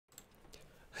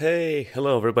Hey,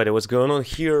 hello everybody, what's going on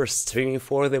here? Streaming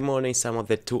for the morning, some of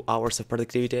the 2 hours of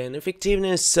productivity and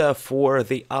effectiveness for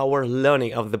the hour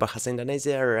learning of the Bahasa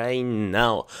Indonesia right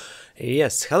now.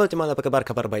 Yes, halo teman, apa kabar?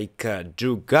 Kabar baik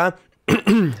juga.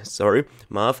 Sorry,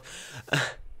 maaf.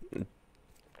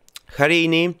 Hari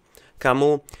ini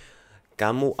kamu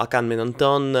akan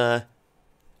menonton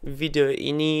video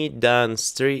ini dan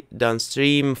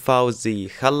stream Fauzi.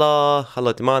 Halo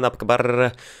teman, apa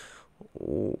kabar?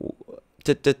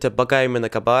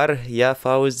 Bagaimana kabar? Ya,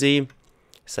 Fauzi.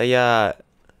 Saya...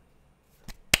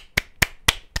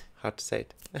 How to say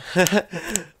it?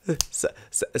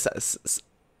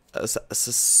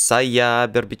 Saya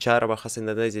berbicara bahasa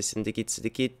Indonesia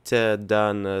sedikit-sedikit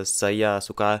dan saya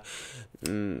suka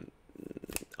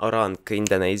orang ke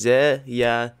Indonesia,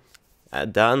 ya,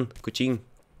 dan kucing.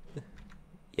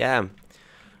 Yeah.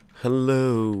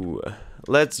 Hello.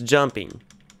 Let's jump in.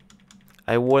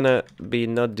 I wanna be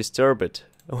not disturbed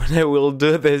when I will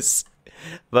do this,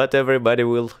 but everybody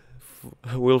will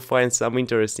find some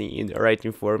interesting in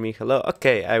writing for me. Hello,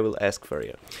 okay, I will ask for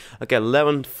you. Okay,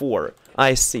 11:4.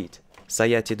 I sit.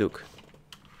 Saya duduk.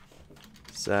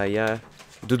 Saya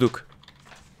duduk.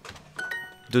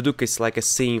 Duduk is like a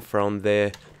scene from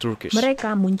the Turkish.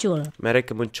 Mereka muncul.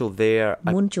 Mereka muncul.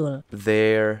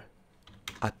 There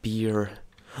appear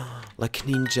like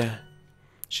ninja.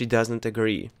 She doesn't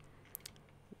agree.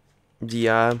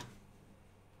 Dia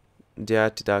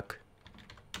tidak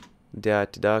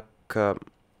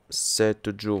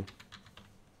setuju.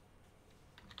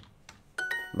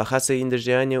 Bahasa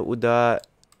Indonesianya udah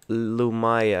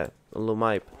lumayan.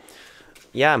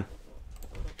 Yeah.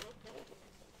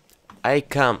 I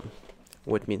come.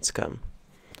 What means come?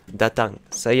 Datang.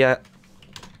 Saya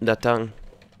datang.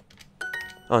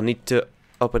 Oh, need to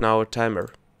open our timer.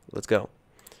 Let's go.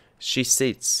 She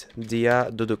sits.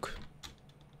 Dia duduk.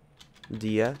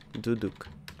 Dia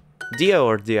duduk. Dia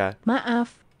or dia?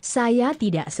 Maaf, saya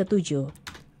tidak setuju.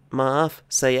 Maaf,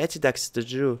 saya tidak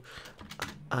setuju.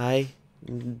 I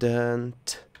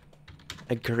don't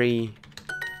agree.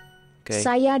 Okay.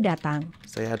 Saya datang.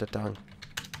 Saya datang.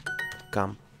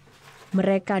 Come.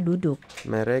 Mereka duduk.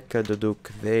 Mereka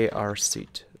duduk. They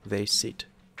sit.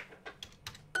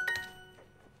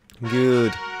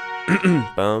 Good.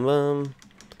 Bum bum.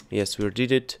 Yes, we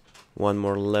did it. One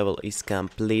more level is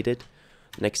completed.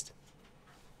 Next,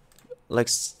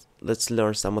 let's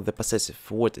learn some of the possessive.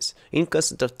 What is? In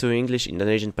constant to English,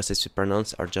 Indonesian possessive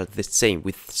pronouns are just the same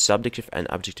with subjective and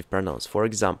objective pronouns. For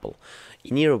example,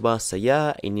 ini rumah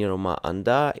saya, ini rumah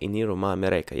Anda, ini rumah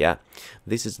mereka. Yeah,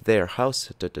 this is their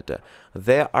house.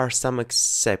 There are some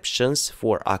exceptions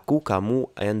for aku,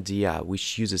 kamu, and dia,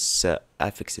 which uses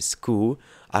affixes ku,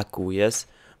 aku,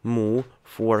 yes, mu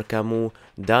for kamu,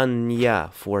 dan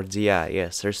ya for dia,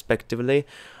 yes, respectively.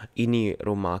 Ini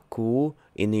rumahku,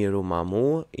 ini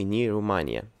rumahmu, ini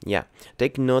rumahnya. Yeah.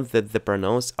 Take note that the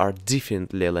pronouns are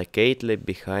differently located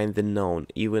behind the noun,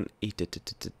 even it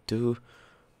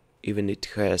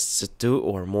has 2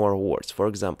 or more words. For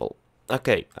example,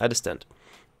 okay, I understand.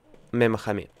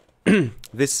 Memahami.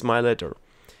 This is my letter.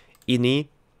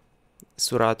 Ini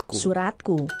suratku.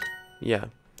 Suratku. Yeah.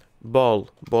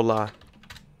 Bola.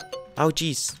 Oh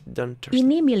jeez, don't trust.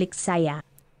 Ini milik saya.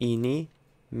 Ini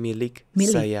milik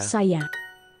saya.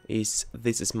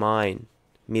 This is mine.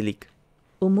 Milik.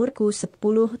 Umurku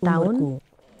 10 tahun.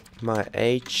 My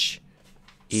age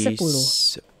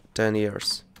is 10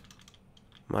 years.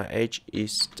 My age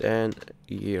is 10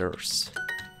 years.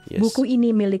 Yes. Buku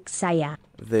ini milik saya.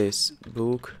 This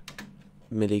book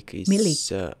milik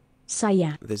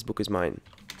saya. This book is mine.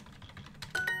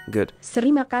 Good.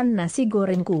 Seri makan nasi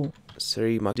gorengku.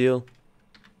 Sri deal.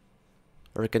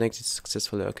 Reconnected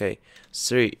successfully. Okay.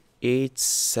 Sri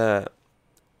eats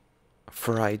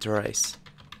fried rice.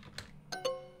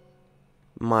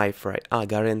 My fried.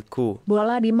 Garenku.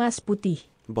 Bola Dimas putih.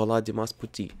 Bola Dimas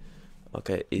putih.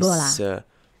 Okay. It's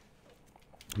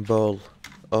bowl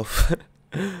of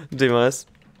Dimas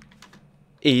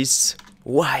is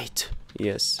white.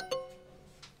 Yes.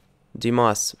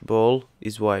 Dimas bowl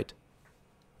is white.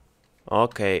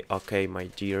 Okay,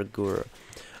 my dear guru.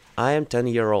 I am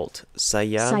 10-year-old.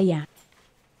 Saya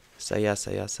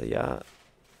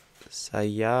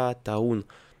tahun.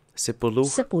 10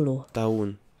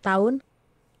 tahun. Tahun.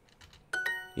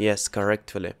 Yes,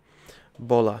 correctly.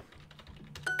 Bola.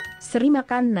 Seri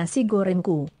makan nasi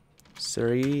gorengku.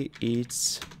 Sri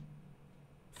eats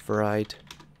fried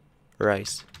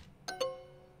rice.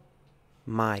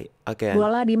 My again.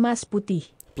 Bola Dimas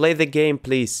putih. Play the game,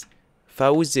 please.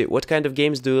 Fauzi, what kind of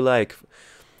games do you like?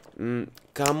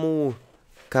 Kamu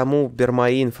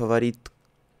bermain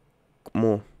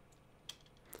favoritmu?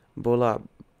 Bola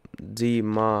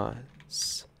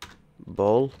Dimas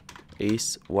bowl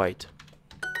is white.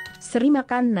 Sri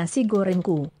makan nasi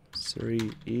gorengku.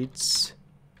 Sri eats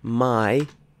my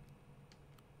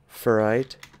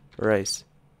fried rice.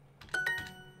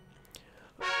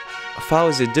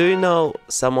 Fauzi, do you know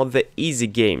some of the easy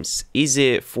games?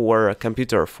 Easy for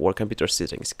computer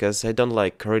settings, because I don't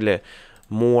like really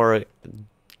more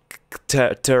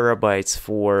terabytes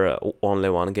for only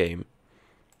one game.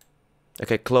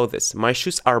 Okay, clothes. My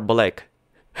shoes are black.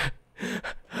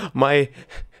 my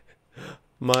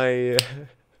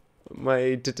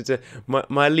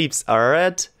lips are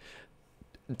red.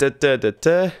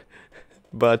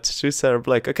 But shoes are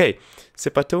black. Okay,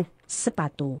 sepatu.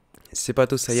 Sepatu.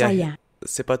 Sepatu saya.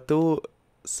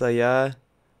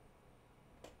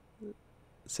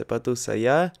 Sepatu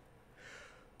saya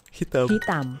hitam.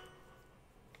 Hitam.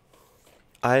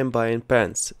 I am buying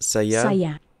pants.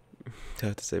 Saya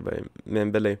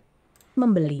membeli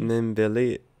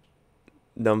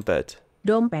dompet.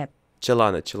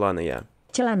 Celana ya.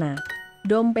 Celana.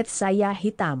 Dompet saya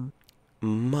hitam.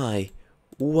 My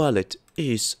wallet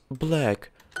is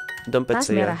black. Dompet Tas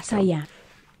saya merah saya.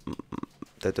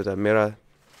 merah.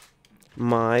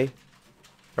 My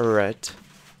red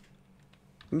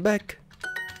bag.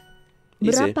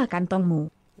 Easy. Berapa kantongmu?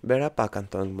 Berapa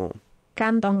kantongmu?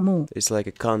 Kantongmu. It's like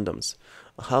a condoms.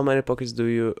 How many pockets do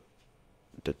you...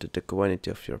 The quantity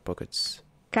of your pockets.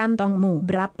 Kantongmu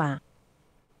berapa?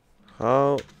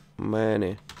 How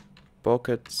many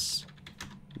pockets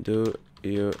do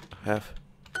you have?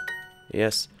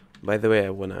 Yes. By the way,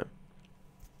 I wanna...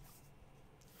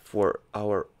 For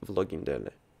our vlogging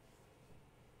daily.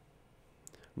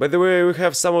 By the way, we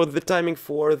have some of the timing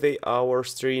for our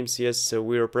streams. Yes, so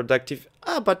we're productive.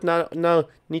 But now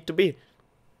need to be.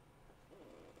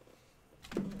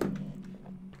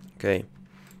 Okay.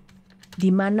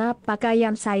 Di mana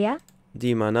pakaian saya?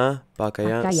 Di mana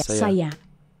pakaian saya?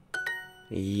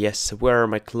 Yes, where are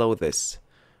my clothes?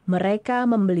 Mereka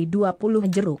membeli 20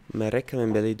 jeruk. Mereka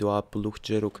membeli 20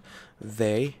 jeruk.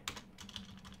 They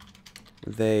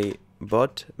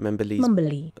bought membeli.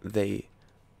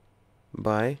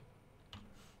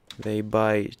 They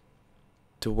buy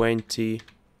 20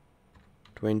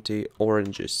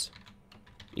 oranges.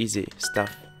 Easy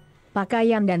stuff.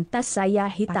 Pakaian dan tas saya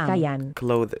hitam. Pakaian.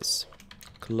 Clothes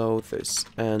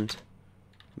and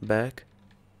bag.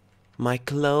 My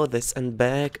clothes and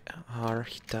bag are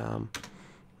hitam.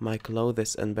 My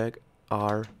clothes and bag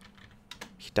are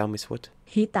hitam is what?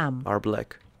 Hitam. Are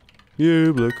black.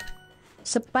 Yeah, black.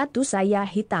 Sepatu saya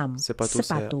hitam. Sepatu.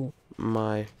 Saya.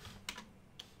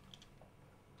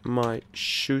 My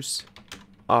shoes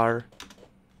are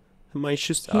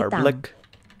black.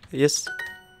 Yes.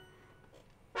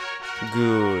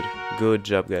 Good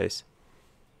job, guys.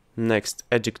 Next,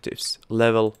 adjectives.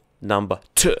 Level number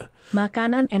 2.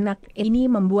 Makanan enak ini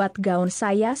membuat gaun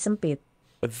saya sempit.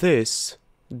 This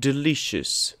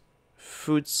delicious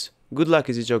foods. Good luck,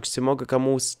 easy jokes. Semoga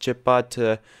kamu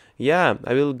cepat. Yeah,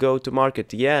 I will go to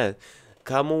market. Yeah,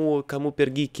 kamu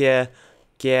pergi ke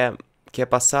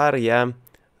pasar ya,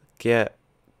 ke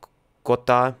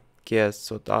kota, ke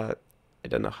sota. I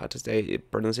don't know how to say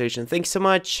pronunciation. Thanks so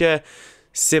much.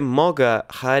 Semoga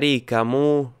hari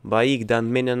kamu baik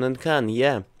dan menyenangkan.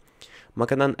 Yeah,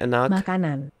 makanan enak.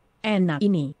 Makanan enak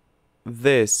ini.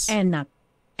 This enak.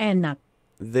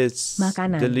 This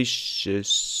makanan.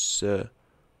 Delicious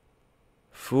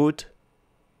food.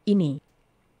 Ini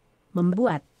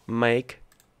membuat. Make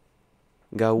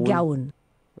gaun.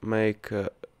 Make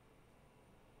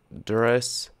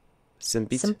dress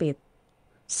sempit.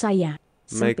 Saya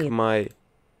sempit.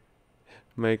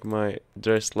 Make my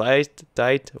dress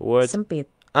tight. What? Sempit.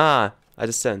 I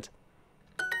understand.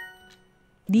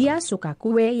 Dia suka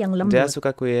kue yang lembut. Dia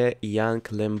suka kue yang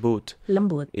lembut.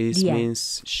 It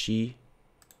means she.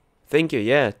 Thank you.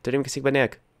 Yeah, terima kasih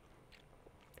banyak.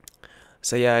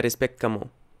 Saya respect kamu.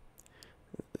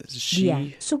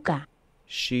 Dia suka.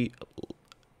 She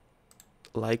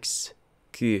likes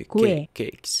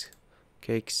cakes.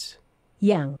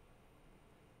 Yang.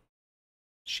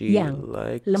 She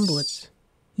likes. Lembut.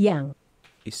 Yang.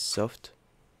 Is soft.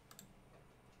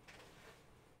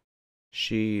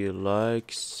 She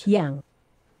likes. Yang.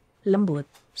 Lembut.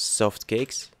 Soft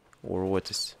cakes? Or what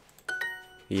is?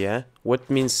 Yeah? What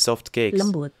means soft cakes?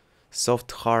 Lembut.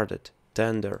 Soft-hearted.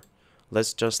 Tender.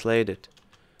 Let's translate it.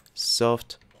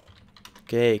 Soft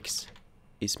cakes.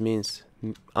 It means...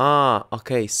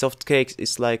 okay. Soft cakes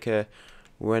is like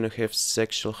when you have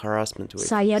sexual harassment with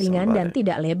Saya ringan somebody. dan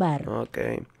tidak lebar.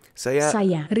 Okay. Saya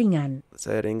ringan.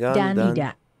 Dan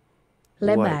tidak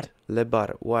lebar.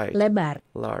 Wide. Lebar.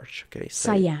 Large. Okay.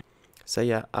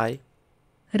 Saya I.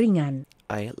 ringan.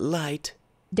 I light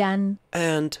dan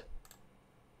and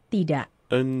tidak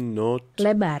not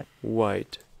lebar.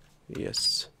 wide.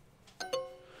 Yes.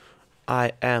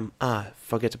 I am.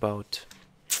 Forget about.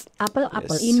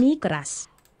 Apel-apel Yes. ini keras.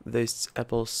 These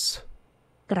apples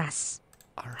Keras.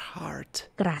 are hard.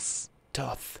 Keras.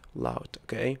 Tough. Loud.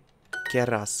 Okay.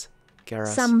 Keras.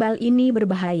 Keras. Sambal ini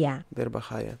berbahaya.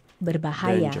 Berbahaya.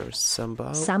 Berbahaya. Dangerous.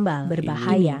 Sambal. Sambal Ini.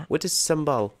 berbahaya. What is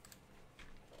sambal?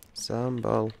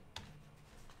 Sambal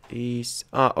is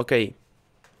okay.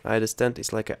 I understand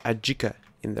it's like a ajika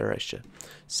in the Russia.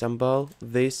 Sambal,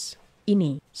 this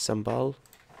Ini. sambal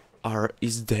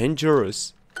is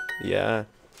dangerous. Yeah.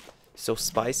 So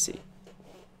spicy.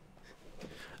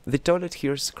 The toilet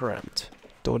here is cramped.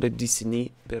 Toilet di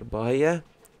sini berbahaya.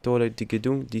 Toilet di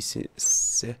gedung di sini.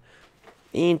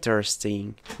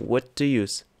 Interesting. What to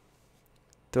use?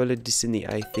 Toilet di sini,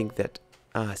 I think that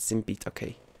sempit,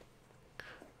 okay.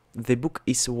 The book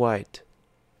is wide.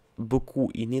 Buku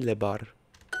ini lebar.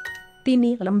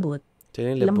 Tini lembut.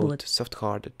 Tini lembut.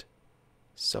 Soft-hearted.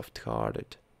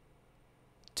 Soft-hearted.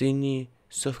 Tini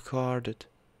soft-hearted.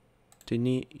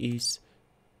 Tini is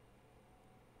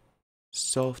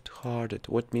soft-hearted.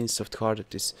 What means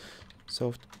soft-hearted is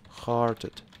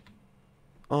soft-hearted.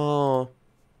 Oh,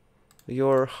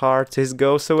 your heart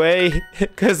goes away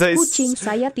because I Kucing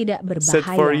saya tidak said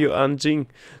for berbahaya. you, anjing.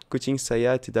 Kucing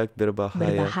saya tidak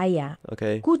berbahaya. Berbahaya.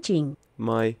 Okay. Kucing.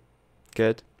 My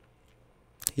cat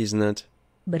is not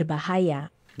Berbahaya.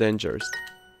 dangerous.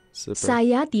 Super.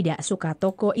 Saya tidak suka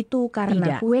toko itu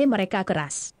karena kue mereka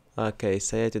keras. Okay,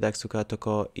 saya tidak suka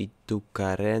toko itu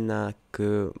karena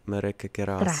mereka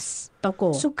keras. Keras.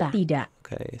 Toko. Suka. Tidak.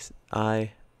 Okay,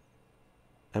 I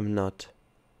am not.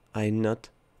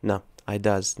 No, I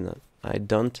does not. I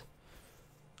don't.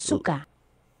 Suka.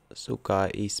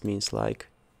 Suka means like.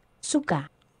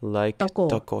 Suka. Like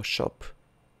Toko. shop.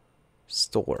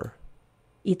 Store.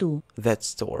 Itu. That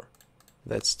store.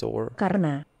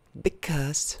 Karena.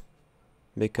 Because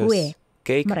Kue.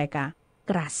 cake. Mereka.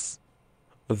 Keras.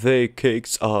 Their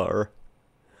cakes are.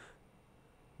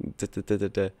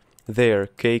 Their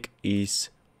cake is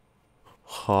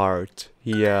hard.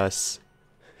 Yes.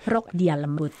 Rok dia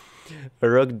lembut.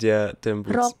 Rok dia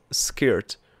tembus. Rok.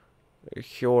 Skirt.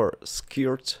 Your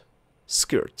skirt.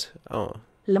 Oh.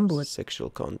 Lembut. Sexual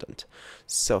content.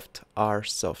 Soft. Are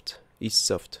soft. Is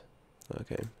soft.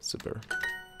 Okay. Super.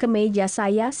 Kemeja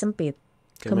saya sempit.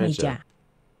 Kemeja.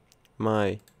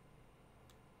 My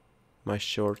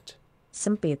short.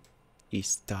 Sempit.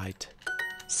 Is tight.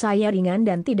 Saya ringan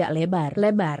dan tidak lebar.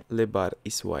 Lebar. Lebar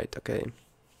is wide. Okay.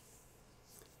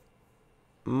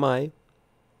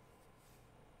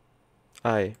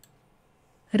 I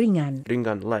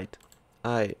Ringan. light.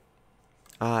 I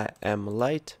am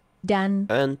light Dan.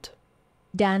 and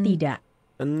Tidak.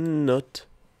 not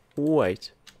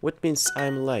white. What means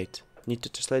I'm light? Need to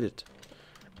translate it.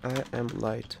 I am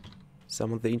light.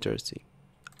 Some of the interesting.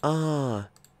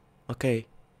 Okay.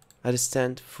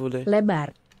 Understand fully.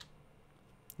 Lebar.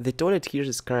 The toilet here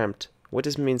is cramped. What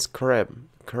does means cramp?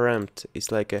 Cramped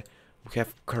is like we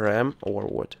have cramp or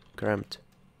what? Cramped.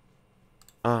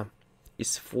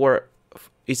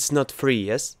 It's not free,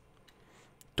 yes?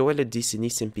 Toilet di sini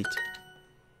sempit.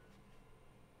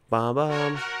 Bam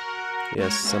bam.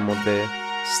 Yes, some of the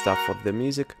stuff of the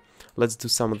music. Let's do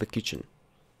some of the kitchen.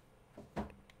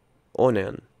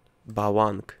 Onion.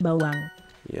 Bawang.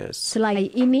 Yes. Selai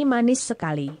ini manis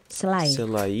sekali.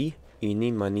 Selai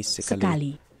ini manis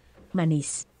sekali.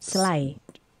 Manis. Selai.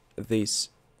 This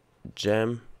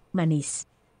jam Manis.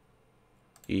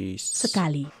 is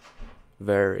Sekali.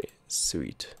 very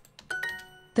sweet.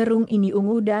 Terung ini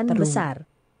ungu dan besar.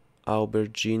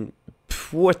 Aubergine.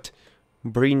 What?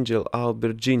 Brinjal.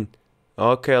 Aubergine.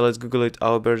 Okay, let's Google it.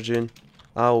 Aubergine.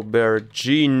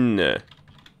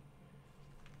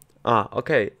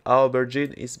 Okay.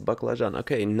 Aubergine is baklajan.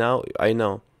 Okay, now I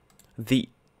know. The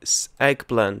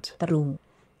eggplant. Terung.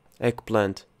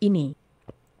 Eggplant Ini.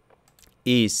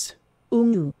 is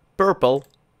Ungu. purple.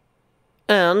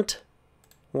 And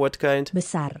what kind?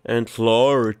 Besar. And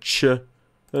large.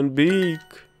 And big.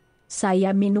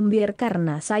 Saya minum bir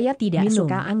karena saya tidak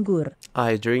suka anggur.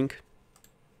 I drink.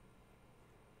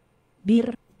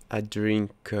 Bir. I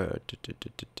drink.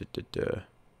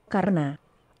 Karena.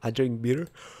 I drink beer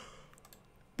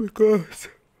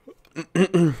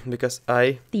because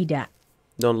I Tidak.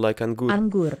 don't like anggur.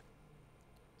 Anggur.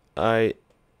 I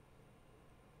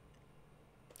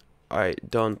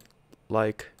don't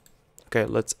like. Okay,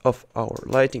 let's off our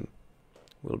lighting.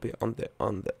 We'll be on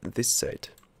this side.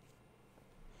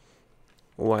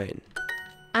 Wine.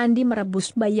 Andi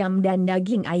merebus bayam dan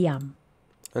daging ayam.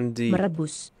 Andi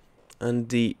Merebus.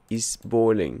 is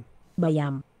boiling.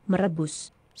 bayam, merebus.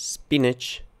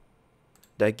 Spinach.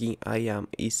 Daging ayam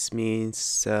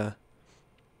means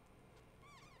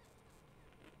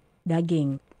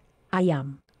Daging,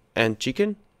 ayam. and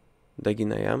chicken.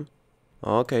 Daging ayam.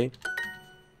 Okay.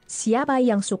 Siapa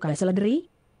yang suka seledri?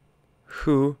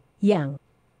 Who Yang.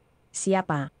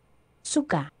 Siapa?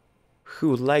 Suka.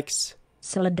 likes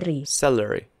Seledri.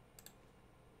 celery?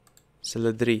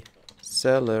 Celery.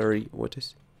 What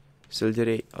is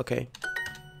celery? Okay.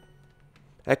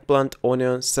 Eggplant,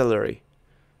 onion, celery.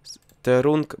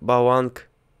 Terung bawang.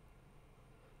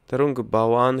 Terung.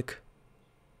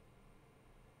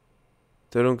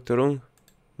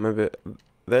 Maybe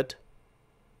that.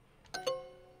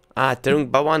 Terung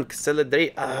bawang,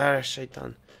 celery.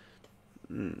 Shaitan.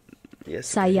 Yes.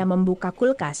 Saya membuka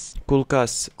kulkas.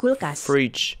 Kulkas. Kulkas.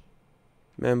 Fridge.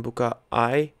 Membuka.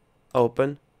 I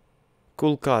open.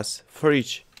 Kulkas.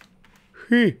 Fridge.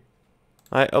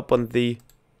 I open the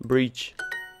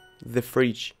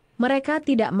fridge. Mereka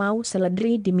tidak mau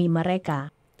seledri demi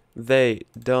mereka. They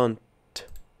don't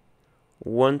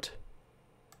want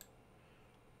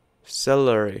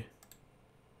celery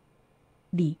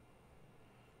Di.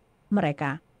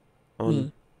 Mereka.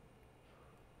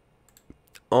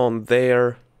 on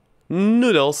their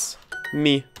noodles.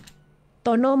 Me.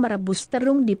 Tono merebus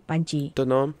terung di panci.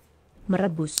 Tono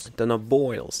Merebus.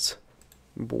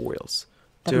 boils.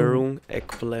 Terung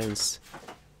eggplants.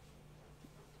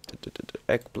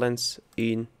 Eggplants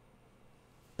in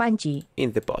Panci.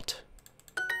 the pot.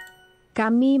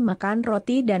 Kami makan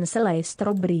roti dan selai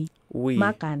stroberi.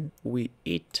 We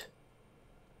eat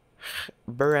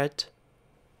bread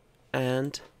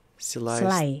and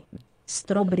Selai.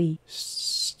 Stroberi.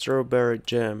 strawberry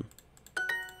jam.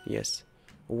 Yes.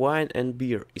 Wine and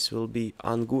beer. Will be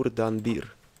anggur dan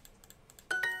bir.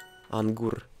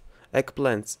 Anggur.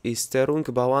 Eggplants is terung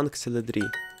bawang seledri.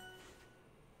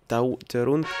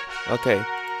 Terung. Okay.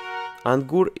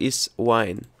 Anggur is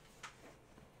wine.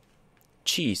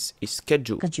 Cheese is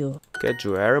keju.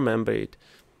 Keju, I remember it.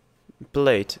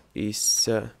 Plate is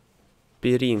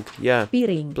piring. Yeah.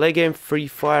 Piring. Play game Free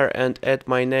Fire and add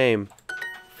my name.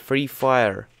 Free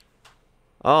Fire.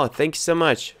 Oh, thank you so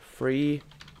much. Free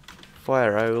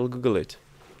Fire. I will Google it.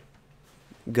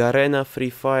 Garena Free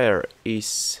Fire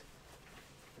is...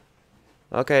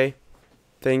 Okay.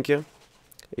 Thank you.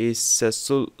 Is a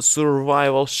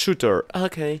survival shooter.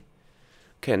 Okay.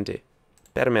 Candy.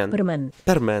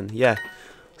 Perman. Yeah.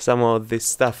 Some of this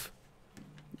stuff.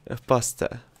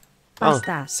 Pasta.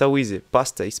 Pasta. So easy.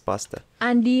 Pasta is pasta.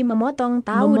 Andi memotong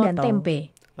tahu dan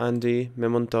tempe. Andi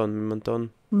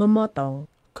memotong. Memotong.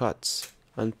 Cuts.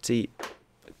 Anti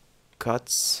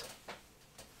cuts.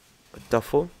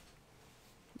 Tofu.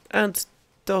 And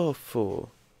tofu.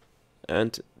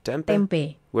 And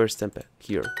tempe. Where's tempe?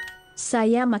 Here.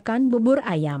 Saya makan bubur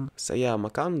ayam. Saya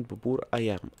makan bubur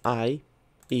ayam. I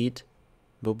eat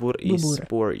bubur is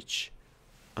porridge.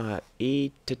 I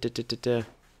eat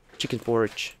chicken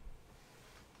porridge.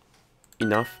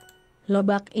 Enough.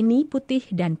 Lobak ini putih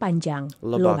dan panjang.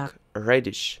 Lobak.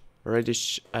 Reddish.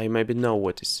 I maybe know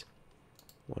what is.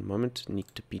 One moment.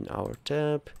 Need to pin our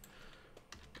tab.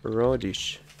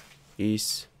 Reddish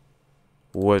is...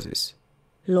 What is?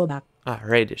 Lobak.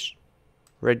 Reddish.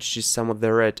 Reddish is some of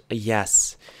the red.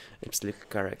 Yes. Absolutely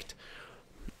correct.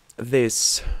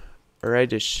 This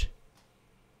reddish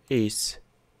is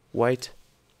white.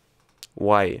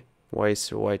 Why is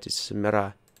white? Is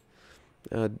merah.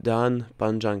 Dan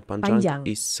panjang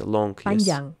is long. Panjang.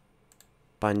 Yes.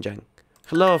 Panjang.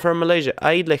 Hello from Malaysia.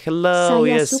 Aidle, hello.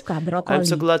 Saya yes. suka brokoli. I'm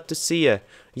so glad to see you.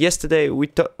 Yesterday we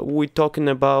talking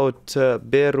about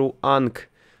beruang.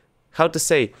 How to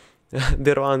say?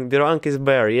 Beruang is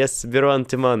bear. Yes, beruang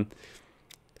teman.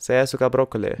 Saya suka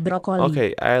broccoli.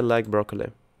 Okay, I like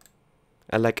broccoli.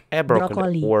 I like a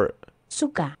broccoli. Or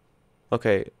suka.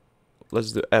 Okay,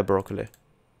 let's do a broccoli.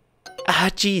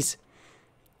 Jeez.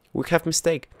 We have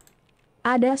mistake.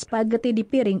 Ada spaghetti di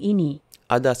piring ini.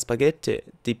 Ada spaghetti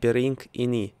di piring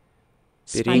ini.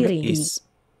 Piring is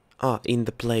in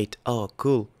the plate. Oh,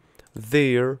 cool.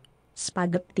 There.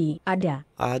 Spaghetti ada.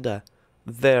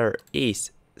 There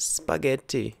is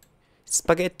spaghetti.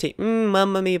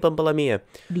 Mamma mia, papala mia.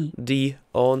 Di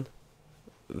on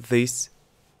this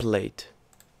plate.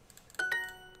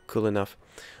 Cool enough.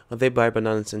 They buy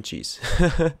bananas and cheese.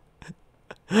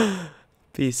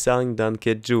 Pisang dan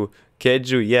keju.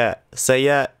 Keju, yeah.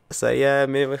 Saya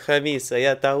memahami,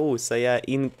 saya tahu, saya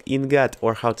ingat,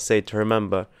 or how to say it,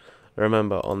 remember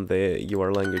on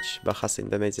your language, Bahasa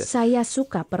Indonesia. Saya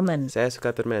suka permen.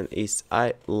 Is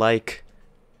I like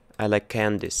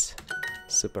candies.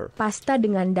 Super. Pasta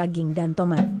dengan daging dan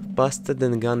tomat.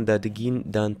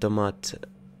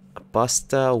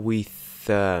 Pasta with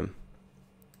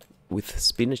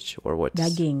spinach or what?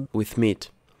 Daging. With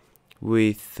meat.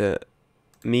 With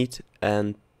meat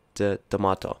and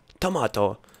tomato.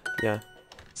 Tomato! Yeah.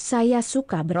 Saya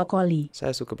suka brokoli.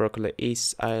 Saya suka broccoli.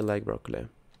 I like broccoli.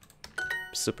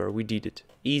 Super, we did it.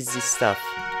 Easy stuff.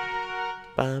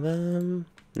 Bam.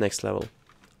 Next level.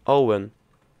 Oven.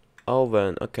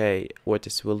 Oven. Okay, what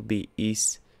this will be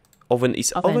is... Oven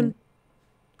is oven?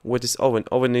 What is oven?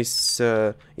 Oven is...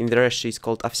 in the Russian is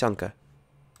called овсянка.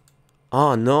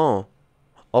 Oh, no.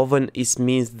 Oven is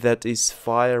means that is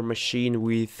fire machine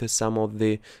with some of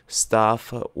the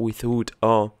stuff with wood.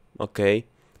 Oh, okay.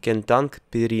 Kentang,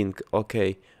 piring.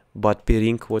 Okay. But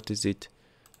piring, what is it?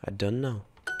 I don't know.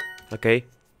 Okay.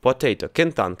 Potato.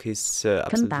 Kentang is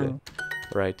absolutely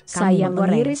right. Saya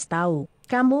mengiris tahu.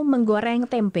 Kamu menggoreng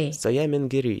tempe. Saya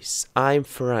mengiris. I'm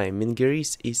frying.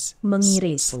 Mengiris is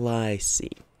Mengiris.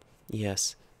 slicing.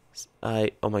 Yes.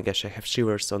 Oh my gosh, I have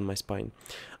shivers on my spine.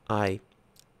 I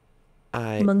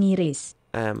Mengiris.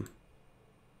 am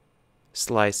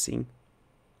slicing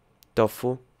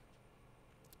tofu.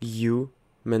 You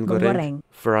menggoreng.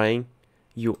 Frying.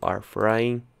 You are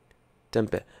frying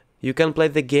tempe. You can play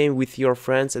the game with your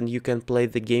friends and you can play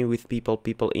the game with people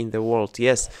in the world.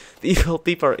 Yes,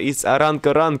 people is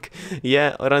orang-orang.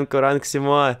 Yeah, orang-orang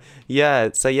semua.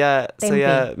 Yeah, saya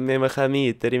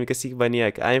memahami. Terima kasih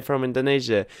banyak. I'm from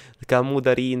Indonesia. Kamu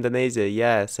dari Indonesia.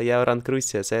 Yeah, saya orang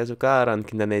Rusia. Saya suka orang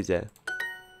Indonesia.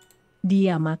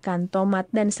 Dia makan tomat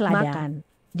dan selada. Makan.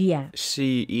 Dia.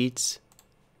 She eats.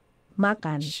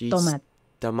 Makan. Tomat.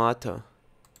 Tomato.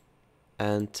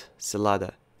 And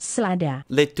salada. Selada.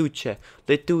 Lettuce.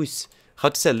 How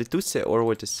to say lettuce or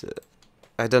what is...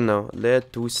 I don't know.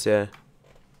 Lettuce.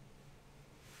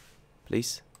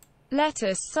 Please.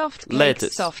 Lettuce, soft cake,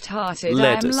 Lettuce. soft-hearted,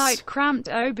 Lettuce. light cramped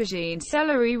aubergine,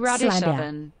 celery, radish Selada.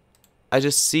 oven. I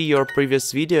just see your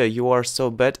previous video. You are so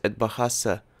bad at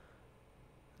Bahasa.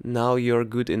 Now you're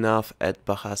good enough at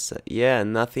Bahasa. Yeah,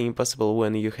 nothing impossible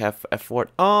when you have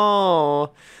effort. Oh,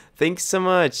 thanks so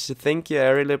much. Thank you. I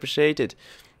really appreciate it.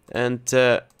 And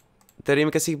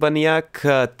terima kasih banyak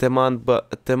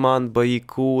teman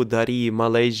baikku dari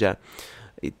Malaysia.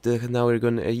 Now we're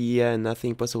gonna... yeah,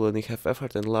 nothing possible when you have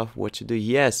effort and love what you do.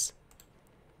 Yes.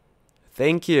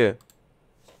 Thank you.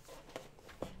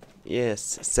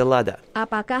 Yes, salada.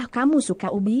 Apakah kamu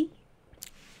suka ubi?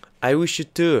 I wish you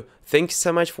too. Thank you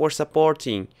so much for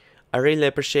supporting. I really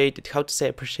appreciate it. How to say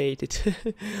appreciate it?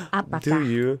 Apakah?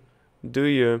 Do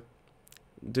you?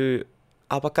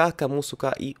 Apakah kamu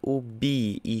suka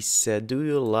ubi? Is do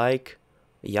you like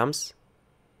yams?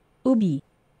 Ubi.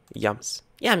 Yams.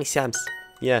 Yams.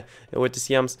 Yeah, what is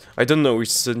yams? I don't know,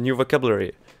 it's a new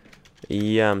vocabulary.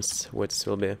 Yams. What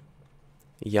will be?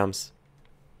 Yams.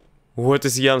 What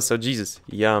is yams? Oh, Jesus.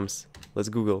 Yams. Let's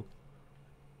Google.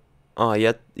 Ah,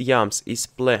 yeah, yams is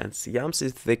plants. Yams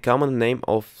is the common name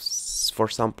for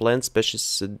some plant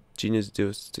species, genus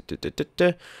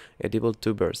edible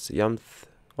tubers. Yams.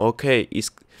 Okay,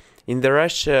 in the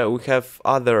Russia we have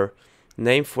other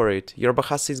name for it. Your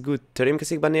bahasa is good. Terima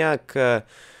kasih banyak.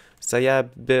 Saya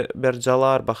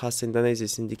berjalan bahasa Indonesia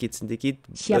sedikit.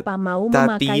 Siapa mau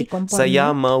memakai kompornya?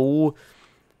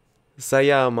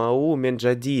 Saya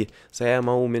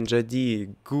mau menjadi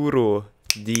guru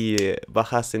di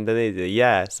bahasa Indonesia.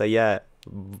 Ya, saya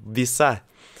bisa.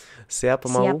 Siapa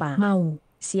mau?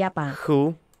 Siapa?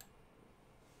 Who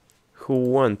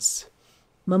wants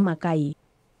Memakai.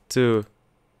 to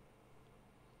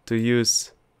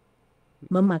use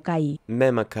Memakai.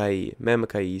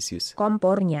 memakai is use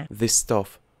Kompornya. this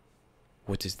stuff.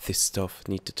 What is this stuff?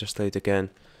 Need to translate again.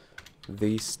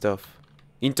 This stuff.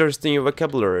 Interesting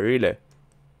vocabulary, really.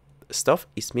 Stuff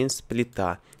is means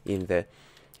плита in the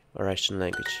Russian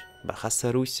language.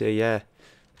 Bahasa Rusia, yeah.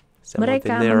 Some of the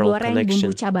Mereka neural menggoreng connection.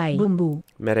 bumbu cabai. Bumbu.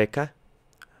 Mereka,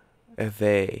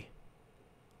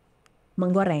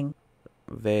 Menggoreng.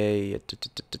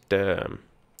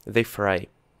 they fry.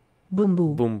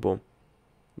 Bumbu. Bumbu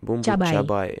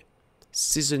cabai.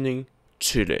 Seasoning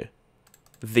chili.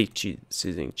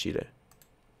 Seasoning chili.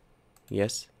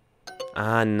 Yes?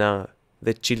 Ah, no.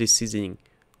 The chili seasoning.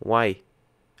 Why?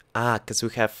 Ah, because we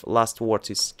have last words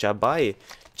is cabai.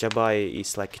 Cabai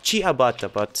is like ciabatta,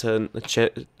 but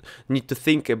need to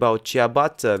think about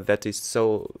ciabatta that is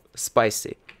so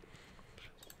spicy.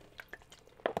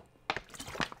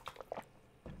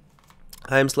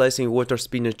 I'm slicing water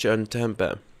spinach and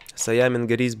tempeh. Saya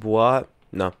mengiris buah.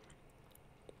 No.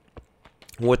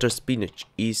 Water spinach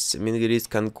is mengiris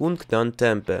kangkung dan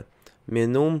tempeh.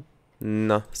 Minum.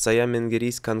 No. Saya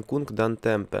mengiris kangkung dan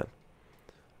tempeh.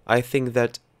 I think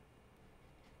that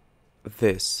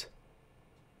this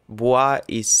Buah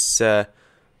is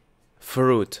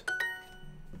fruit.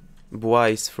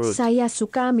 Buah is fruit. Saya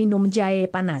suka minum jahe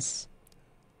panas.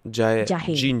 Jahe.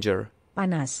 Jahe. Ginger.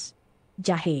 Panas.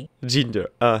 Jahe.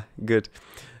 Ginger. Good.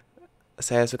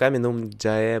 Saya suka minum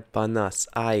jahe panas.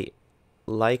 I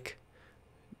like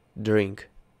drink.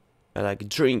 I like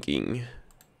drinking.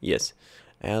 Yes.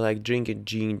 I like drinking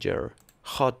ginger.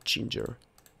 Hot ginger.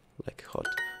 Like hot.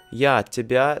 Я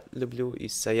тебя люблю и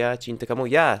saya cinta kamu.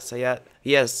 Yeah, saya.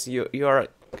 Yes, you are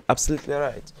absolutely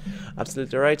right.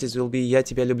 Absolutely right. It will be я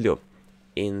тебя люблю.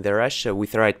 In the Russia,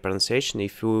 with right pronunciation,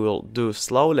 if we will do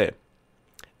slowly,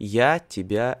 я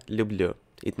тебя люблю.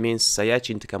 It means saya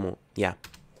cinta kamu. Yeah.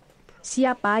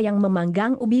 Siapa yang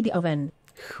memanggang ubi di oven?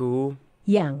 Who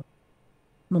Yang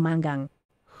memanggang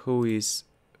is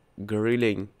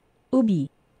grilling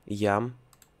ubi. yam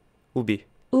ubi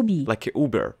Ubi. like a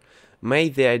Uber?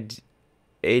 May the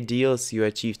ideals you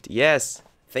achieved. Yes,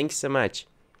 thanks so much.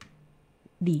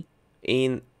 Di.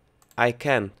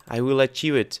 I will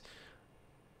achieve it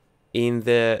in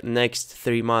the next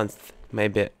 3 months,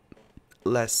 maybe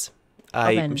less.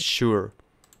 I'm Oven. sure.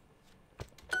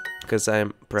 Because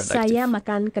I'm productive. Saya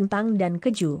makan kentang dan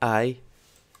keju. I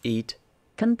eat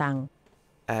Kentang.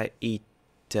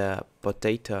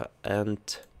 potato and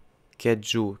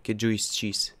keju. Keju is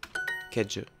cheese.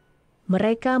 Keju.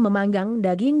 Mereka memanggang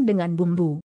daging dengan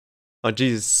bumbu. Oh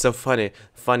Jesus, so funny.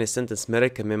 Funny sentence.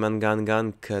 Mereka memanggang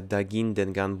ke daging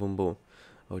dengan bumbu.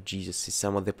 Oh Jesus, it's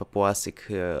some of the Papuasic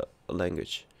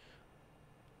language.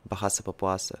 Bahasa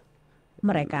Papuasa.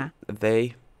 Mereka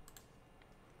They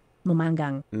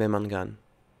memanggang memanggang.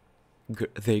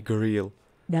 They grill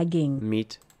daging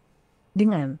meat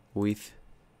dengan with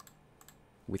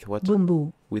what?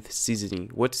 bumbu. With seasoning.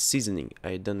 What seasoning?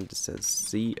 I don't understand.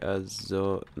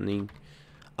 Seasoning.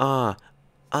 I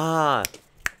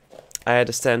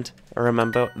understand. I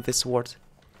remember this word.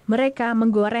 Mereka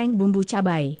menggoreng bumbu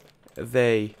cabai.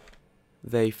 They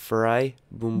fry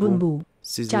bumbu, Bumbu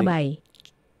seasoning, cabai.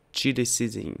 chili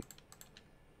seasoning.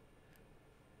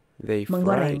 They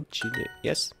Menggoreng. fry chili.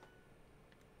 Yes.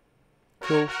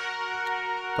 Cool.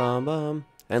 Bam bam.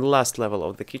 And last level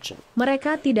of the kitchen.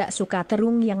 Mereka tidak suka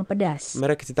terung yang pedas.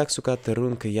 Mereka tidak suka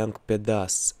terung yang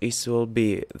pedas. It will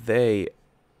be they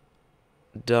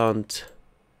don't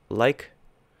like.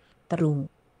 Terung.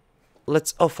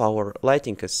 Let's off our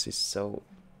lighting because it's so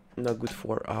not good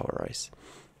for our eyes.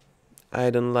 They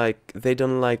don't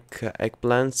like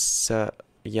eggplants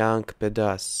yang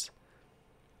pedas.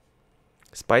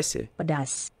 Spicy?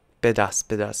 Pedas. Pedas.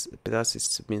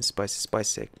 Pedas means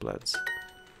spicy eggplants.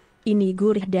 Ini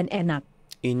gurih dan enak.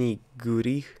 Ini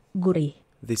gurih. Gurih.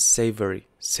 This savory,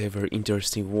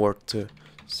 interesting word too.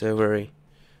 Savory.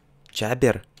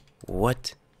 Jabir.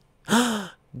 What?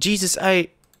 Jesus,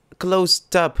 I closed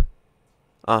tab.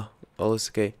 All is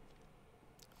okay.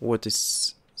 What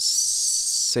is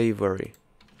savory?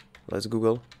 Let's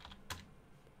Google.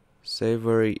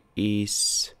 Savory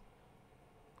is...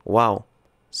 Wow.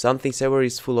 Something savory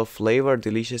is full of flavor,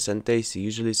 delicious and tasty.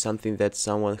 Usually something that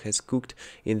someone has cooked.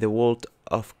 In the world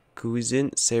of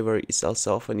cuisine, savory is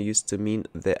also often used to mean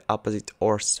the opposite,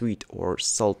 or sweet or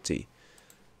salty.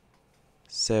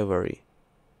 Savory.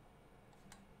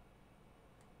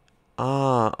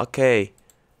 Okay.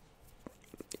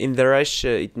 In the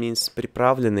Russia, it means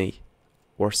приправленный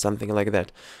or something like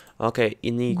that. Okay,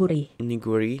 Gurih.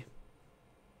 Iniguri.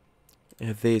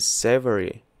 This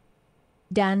savory.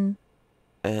 Dan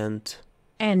And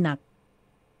enak.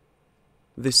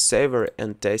 this savory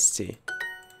and tasty.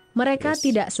 Mereka Yes.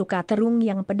 tidak suka terung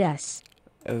yang pedas.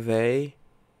 They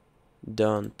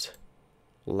don't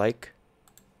like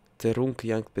terung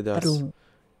yang pedas. Terung.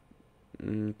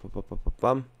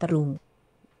 Terung.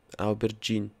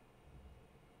 Aubergine.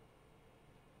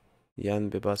 Yang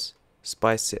bebas.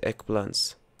 Spicy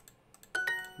eggplants.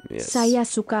 Yes. Saya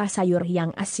suka sayur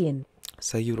yang asin.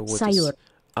 Sayur. What Sayur. is?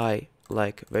 I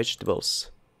like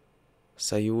vegetables.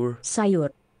 Sayur.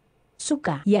 Sayur.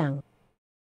 Suka yang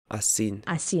Asin.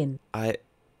 asin.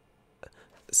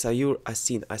 Sayur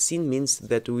asin. Asin means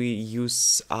that we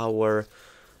use our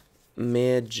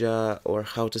meja, or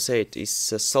how to say it, is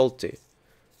salty.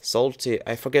 Salty.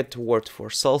 I forget the word for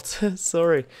salt.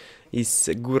 Sorry. Is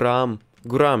guram.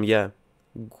 Guram, yeah.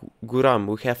 Guram.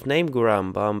 We have name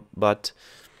guram, but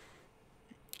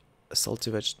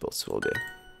salty vegetables will be.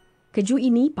 Keju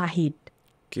ini pahit.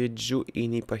 Keju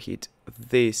ini pahit.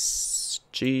 This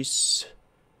cheese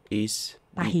is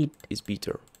Pahit. Is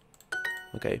bitter.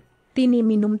 Okay. Tini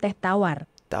minum teh tawar.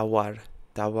 Tawar.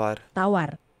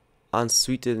 Tawar.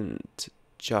 Unsweetened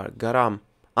char. Garam.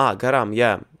 Garam,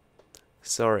 yeah.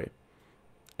 Sorry.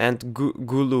 And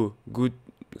gulu. Good.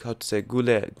 How to say?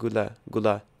 Gula.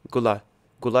 Gula.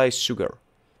 Gula is sugar.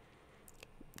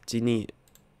 Tini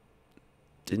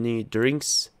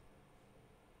drinks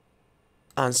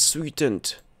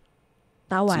unsweetened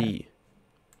Tawar. tea.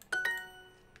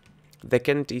 They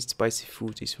can't eat spicy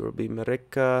food. This will be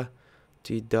mereka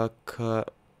tidak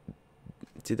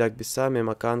bisa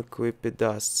memakan kue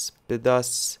pedas.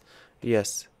 Pedas,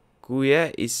 yes.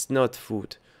 Kue is not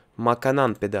food.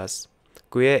 Makanan pedas.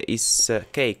 Kue is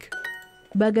cake.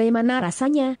 Bagaimana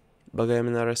rasanya?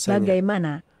 Bagaimana rasanya?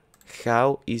 Bagaimana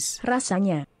How is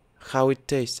rasanya? how it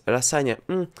tastes? Rasanya.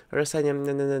 Rasanya.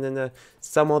 No.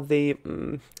 Some of the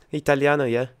Italiano,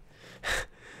 yeah.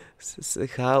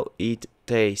 How it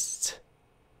tastes.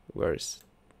 Where's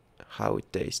how it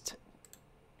tastes?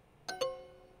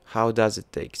 How does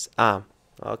it taste?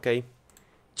 Okay.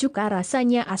 Cuka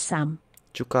rasanya asam.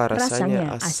 Cuka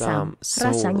rasanya asam.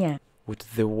 Sour. Rasanya.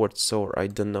 With the word sour, I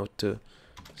don't know too.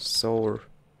 Sour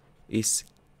is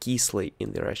кислый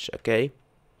in the Russia, okay?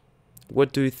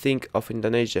 What do you think of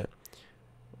Indonesia?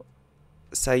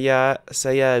 Saya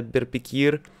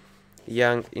berpikir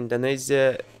yang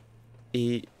Indonesia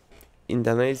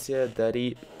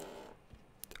dari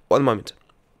one moment.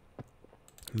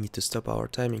 Need to stop our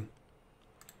timing.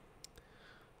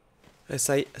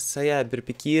 Saya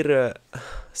berpikir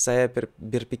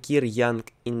yang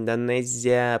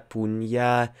Indonesia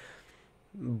punya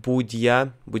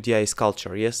budaya is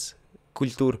culture, yes,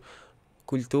 kultur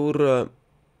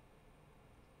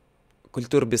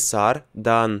besar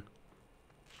dan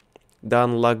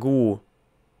lagu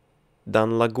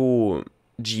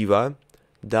jiwa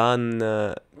dan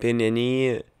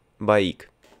penyanyi baik,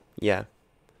 ya,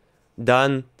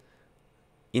 dan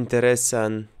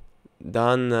interesan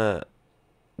dan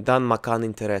makan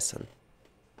interesan,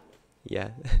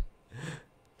 ya.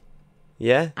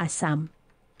 Yeah. Asam.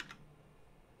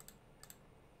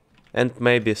 And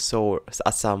maybe sour,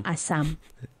 asam. Asam.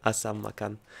 Asam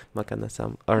makan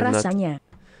asam or Rasanya.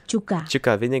 Cuka.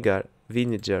 Cuka, vinegar.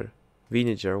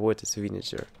 What is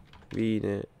vinegar?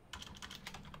 Vinegar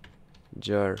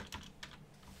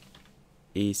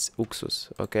is уксус,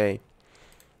 okay.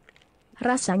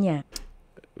 Rasanya.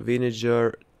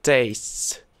 Vinegar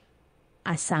tastes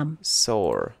Asam.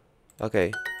 sour,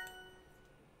 okay.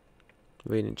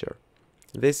 Vinegar.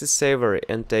 This is savory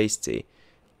and tasty.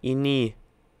 Ini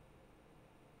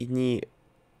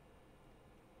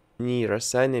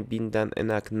rasanya bindan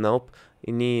enak. Nope.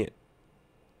 Ini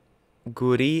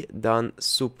gurih dan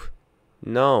sup.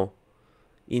 No.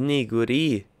 Ini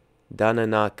gurih dan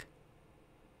enak.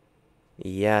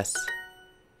 Yes.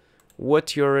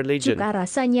 What your religion? Cuka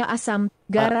rasanya asam.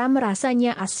 Garam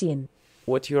rasanya asin.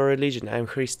 What your religion? I'm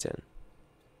Christian.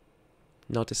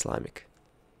 Not Islamic.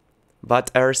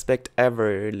 But I respect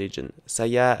every religion.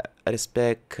 Saya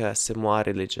respect semua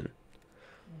religion.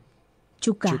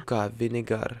 Cuka. Cuka,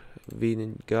 vinegar.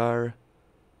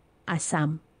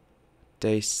 Asam.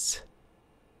 Tastes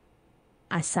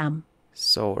Asam.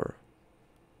 sour.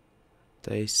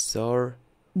 Tastes sour.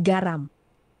 Garam.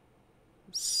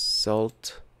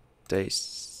 Salt.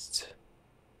 Tastes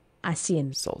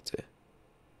Asin. salty.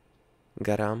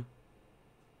 Garam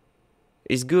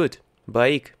is good.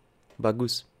 Baik.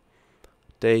 Bagus.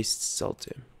 Tastes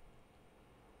salty.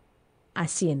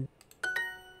 Asin.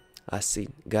 Asin.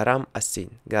 Garam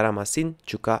asin. Garam asin.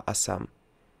 Cuka asam.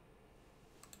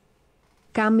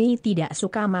 Kami tidak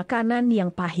suka makanan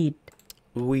yang pahit.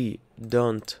 We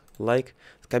don't like.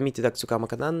 Kami tidak suka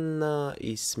makanan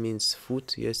means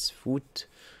food. Yes, food.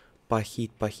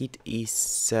 Pahit. Pahit is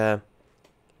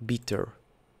bitter.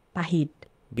 Pahit.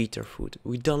 Bitter food.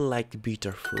 We don't like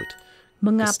bitter food.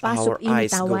 Mengapa Our sup ini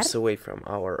eyes tawar? goes away from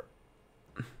our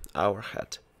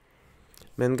head.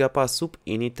 Mengapa sup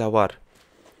ini tawar?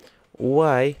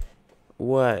 Why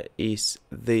is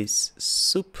this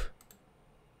soup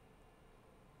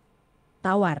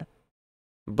Tawar.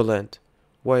 bland?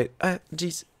 Why?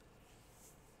 Jeez.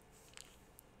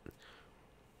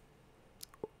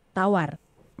 Tawar.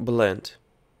 Bland.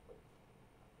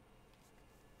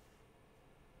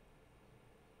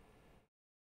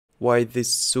 Why this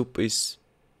soup is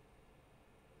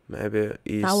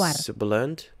Tawar.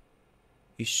 bland?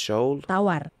 Is shoal?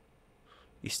 Tawar.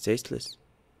 Is tasteless?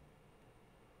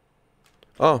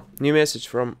 Oh, new message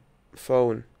from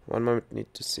phone. One moment,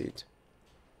 need to see it.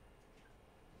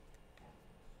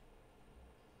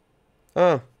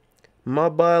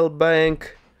 Mobile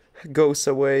bank goes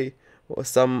away.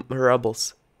 Some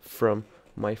rebels from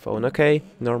my phone. Okay,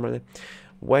 normally.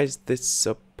 Why is this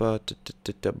soup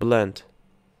bland?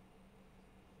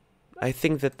 I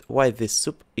think that why this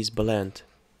soup is bland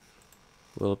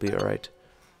will be alright.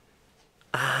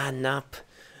 Nope.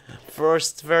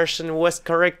 First version was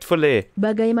correctfully.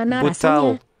 Bagaimana Butal.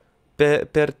 rasanya?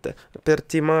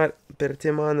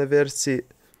 pertimana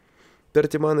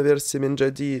versi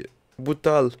menjadi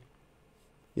butal.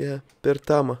 Yeah,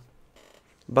 pertama.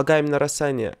 Bagaimana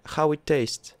rasanya? How it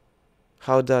tastes?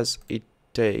 How does it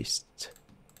taste?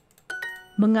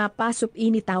 Mengapa sup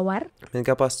ini tawar?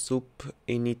 Mengapa sup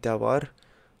ini tawar?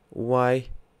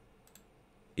 Why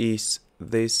is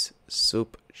this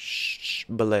soup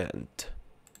bland?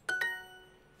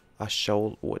 A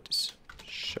shoal. What is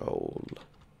shoal?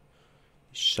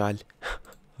 Shal.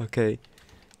 Okay.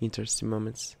 Interesting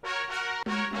moments.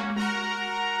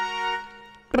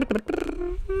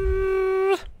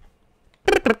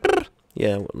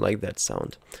 Yeah, like that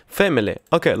sound. Family.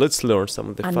 Okay, let's learn some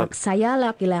of the Anak saya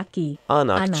laki-laki.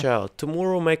 Anak, child.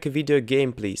 Tomorrow make a video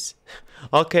game, please.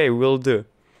 Okay, will do.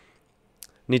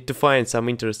 Need to find some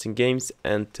interesting games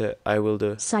and I will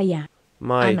do. Saya.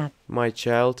 Anak. My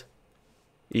child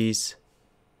is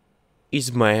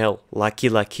Ismail.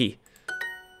 Laki-laki.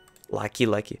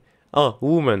 Laki-laki. Oh,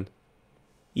 woman.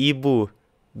 Ibu.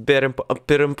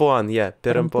 Perempuan. Yeah,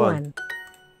 perempuan.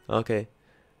 Okay.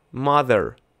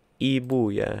 Mother. Ibu,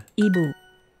 yeah. Ibu.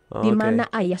 Okay. Di mana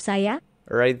ayah saya?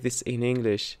 Write this in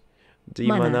English. Di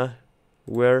Mana? mana?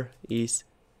 Where is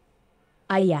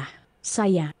Ayah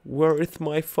saya. Where is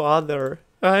my father?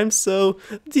 I'm so...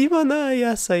 Di mana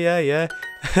ayah saya, ya?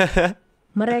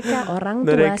 Mereka orang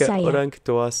tua Mereka saya. orang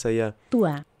tua saya.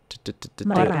 Tua.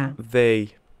 Mereka.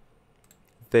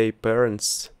 They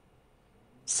parents.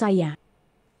 Saya.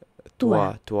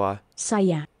 Tua. Tua.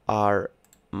 Saya. Are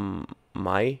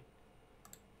my...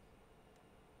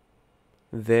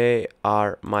 They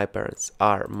are my parents.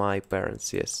 Are my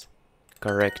parents, yes.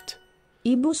 Correct.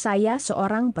 Ibu saya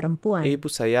seorang perempuan. Ibu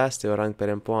saya seorang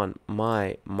perempuan.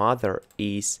 My mother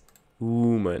is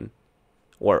woman.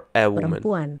 Or a woman.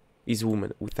 Perempuan. Is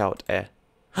woman without a.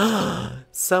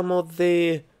 Some of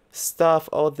the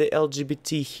stuff of the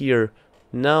LGBT here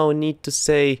now need to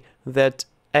say that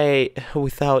a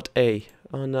without a.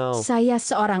 Oh no. Saya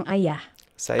seorang ayah.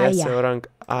 Saya Ayah. seorang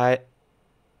I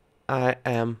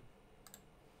am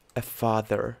a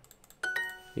father.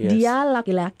 Yes. Dia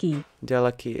laki-laki. Dia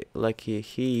laki.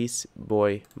 He is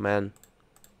boy, man.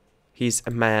 He's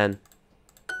a man.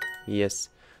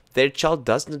 Yes. Their child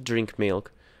does not drink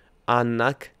milk.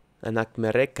 Anak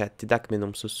mereka tidak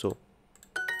minum susu.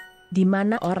 Di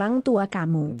mana orang tua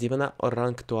kamu? Di mana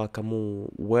orang tua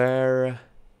kamu? Where?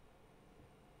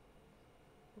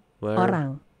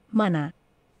 Orang. Mana?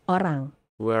 Orang.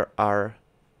 Where are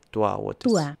tua? What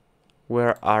is? Tua.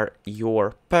 Where are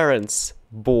your parents,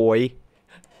 boy?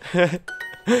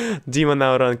 Di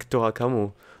mana orang tua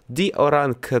kamu? Di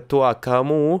orang tua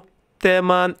kamu,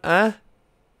 teman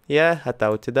ya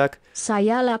atau tidak?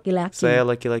 Saya laki-laki. Saya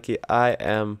laki-laki. I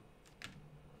am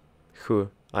who?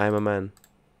 I am a man.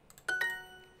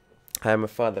 I am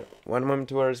a father. One moment,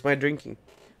 where is my drinking?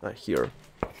 Here.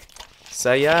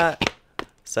 Saya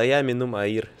minum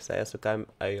air. Saya suka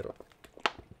air.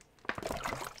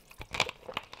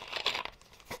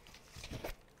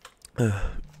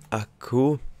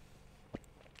 Aku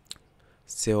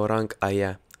seorang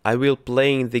ayah. I will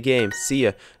playing the game. See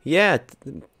ya. Yeah,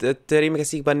 terima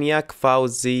kasih banyak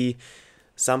Fauzi.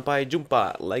 Sampai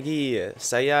jumpa lagi.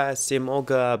 Saya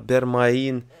semoga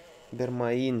bermain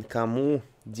kamu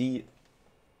di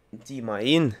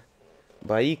main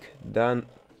baik dan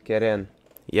keren.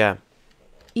 Ya.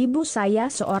 Ibu saya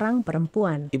seorang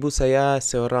perempuan. Ibu saya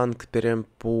seorang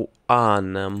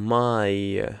perempuan.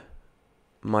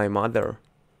 My mother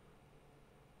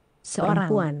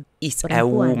Seorang. is a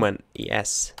Perempuan. woman.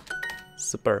 Yes.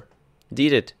 Super. Did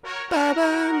it.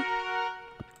 Ba-bam.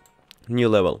 New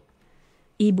level.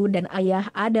 Ibu dan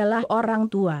ayah adalah orang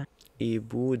tua.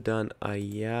 Ibu dan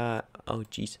ayah. Oh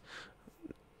jeez.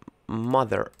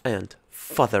 Mother and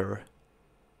father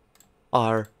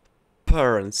are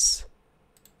parents.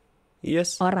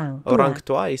 Yes. Orang tua. Orang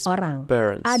tua is Orang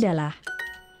parents. adalah.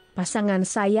 Pasangan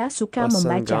saya suka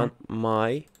membaca.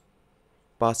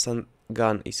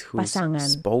 Pasangan is who? Pasangan.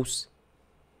 Spouse.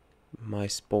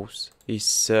 My spouse is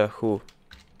who?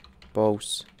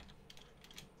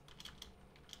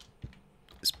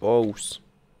 Spouse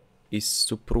is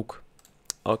suprug.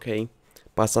 Okay.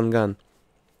 Pasangan.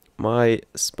 My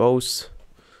spouse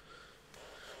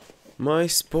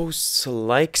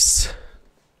likes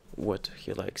what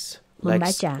he likes.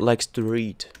 Membaca. Likes to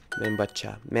read.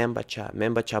 Membaca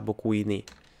buku ini.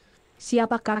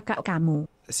 Siapa kakak kamu?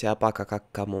 Siapa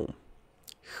kakak kamu?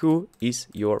 Who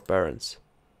is your parents?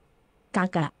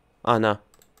 Kakak. Anna.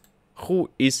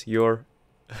 Who is your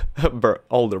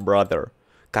older brother?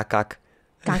 Kakak.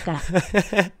 Kakak.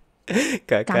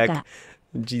 Kakak. Kakak.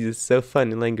 Jesus, so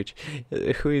funny language.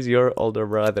 Who is your older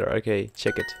brother? Okay,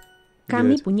 check it.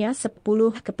 Kami Good. punya 10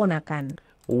 keponakan.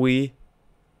 We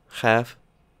have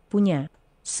Punya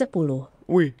 10.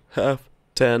 We have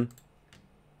 10.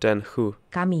 10 who?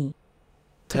 Kami.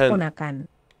 10 Keponakan.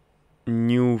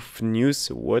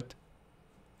 news. What?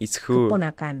 It's who?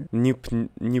 Keponakan.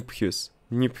 Nuphius.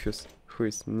 Who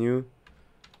is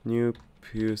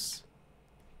Nuphius?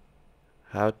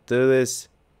 How to do this?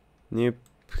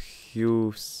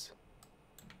 Nuphius.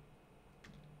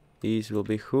 This will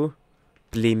be who?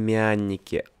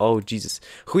 Племянники. Oh, Jesus.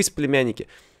 Who is племянники?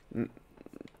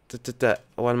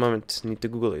 One moment. Need to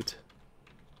Google it.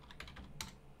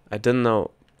 I don't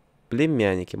know.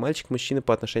 Племянники. Мальчик, мужчина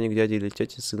по отношению к дяде или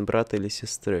тете, сын брата или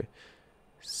сестры.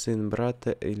 Сын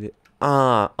брата или...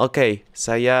 окей.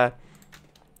 Saya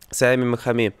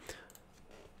memahami.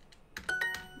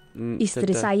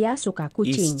 Istri saya suka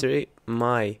kucing. Istri,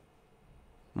 my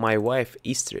wife,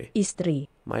 istri. Istri.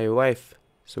 My wife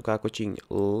suka kucing.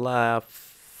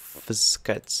 Loves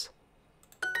cats.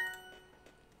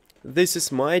 This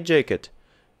is my jacket.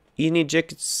 Ini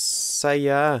jacket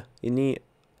saya. Ini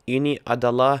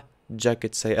adalah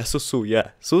jacket saya. Susu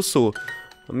ya. Susu.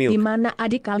 Milk. Di mana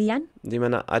adik kalian? Di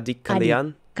mana adik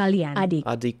kalian? Kalian. Adik.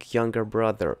 Adik younger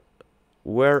brother.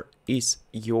 Where is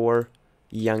your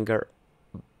younger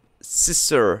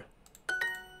sister?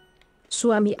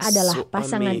 Suami adalah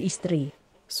pasangan istri.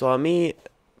 Suami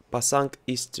pasang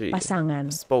istri.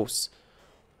 Pasangan. Spouse.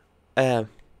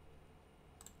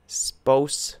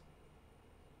 Spouse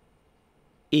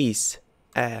is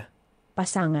a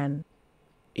Pasangan.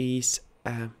 is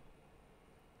a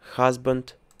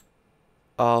husband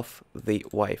of the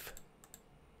wife.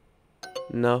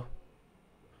 No.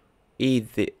 A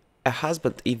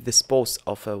husband is the spouse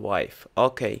of a wife.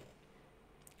 Okay.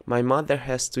 My mother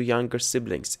has 2 younger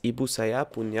siblings. Ibu saya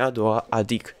punya 2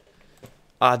 adik.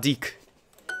 Adik.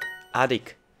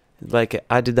 Like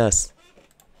Adidas.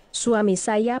 Suami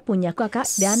saya punya kakak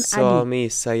dan adik. Suami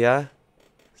saya.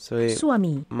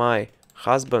 Suami. My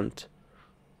husband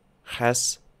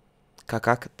has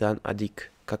kakak dan adik.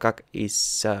 Kakak is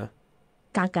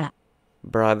Kakak.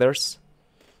 brothers.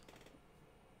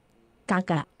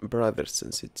 Kakak. Brothers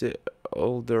since it's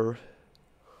older.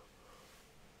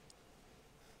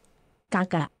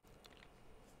 Kakak.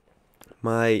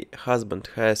 My husband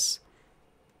has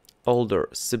older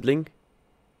sibling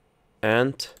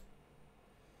and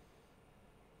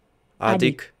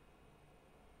adik.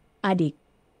 Adik.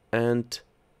 And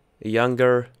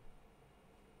younger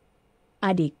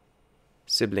Adik.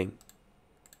 sibling.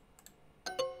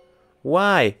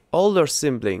 Why? Older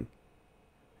sibling.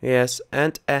 Yes,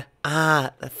 and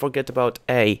forget about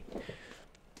a.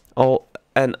 Oh,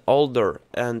 an older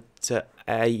and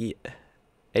a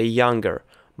younger.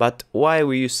 But why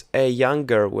we use a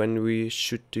younger when we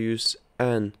should use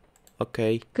an?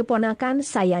 Okay. Keponakan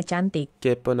saya cantik.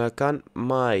 Keponakan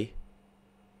my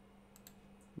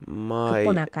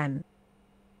Keponakan.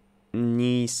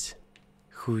 niece.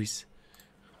 Who is?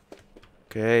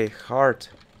 Okay, hard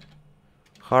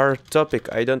topic.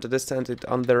 I don't understand it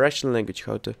on the Russian language.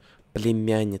 How to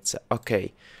племянница.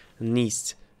 Okay,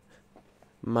 niece.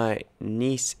 My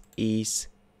niece is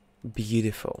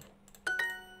beautiful.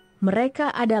 Mereka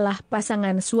adalah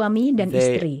pasangan suami dan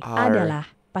They istri. are- Adalah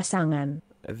pasangan.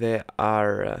 They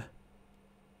are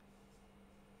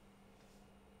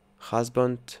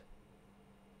husband.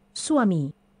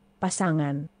 Suami.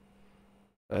 Pasangan.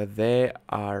 They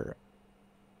are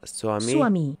suami,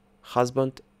 Suami.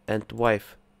 husband, and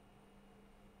wife.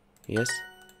 Yes.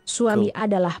 Suami Cool.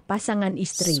 adalah pasangan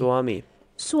istri. Suami.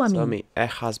 Suami. A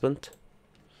husband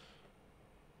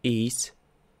is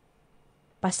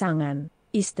Pasangan.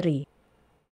 Istri.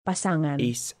 Pasangan.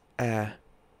 is a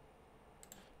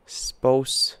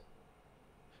spouse.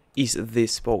 Is the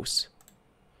spouse.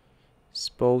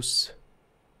 Spouse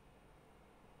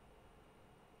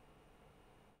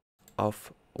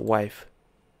of wife.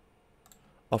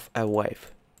 Of a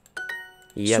wife.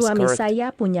 Yes, Suami correct. saya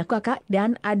punya kakak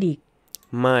dan adik.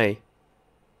 My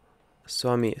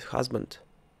suami husband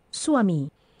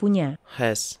Suami punya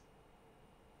has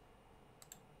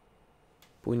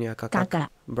punya kakak.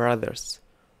 Brothers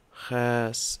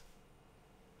has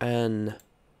an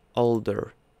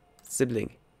older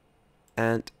sibling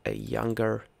and a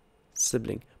younger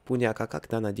sibling. Punya kakak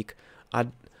dan adik.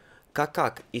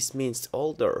 Kakak is means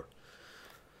older.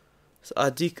 So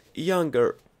adik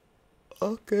younger.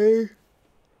 Okay.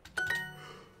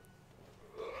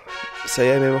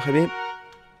 Saya memahami.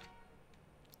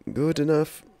 Good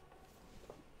enough.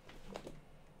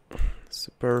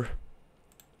 Super.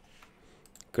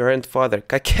 Grandfather.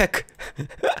 Kakek.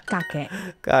 kakek.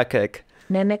 Kakek.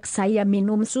 Nenek saya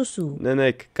minum susu.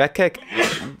 Nenek. Kakek.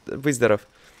 Будь здоров.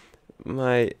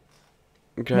 My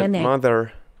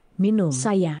grandmother Minum.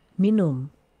 Saya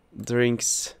minum.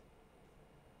 drinks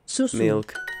Susu.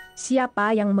 milk.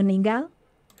 Siapa yang meninggal?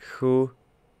 Who?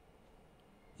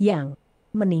 Yang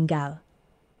meninggal.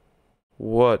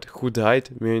 What? Who died?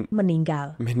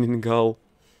 Meninggal. Meninggal.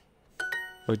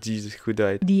 Oh Jesus, who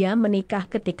died? Dia menikah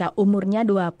ketika umurnya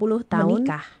 20 tahun.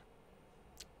 Menikah.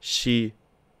 She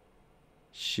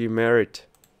married.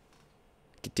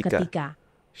 Ketika.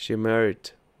 She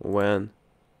married when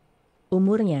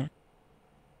Umurnya.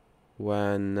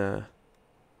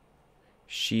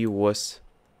 She was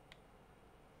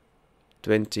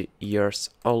 20 years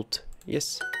old.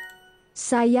 Yes.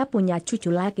 Saya punya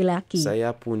cucu laki-laki.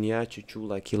 Saya punya cucu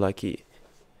laki-laki.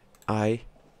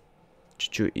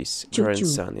 Cucu is Cucu.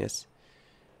 grandson, yes.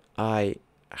 I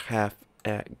have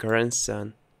a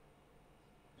grandson.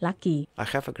 Laki. I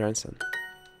have a grandson.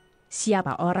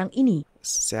 Siapa orang ini?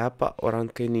 Siapa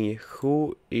orang ini?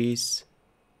 Who is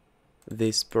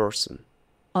this person?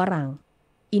 Orang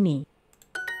ini.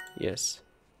 Yes.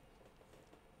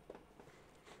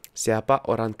 Siapa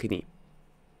orang ini?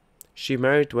 She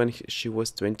married when she was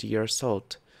 20 years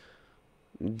old.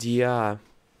 Dia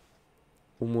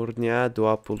umurnya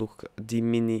 20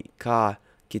 menikah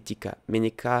ketika.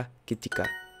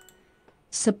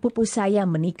 Sepupu saya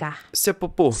menikah.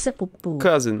 Sepupu.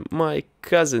 Cousin. My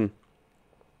cousin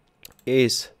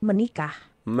is menikah.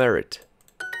 Married.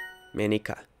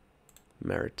 Menikah.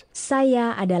 Married.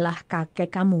 Saya adalah kakek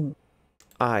kamu.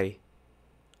 I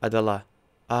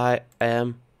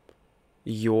am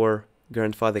your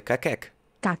grandfather. Kakek.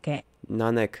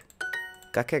 Nanek.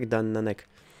 Kakek dan nanek.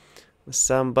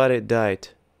 Somebody died.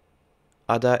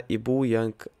 Ada ibu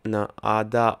yang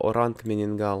ada orang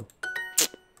meninggal.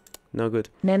 No good.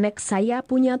 Nenek saya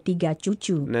punya 3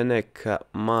 cucu. Nenek,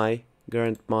 my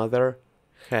grandmother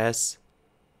has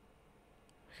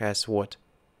what?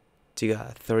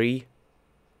 3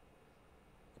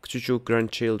 cucu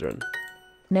grandchildren.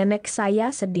 Nenek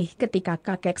saya sedih ketika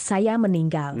kakek saya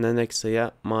meninggal. Nenek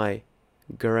saya, my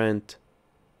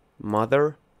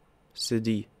grandmother,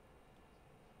 sedih.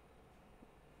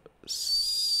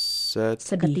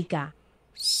 Ketika.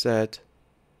 Sad.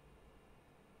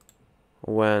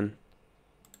 When.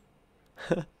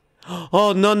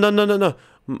 Oh, no.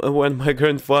 When my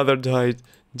grandfather died.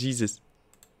 Jesus.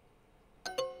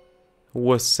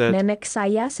 Was sad. Nenek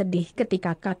saya sedih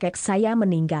ketika kakek saya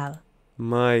meninggal.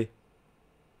 My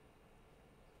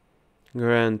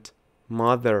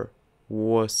grandmother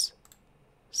was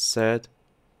sad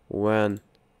when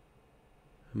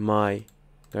my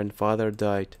grandfather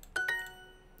died.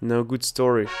 No good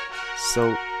story.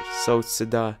 So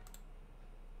sad.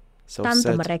 So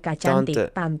Tante sad. mereka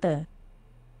cantik. Tante.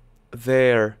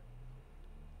 Their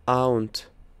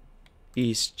aunt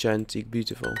is cantik,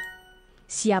 beautiful.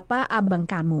 Siapa abang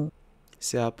kamu?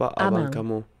 Siapa abang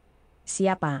kamu?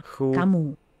 Siapa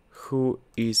kamu? Who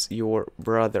is your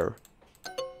brother?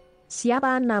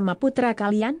 Siapa nama putra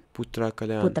kalian? Putra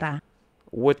kalian. Putra.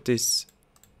 What is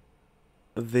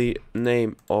the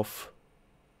name of?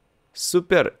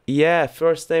 Super. Yeah,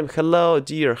 first name. Hello,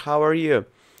 dear. How are you?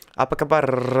 Apa kabar?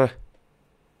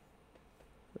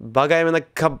 Bagaimana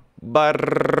kabar?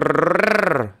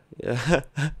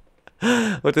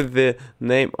 What is the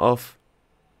name of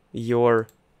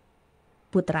your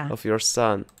putra? Of your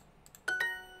son?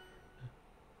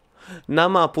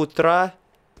 Nama putra.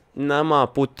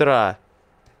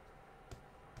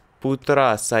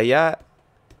 Putra saya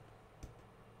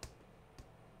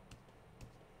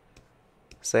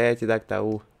tidak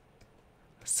tahu.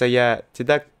 Saya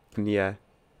tidak punya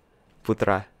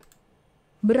putra.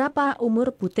 Berapa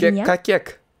umur putrinya?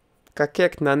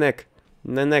 Kakek, nenek.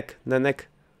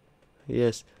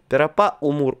 Yes. Berapa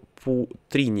umur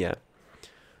putrinya?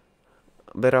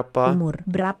 Umur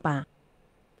berapa?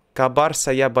 Kabar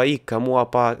saya baik. Kamu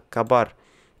apa kabar?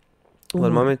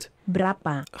 One moment.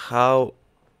 Berapa? How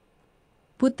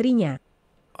putrinya?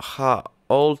 How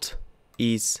old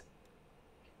is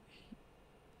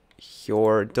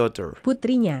your daughter?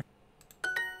 Putrinya.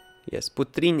 Yes,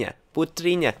 putrinya.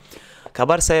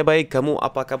 Kabar saya baik. Kamu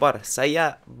apa kabar?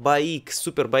 Saya baik,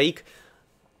 super baik.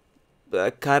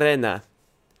 Karena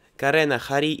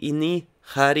hari ini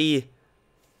hari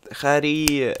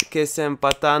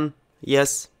kesempatan.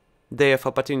 Yes, Day of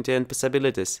Opportunity and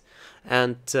Possibilities.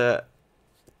 And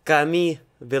kami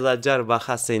belajar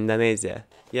bahasa Indonesia.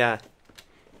 Ya.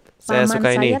 Saya Paman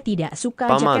suka ini. Saya tidak suka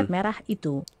Paman. jaket merah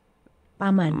itu.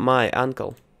 Paman. My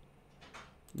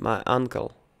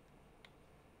uncle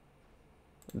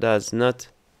does not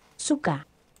suka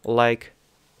like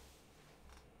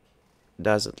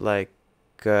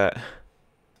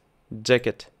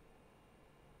jacket.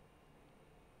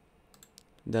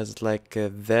 Does like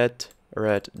that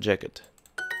red jacket.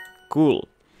 Cool.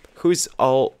 Who is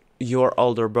your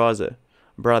older brother?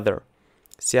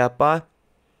 Siapa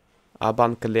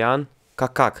abang kalian?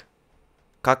 Kakak.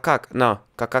 Kakak. No,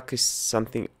 kakak is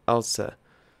something else.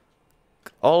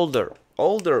 Older.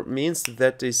 Older means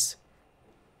that is...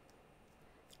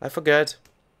 I forget.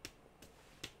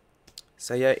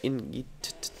 Saya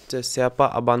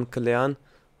siapa abang kalian?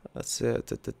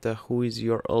 Who is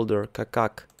your older?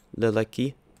 Kakak.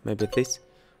 Lelaki. Maybe this.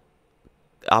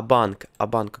 Abang,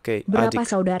 okay. Berapa Adik.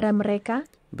 saudara mereka?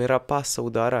 Berapa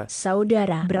saudara?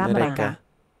 Saudara berapa? Mereka.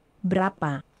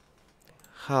 Berapa?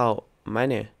 How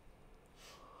many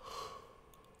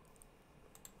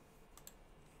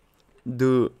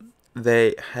do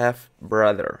they have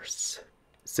brothers?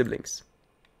 Siblings.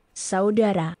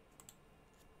 Saudara.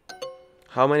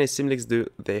 How many siblings do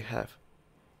they have?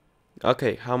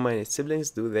 Okay, how many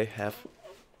siblings do they have?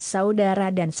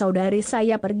 Saudara dan saudari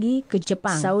saya pergi ke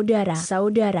Jepang. Saudara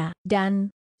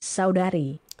dan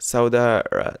saudari.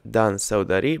 Saudara dan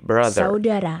saudari, brother.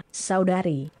 Saudara,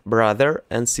 saudari. Brother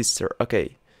and sister.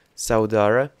 Okay.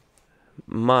 Saudara,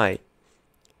 my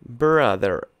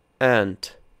brother and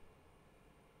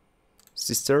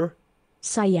sister.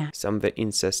 Saya. Some the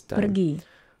incest time. Pergi.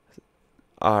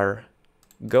 Are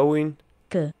going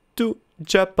Ke. to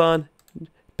Japan.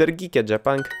 Pergi ke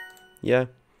Jepang.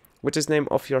 Yeah. What is name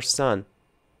of your son?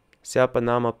 Siapa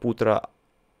nama putra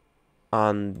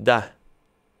Anda?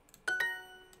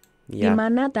 Di Yeah.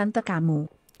 mana tante kamu?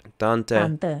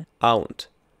 Tante. Aunt.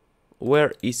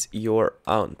 Where is your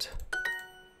aunt?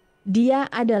 Dia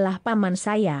adalah paman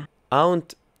saya.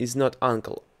 Aunt is not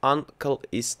uncle. Uncle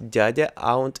is dada,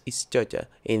 aunt is teta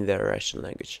in the Russian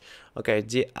language. Okay,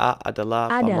 dia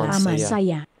adalah paman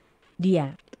saya.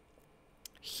 Dia.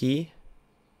 He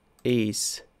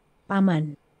is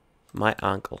Paman. my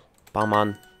uncle.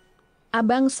 Paman.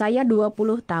 Abang saya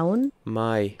 20 tahun.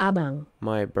 My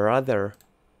brother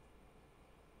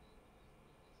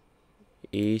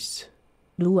is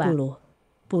 20.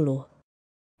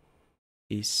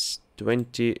 is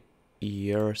 20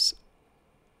 years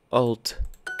old.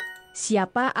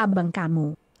 Siapa abang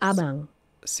kamu? Abang.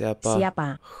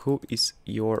 Siapa? Who is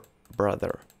your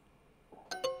brother?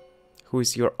 Who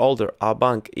is your older?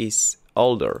 Abang is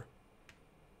older.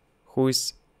 Who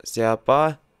is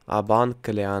siapa? Abang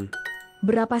kalian.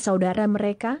 Berapa saudara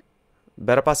mereka?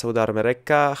 Berapa saudara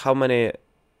mereka? How many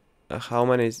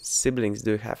siblings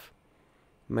do you have?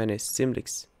 Many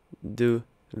siblings do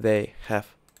they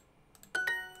have?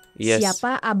 Yes.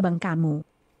 Siapa abang kamu?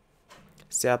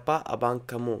 Siapa abang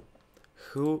kamu?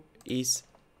 Who is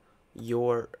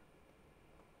your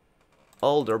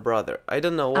older brother? I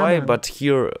don't know why, Abang. but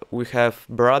here we have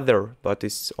brother, but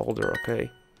it's older, okay?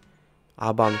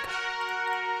 Abang.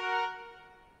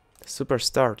 Super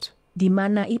start. Di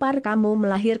mana ipar kamu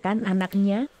melahirkan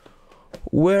anaknya?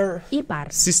 Where?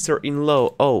 Ipar.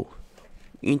 Sister-in-law. Oh,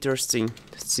 interesting.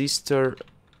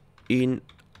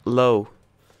 Sister-in-law.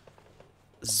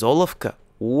 Zolovka.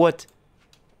 What?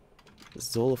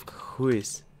 Zolovka. Who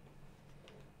is?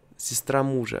 Сестра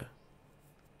мужа.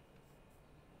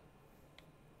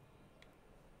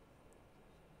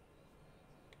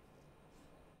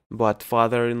 But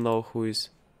father-in-law, who is?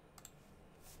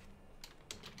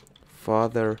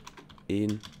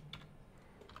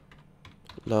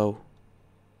 Father-in-law.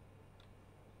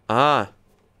 Ah.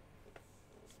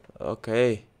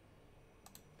 Okay.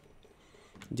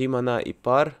 Di mana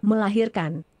ipar?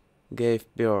 Melahirkan. Gave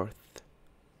birth.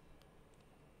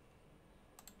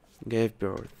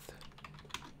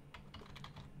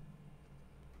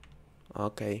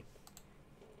 Okay.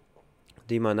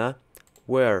 Di mana?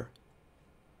 Where?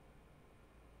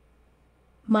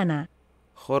 Mana?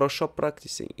 Хорошо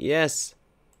practicing. Yes.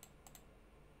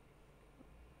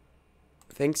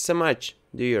 Thanks so much,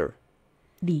 dear.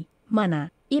 Di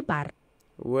mana ipar?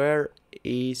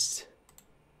 Where's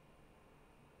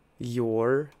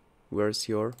your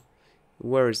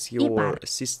Ipar.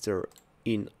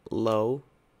 sister-in-law?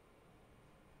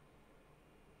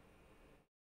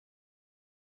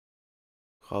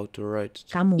 How to write it?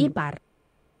 Kamu. Ipar.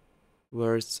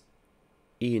 Where's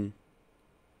in?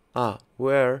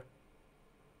 Where?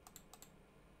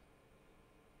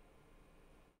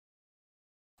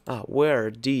 Where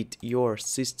did your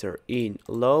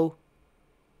sister-in-law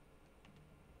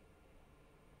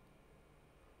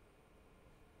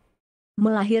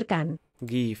Melahirkan.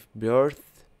 give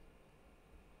birth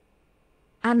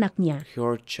Anaknya.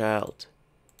 her child?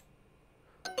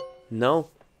 No.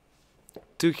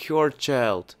 To her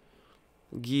child.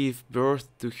 Give birth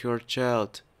to her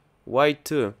child. Why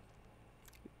to?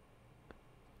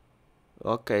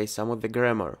 Okay, some of the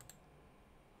grammar.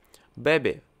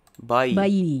 Baby. Bayi.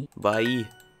 bayi. Bayi.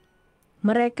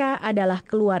 Mereka adalah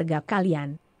keluarga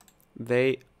kalian.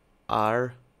 They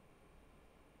are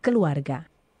Keluarga,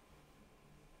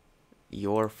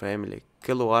 your family.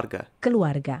 Keluarga.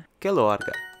 keluarga.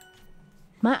 Keluarga.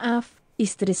 Maaf,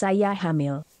 istri saya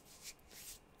hamil.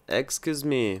 Excuse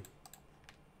me.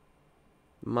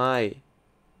 My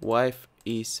wife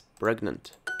is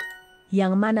pregnant.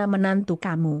 Yang mana menantu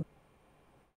kamu?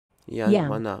 Yang Yang.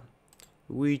 mana?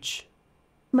 Which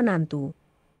Menantu.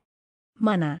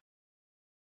 Mana?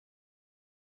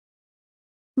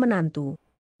 Menantu.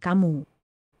 Kamu.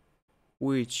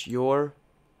 which your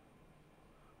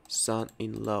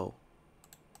son-in-law?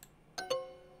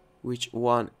 Which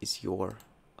one is your?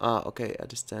 Okay,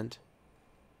 understand.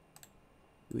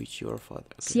 Which your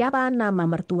father? Okay. Siapa nama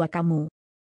mertua kamu?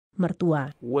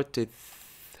 Mertua. What is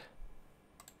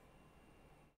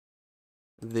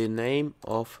the name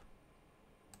of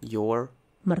your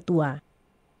Mertua.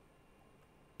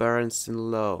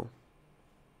 parents-in-law?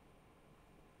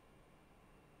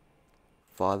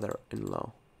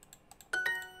 Father-in-law.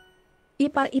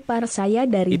 Ipar-ipar saya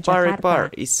dari Ipar-ipar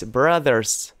Jakarta. is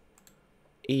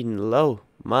brothers-in-law.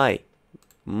 My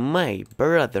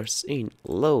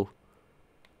brothers-in-law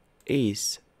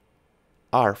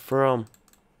are from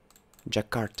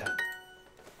Jakarta.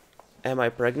 Am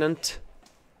I pregnant?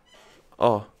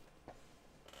 Oh,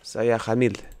 saya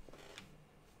hamil.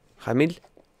 Hamil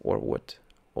or what?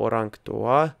 Orang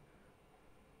tua.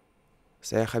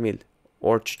 Saya hamil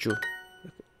or cucu.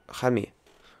 Hamil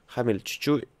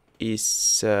cucu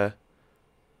is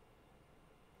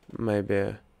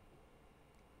maybe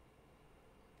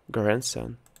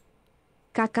grandson.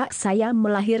 Kakak saya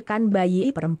melahirkan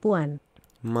bayi perempuan.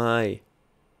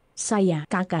 Saya,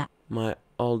 kakak, My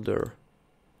older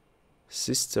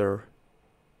sister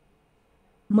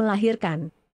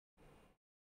melahirkan.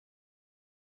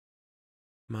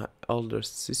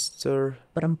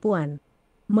 Perempuan.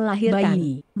 Melahirkan.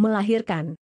 Bayi.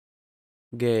 Melahirkan.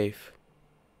 gave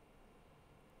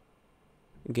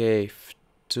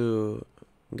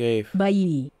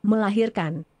Bayi.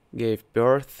 Melahirkan. gave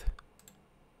birth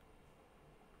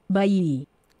Bayi.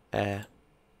 a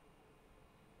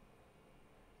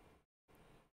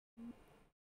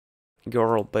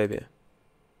girl baby.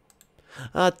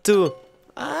 Two.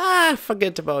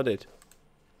 Forget about it.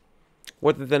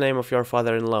 What is the name of your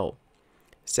father-in-law?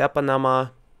 Siapa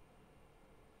nama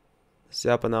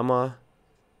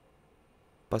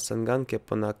pasangan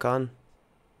keponakan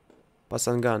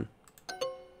pasangan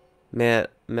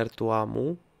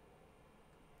mertuamu?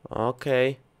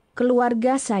 Okay.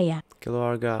 Keluarga saya.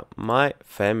 Keluarga, my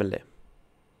family.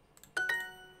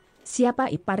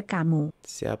 Siapa ipar kamu?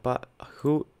 Siapa?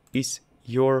 Who is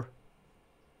your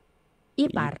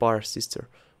Ipar. sister?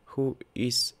 Who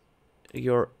is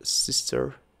your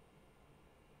sister?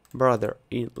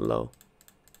 Brother-in-law.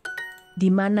 Di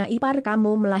mana ipar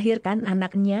kamu melahirkan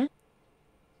anaknya?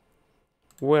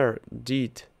 Where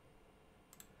did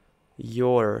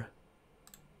your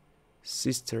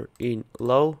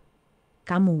sister-in-law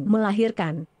Kamu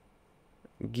melahirkan.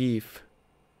 give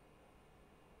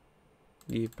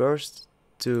birth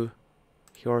to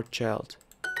your child?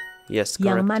 Yes,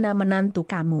 Yang correct. mana menantu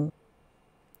kamu?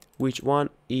 Which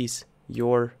one is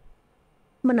your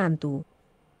Menantu.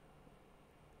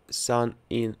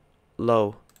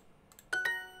 son-in-law?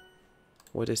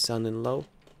 What is son-in-law?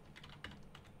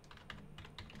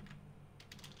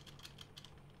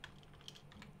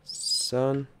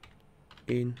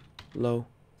 Son-in-law.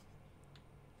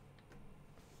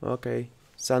 Okay,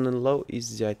 son-in-law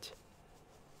is зять.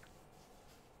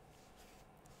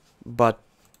 But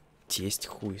тесть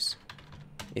who is?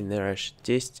 In English,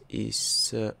 тесть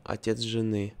is отец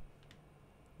жены.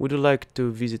 Would you like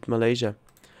to visit Malaysia?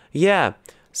 Yeah,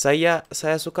 saya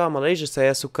suka Malaysia.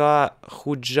 Saya suka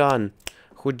hujan.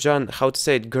 Hujan, how to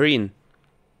say it? Green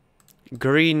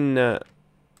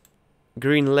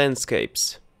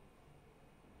landscapes.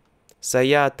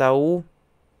 Saya tahu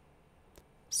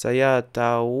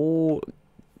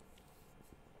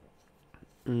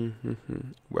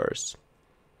where's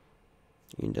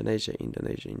Indonesia,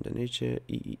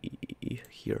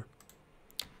 here.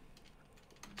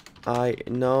 I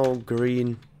know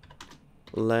green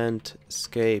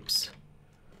landscapes.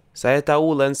 Saya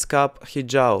tahu lanskap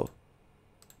hijau.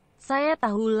 Saya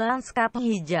tahu lanskap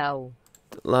hijau.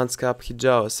 Lanskap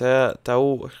hijau. Saya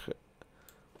tahu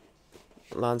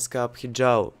lanskap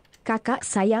hijau. Kakak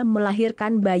saya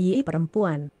melahirkan bayi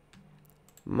perempuan.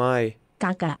 My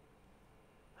Kakak.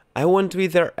 I want to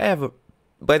visit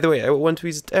by the way, I want to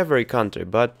visit every country,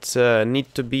 but need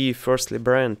to be firstly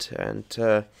brand and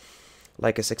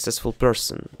like a successful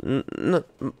person,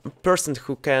 person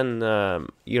who can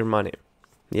earn money.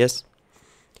 Yes.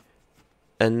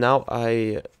 And now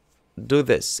I do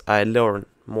this. I learn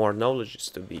more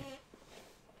knowledge to be.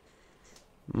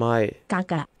 My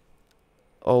kakak,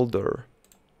 older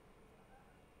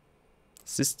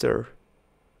sister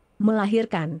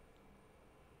melahirkan,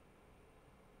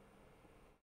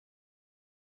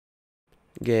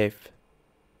 gave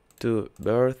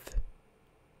birth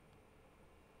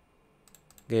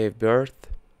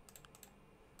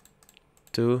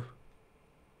to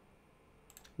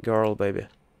girl, baby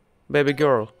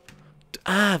girl.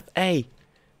 Hey,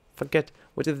 forget,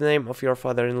 what is the name of your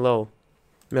father-in-law?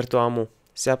 Mertuamu.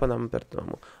 Siapa nama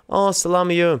mertuamu? Oh,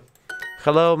 salam you.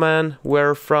 Hello, man.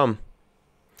 Where from?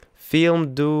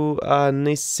 Film do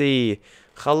Nisi.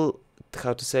 How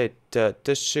to say it?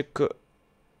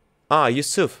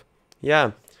 Yusuf.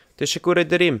 Yeah. Teşekkür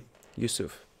ederim,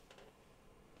 Yusuf.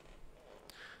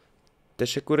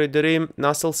 Teşekkür ederim.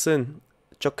 Nasılsın?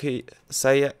 Çok iyi.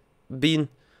 Saya bin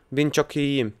çok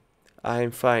iyiyim.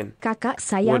 I'm fine. kakak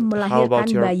saya How melahirkan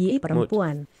about your bayi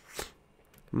perempuan.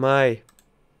 My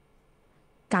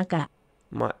Kakak,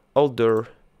 older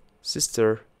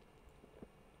sister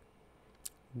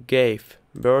gave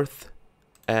birth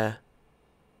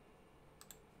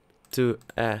to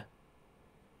a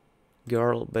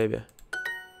girl, baby.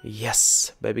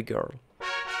 Yes, baby girl.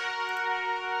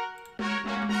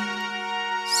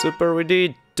 Super, we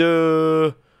did.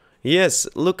 Yes,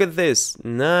 look at this.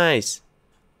 Nice.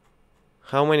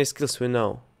 How many skills we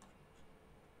know?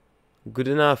 Good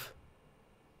enough.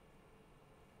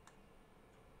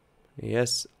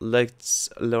 Yes, let's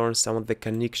learn some of the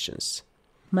connections.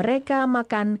 mereka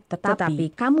makan,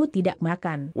 tetapi kamu tidak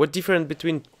makan. What difference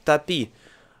between tapi?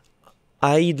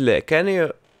 Aidle, can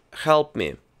you help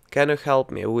me? Can you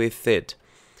help me with it?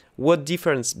 What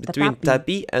difference between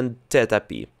tapi and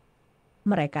tetapi?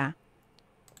 Mereka,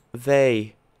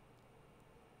 They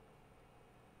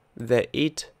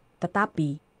eat,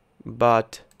 tetapi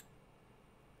but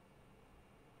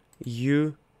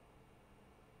you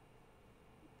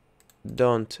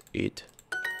don't eat.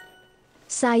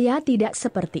 saya tidak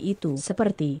seperti itu.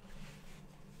 Seperti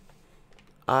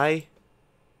I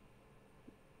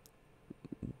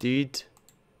did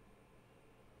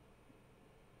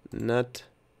not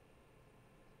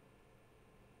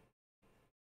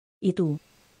itu.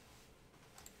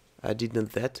 I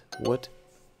didn't that. What?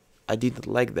 I didn't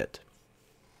like that.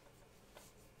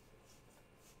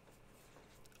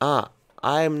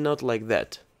 I'm not like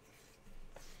that.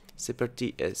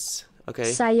 Seperti es.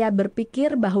 Okay. Saya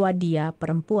berpikir bahwa dia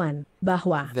perempuan.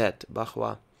 Bahwa That,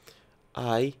 bahwa.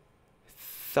 I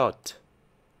thought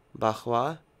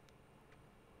bahwa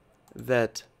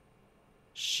that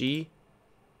she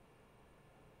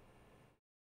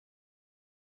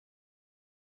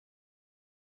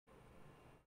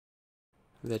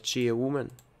a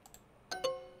woman.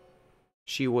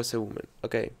 She was a woman.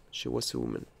 Okay, she was a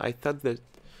woman. I thought that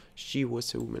she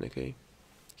was a woman. Okay.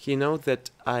 He knows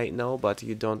that I know, but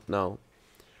you don't know.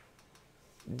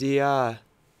 Dia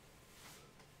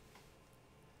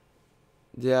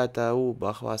tahu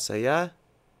bahwa saya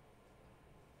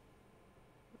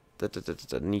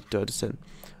need to understand.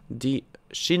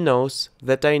 She knows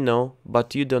that I know,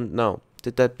 but you don't know.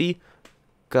 Tetapi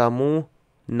kamu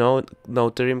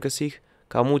terima kasih.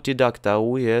 Kamu tidak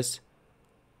tahu, yes.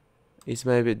 It's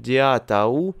maybe dia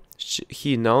tahu,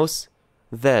 he knows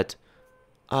that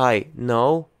I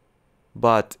know,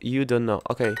 but you don't know.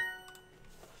 Okay.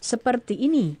 seperti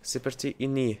ini. Seperti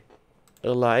ini.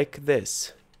 Like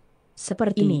this.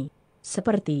 Seperti ini.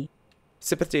 Seperti.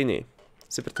 Seperti ini.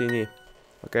 Seperti ini.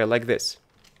 Okay, like this.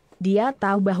 Dia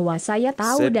tahu bahwa saya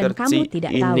tahu dan kamu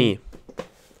tidak tahu. Ini.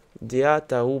 Dia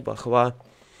tahu bahwa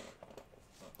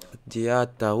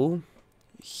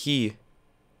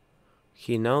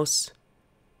he knows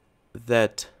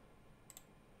that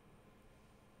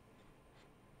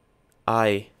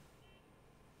I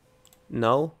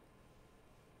know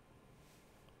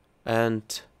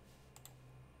and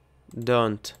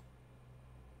don't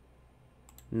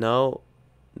know.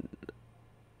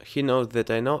 He knows that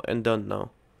I know and don't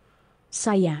know.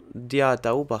 Saya. Dia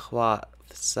tahu bahwa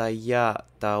saya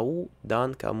tahu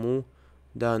dan kamu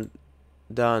dan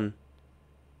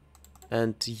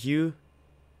and you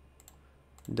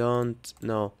don't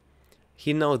know.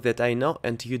 He knows that I know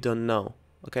and you don't know.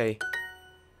 Okay.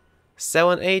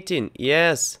 7:18.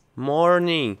 Yes.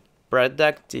 Morning.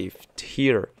 Productive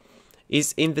here.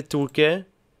 Is in the Turkey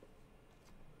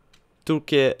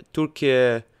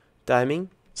timing.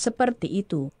 Seperti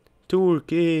itu.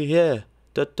 Turkey, yeah.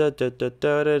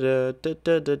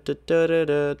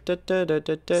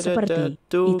 Seperti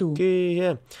itu.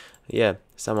 Yeah,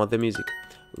 some of the music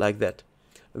like that.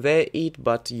 They eat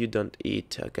but you don't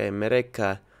eat. Okay,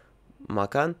 mereka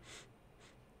makan,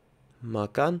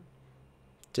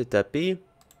 tetapi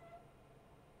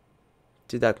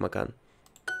tidak makan.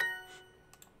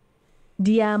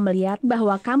 Dia melihat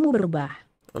bahwa kamu berubah.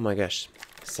 Oh my gosh,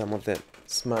 some of the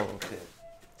smell of the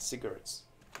cigarettes.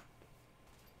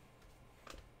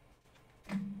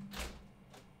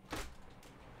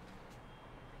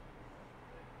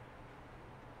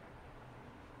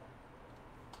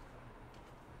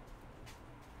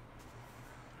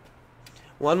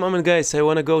 One moment, guys. I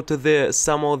wanna go to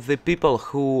some of the people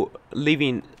who live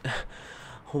in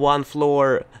one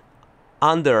floor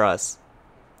under us,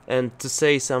 and to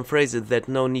say some phrases that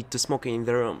no need to smoke in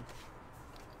the room.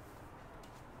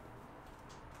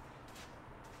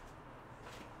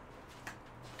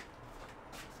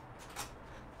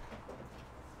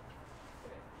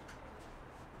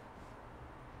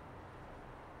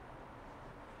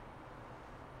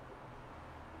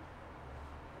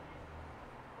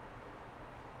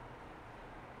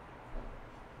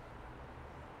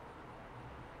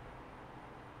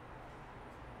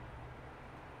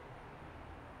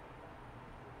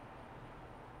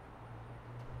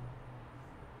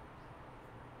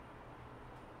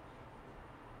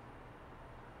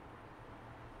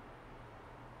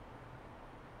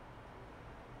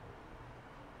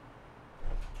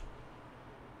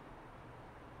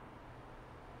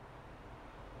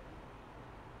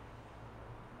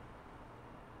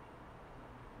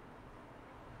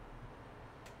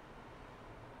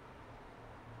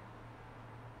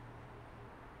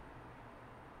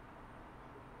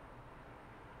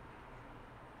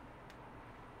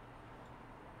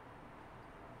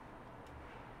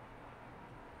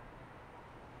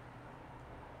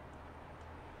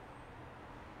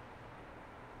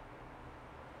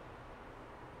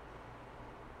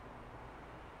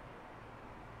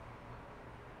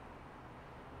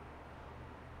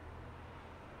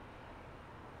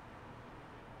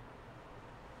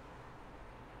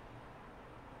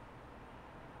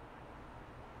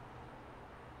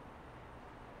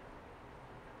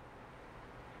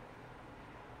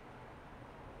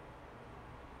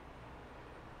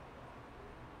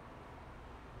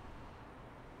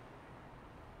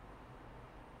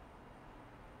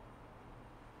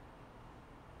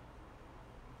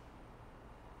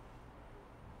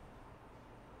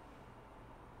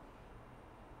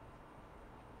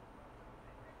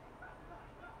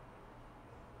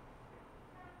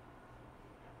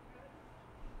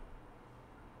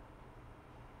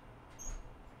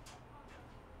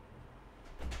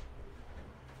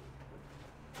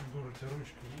 У тебя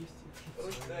ручка есть?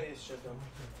 Ручка, да, есть сейчас там.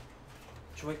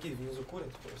 Чуваки внизу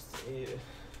курят просто. И...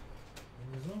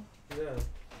 Внизу? Да.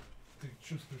 Ты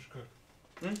чувствуешь как?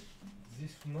 М?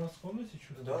 Здесь у нас в комнате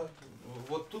чувствуешь? Да.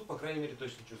 Вот тут, по крайней мере,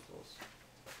 точно чувствовалось.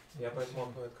 Я поэтому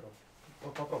окно открыл.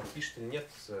 Ну, попробуй, пишет или нет,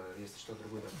 если что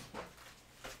другое.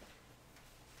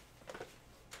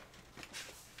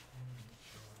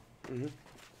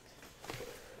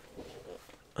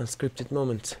 Unscripted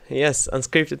moment. Yes,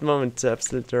 unscripted moment.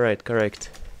 Absolutely right. Correct.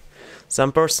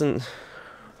 Some person.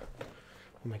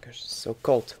 Oh my gosh, it's so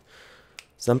cold.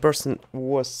 Some person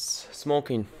was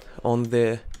smoking on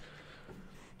the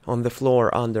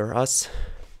floor under us,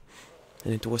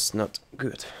 and it was not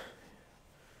good.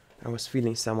 I was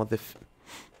feeling some of the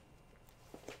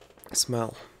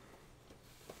smell.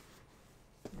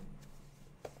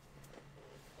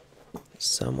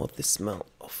 Some of the smell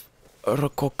of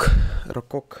Rokok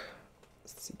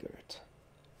cigarette.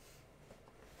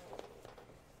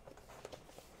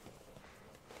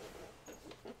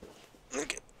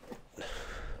 Okay.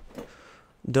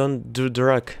 Don't do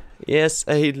drug. Yes,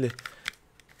 Aidli.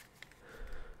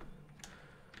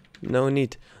 No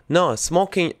need. No,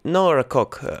 smoking, no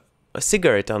Rokok. A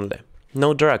cigarette only.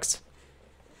 No drugs.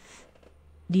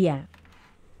 Dia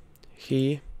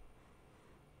He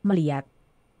melihat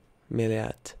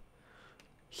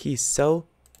He saw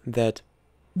that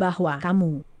bahwa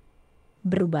kamu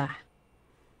berubah.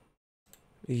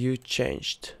 you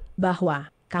changed. Bahwa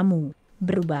kamu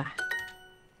berubah.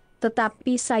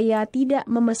 Tetapi saya tidak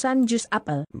memesan jus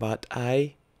apel. But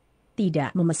I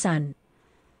Tidak memesan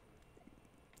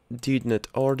did not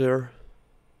order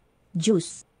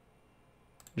jus.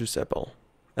 juice apple.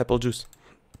 Apple juice.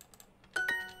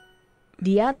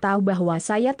 Dia tahu bahwa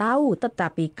saya tahu,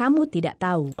 tetapi kamu tidak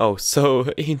tahu. Oh, so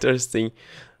interesting.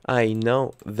 I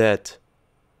know that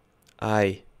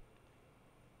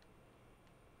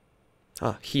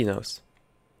he knows.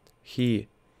 He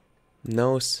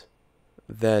knows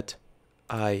that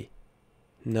I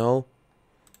know,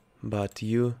 but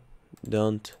you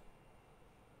don't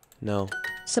know.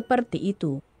 Seperti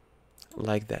itu.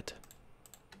 Like that.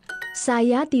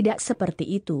 Saya tidak seperti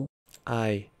itu.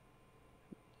 I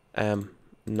am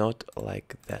not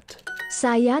like that.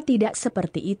 Saya tidak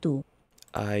seperti itu.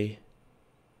 I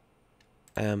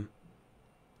am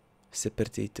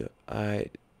seperti itu.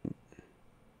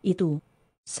 Itu.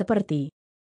 Seperti.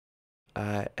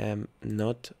 I am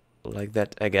not like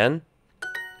that. Again.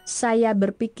 Saya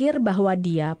berpikir bahwa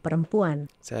dia perempuan.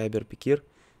 Saya berpikir.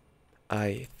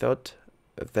 I thought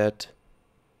that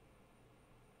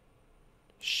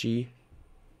she.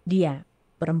 Dia.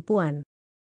 Perempuan.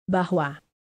 Bahwa.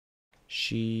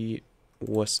 She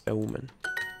was a woman.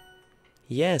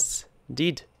 Yes,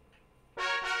 did.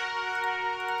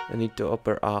 I need to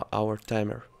open our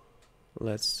timer.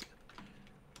 Let's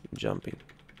jump in.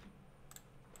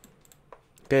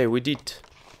 Okay, we did.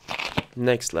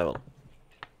 Next level.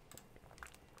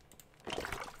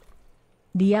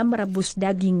 Dia merebus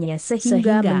dagingnya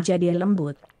sehingga menjadi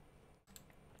lembut.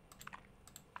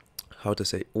 How to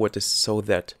say? What is so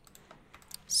that?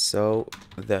 So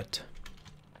that.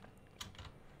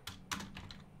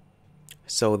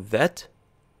 So that.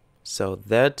 So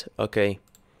that. Okay.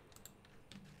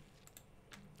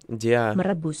 Dia.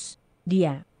 Merebus.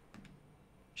 Dia.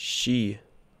 She.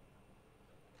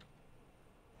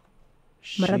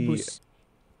 Merebus.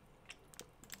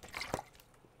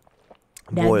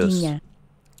 Boils Dagingnya.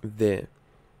 the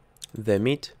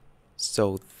meat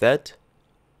so that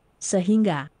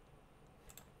Sehingga.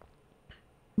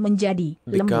 Menjadi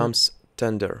lembut. becomes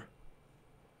tender.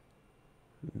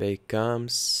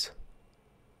 Becomes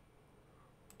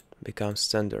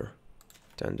tender.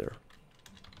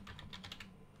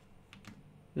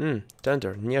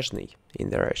 Tender, нежный in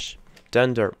the rush.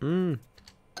 Tender.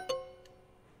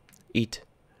 Eat.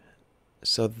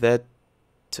 So that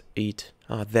eat.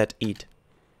 That eat.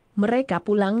 Mereka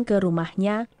pulang ke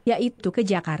rumahnya, yaitu ke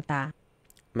Jakarta.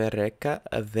 Mereka,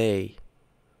 they.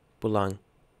 Pulang.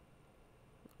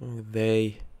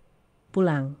 They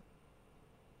Pulang.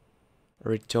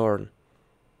 return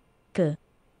Ke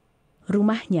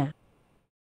rumahnya.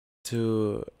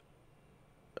 to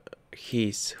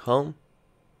his home.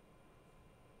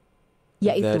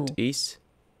 Yaitu. That is,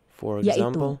 for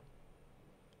example,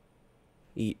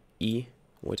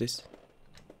 what is?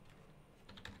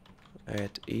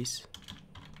 That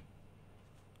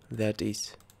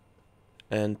is.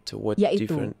 And what Yaitu.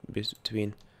 difference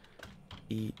between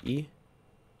e?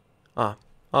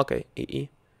 Okay, e.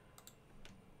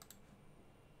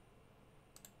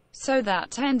 So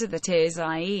that end of that is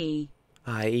IE.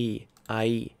 I.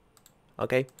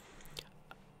 Okay.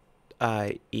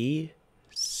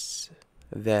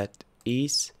 That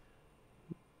is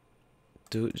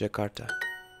to Jakarta.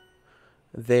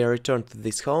 They return to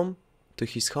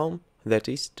his home, that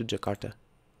is to Jakarta.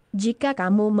 Jika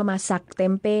kamu memasak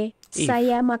tempe,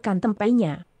 saya makan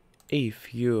tempenya.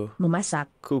 If you Memasak.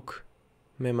 cook,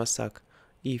 memasak.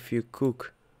 If you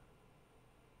cook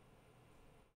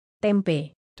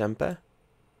Tempe.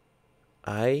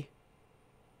 I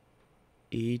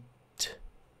eat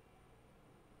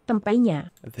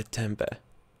Tempenya. the tempe.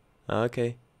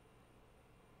 Okay.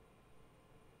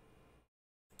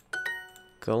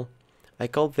 Cool. I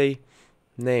call the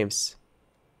names.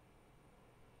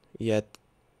 Yet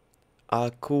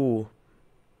aku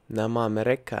nama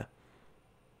mereka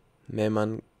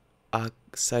memang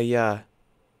saya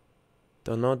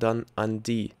Tono dan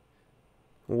Andi.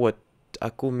 What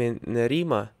aku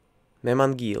menerima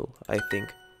memanggil, I think.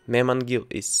 Memanggil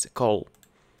is call.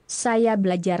 Saya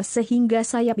belajar sehingga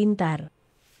saya pintar.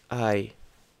 I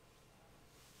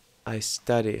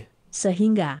study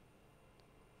Sehingga.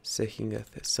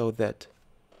 so that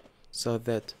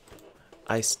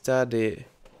I study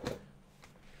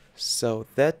so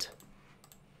that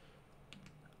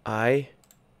I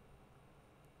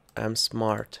am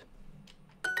smart.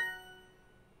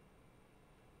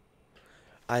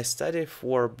 I study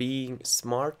for being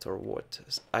smart or what?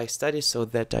 I study so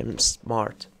that I'm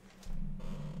smart.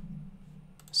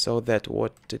 So that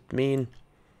what it mean?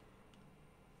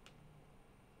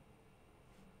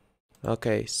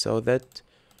 Okay, so that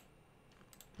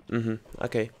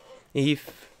okay.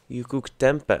 If you cook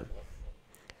tempe,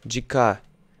 jika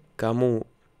kamu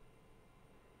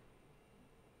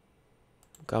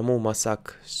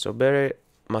masak strawberry,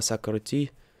 masak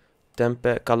roti,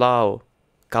 tempe, kalau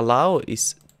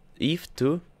is if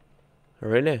to,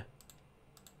 really?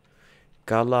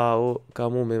 Kalau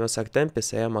kamu memasak tempe,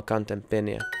 saya makan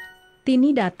tempenya.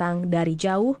 Tini datang dari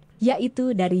jauh,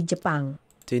 yaitu dari Jepang.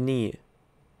 Tini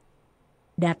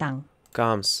Datang.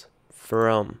 comes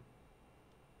from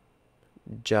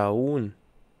Jaun.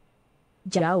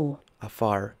 Jauh.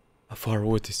 Afar. Afar,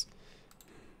 what is?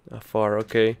 Afar,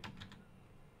 okay.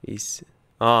 Is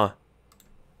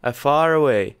afar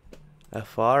away.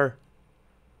 Afar.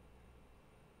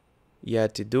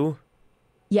 Yatidu.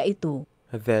 Yaitu.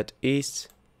 That is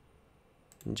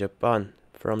Japan.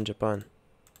 From Japan.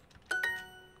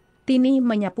 Tini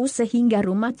menyapu sehingga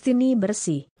rumah Tini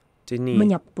bersih. Tini.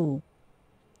 Menyapu.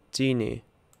 Tini.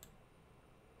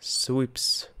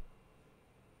 Sweeps.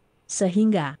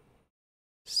 Sehingga.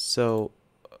 So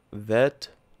that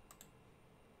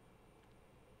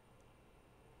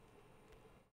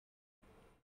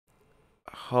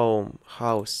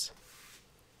house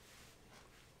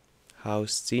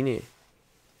Tini.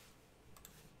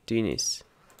 Tini's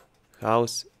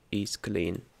house is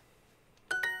clean.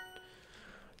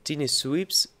 Tini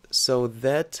sweeps so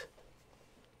that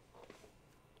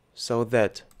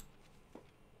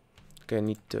okay, I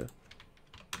need to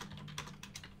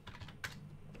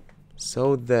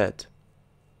so that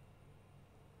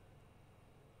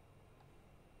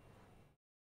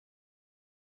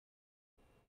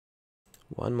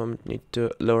one moment, need to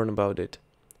learn about it.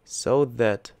 So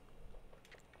that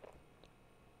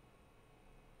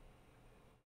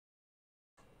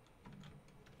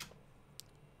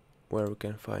where we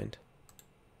can find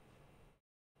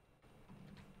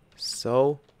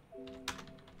so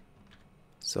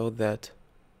that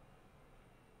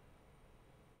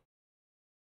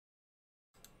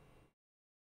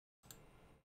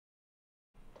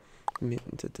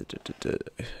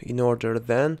in order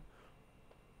then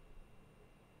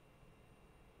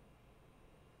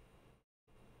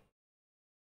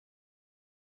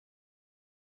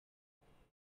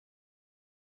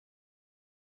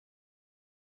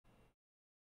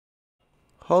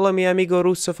Hola mi amigo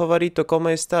ruso favorito, ¿cómo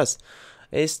estás?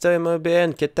 Estoy muy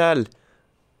bien, ¿qué tal?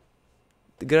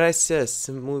 Gracias,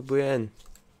 muy bien.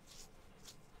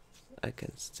 I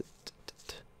can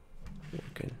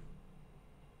okay.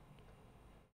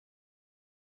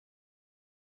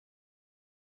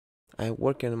 I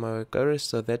work on my vocabulary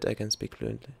so that I can speak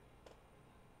fluently.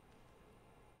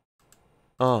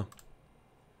 And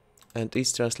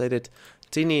is translated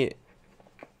Tini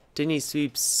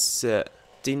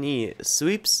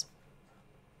sweeps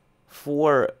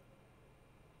for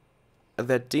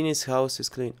that Tini's house is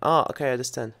clean. Okay, I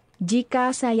understand.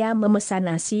 Jika saya memesan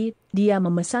nasi, dia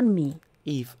memesan mie.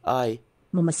 If I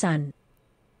Memesan.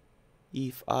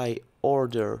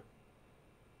 order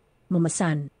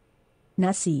Memesan.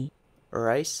 Nasi.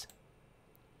 rice,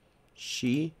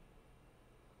 she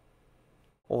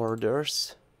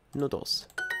orders noodles.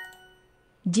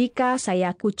 Jika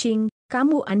saya kucing,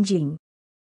 kamu anjing.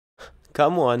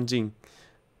 Kamu anjing.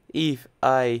 If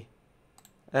I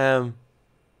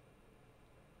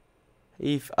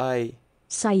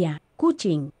Saya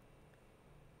kucing.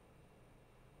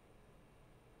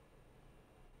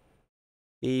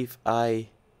 if I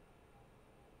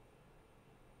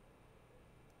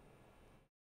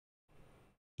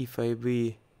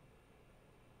be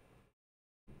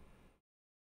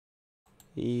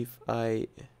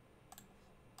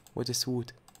what is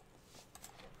wood?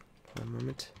 One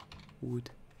moment. Wood.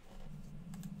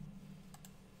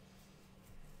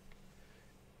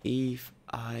 If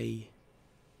I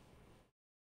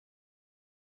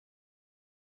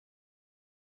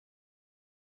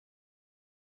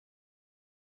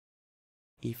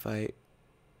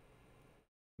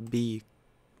be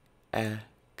a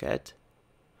cat.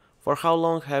 For how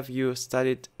long have you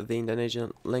studied the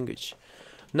Indonesian language?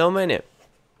 No many,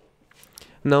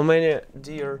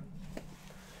 dear.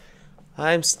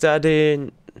 I'm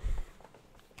studying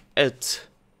it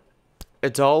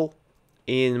all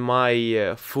in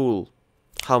my full.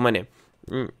 How many?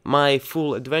 My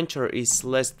full adventure is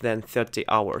less than 30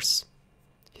 hours.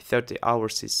 30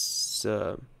 hours is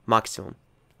maximum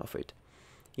of it.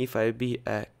 If I be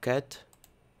a cat,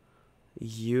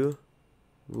 you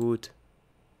would.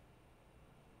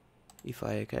 If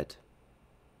I a cat,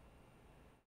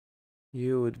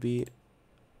 you would be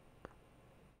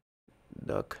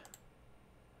dog.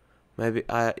 Maybe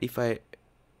if I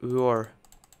were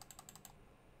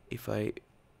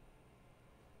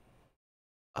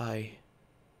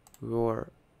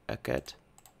a cat,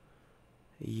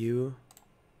 you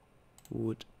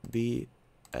would be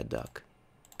a dog.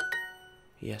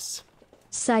 Yes.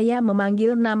 Saya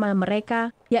memanggil nama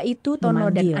mereka, yaitu Tono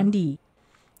dan Andi.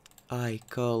 I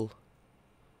call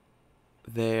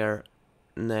their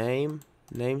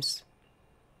names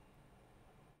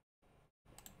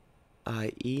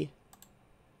i.e.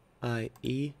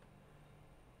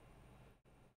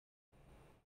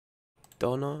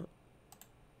 Tono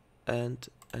and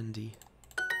Andy.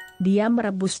 Dia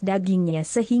merebus dagingnya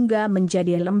sehingga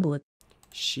menjadi lembut.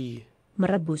 She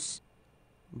Merebus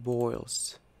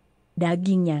boils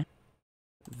dagingnya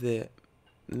the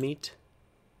meat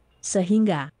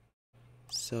sehingga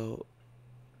so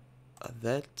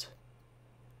that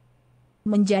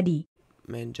menjadi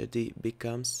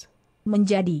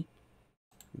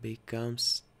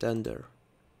becomes tender.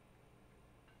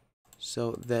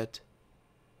 So that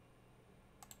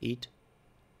it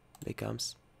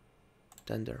becomes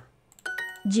tender.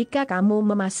 Jika kamu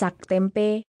memasak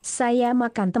tempe, saya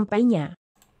makan tempenya.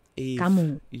 If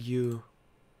Kamu you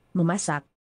memasak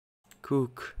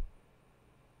cook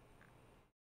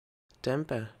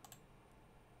tempe,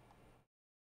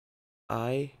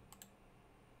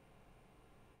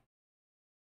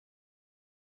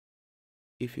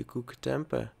 if you cook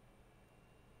tempe,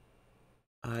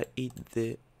 I eat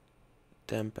the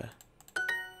tempe.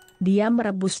 Dia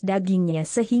merebus dagingnya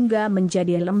sehingga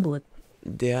menjadi lembut.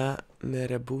 Dia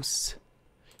merebus.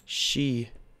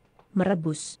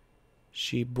 Merebus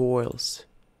She boils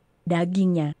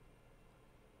dagingnya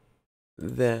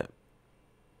the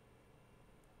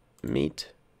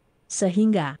meat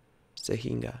sehingga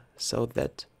so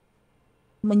that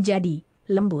menjadi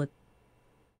lembut.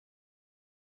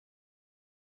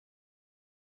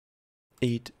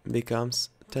 it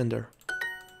becomes tender.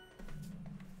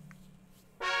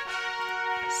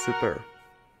 Super.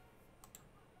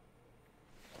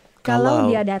 Kalau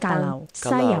dia datang,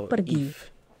 saya kalau pergi.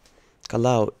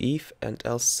 Kalau if and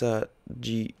else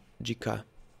jika.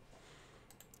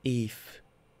 If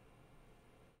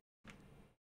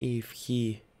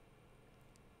he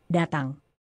Datang.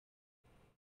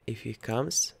 if he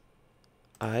comes,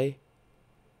 I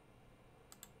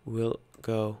will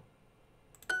go.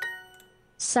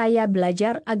 Saya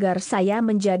belajar agar saya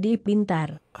menjadi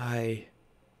pintar. I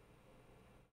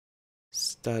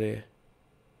study.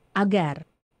 Agar.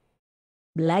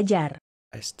 Belajar.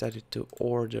 I study to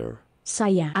order.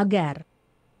 Saya agar.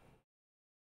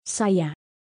 Saya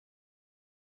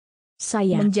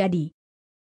menjadi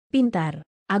pintar.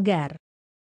 Agar.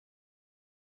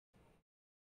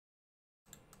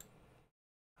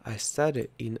 I study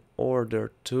in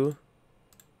order to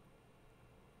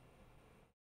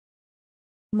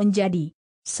Menjadi.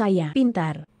 Saya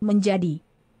pintar. Menjadi.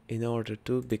 in order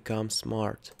to become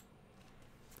smart.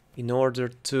 In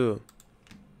order to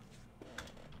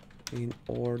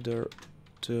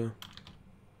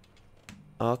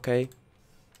okay.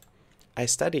 I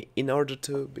study in order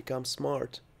to become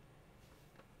smart.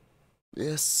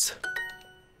 Yes.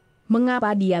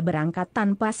 Mengapa dia berangkat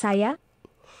tanpa saya?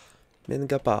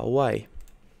 Mengapa? Why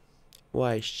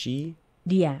she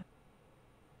Dia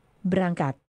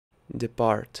berangkat.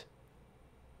 depart?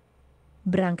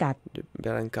 Berangkat.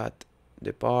 Berangkat.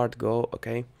 Depart, go,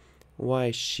 okay.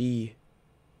 Why she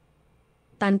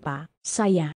Tanpa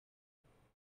saya.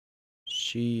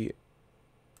 she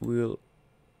will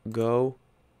go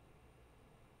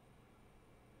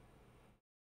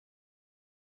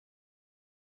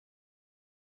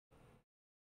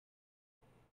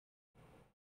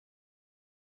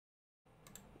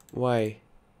why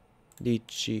did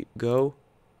she go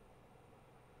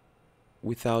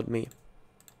without me?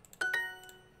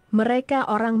 Mereka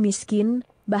orang miskin,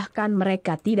 bahkan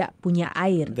mereka tidak punya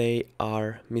air. They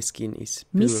are miskin is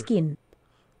poor. Miskin.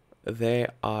 They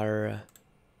are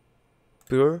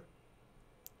poor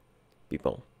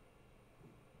people.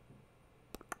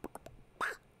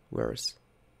 Where's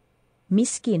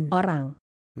Miskin orang.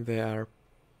 they are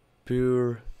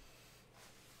poor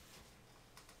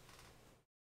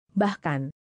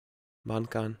Bahkan.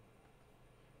 Bankan.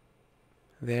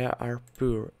 They are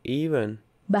poor even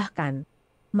Bahkan.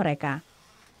 Mereka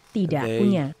tidak They-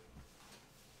 punya.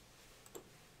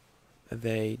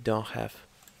 they don't have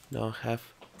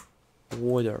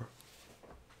water.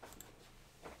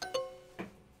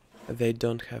 They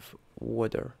don't have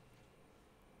water.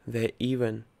 They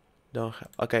even don't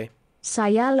have. Okay,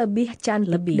 Saya lebih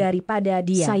cantik daripada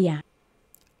dia. Saya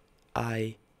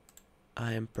I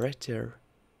am prettier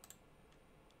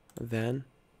than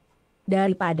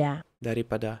daripada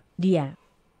dia.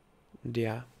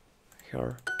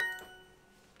 her.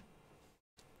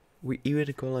 We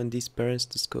even call on these parents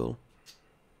to school.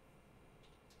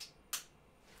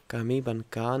 Kami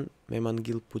bahkan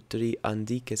memanggil putri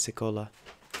Andi ke sekolah.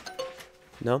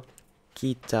 No,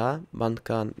 kita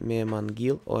bahkan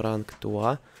memanggil orang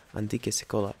tua Andi ke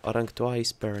sekolah. Orang tua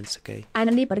is parents, okay?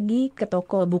 Andi pergi ke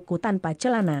toko buku tanpa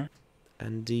celana.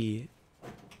 Andi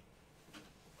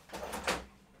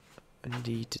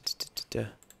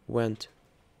went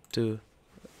to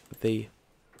the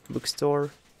bookstore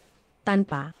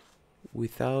Tanpa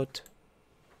without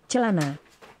celana.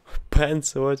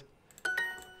 pants. What?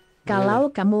 Kalau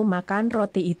kamu makan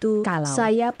roti itu, kalau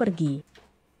saya pergi.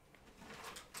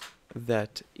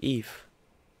 That if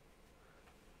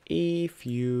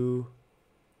you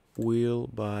will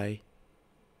buy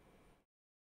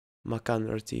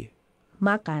makan roti,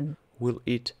 Makan. will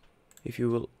eat, if you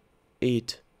will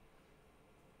eat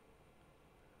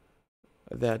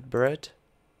that bread,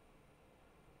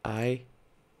 I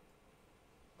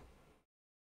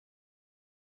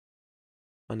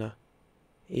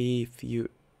if you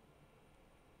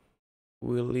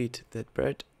will eat that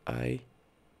bread, I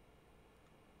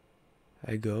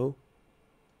go.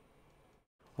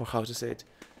 Or how to say it?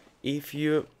 If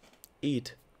you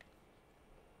eat,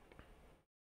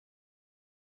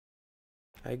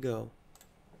 I go.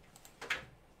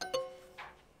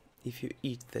 If you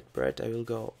eat that bread, I will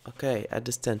go. Okay,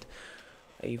 understand.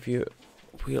 If you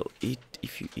eat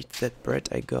that bread,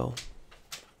 I go.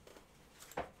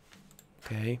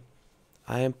 Okay.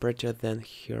 I am prettier than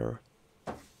her.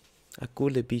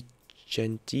 Aku lebih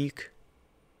cantik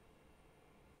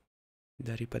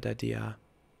daripada dia.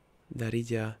 Dari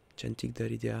dia. Cantik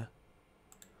dari dia.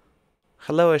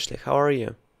 Hello Ashley, how are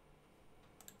you?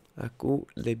 Aku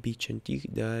lebih cantik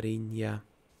darinya.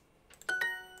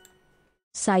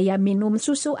 Saya minum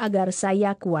susu agar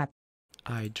saya kuat.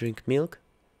 I drink milk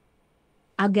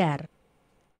Agar.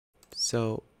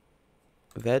 so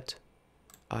that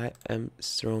I am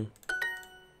strong.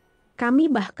 Kami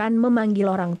bahkan memanggil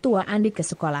orang tua Andi ke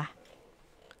sekolah.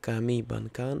 Kami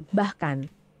bahkan, Bahkan.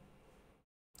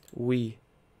 we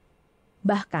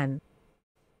Bahkan.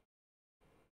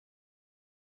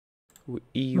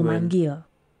 even Memanggil.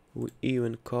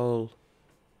 call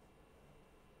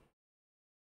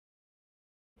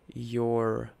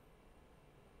your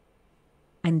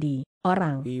Andi.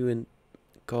 Orang. we even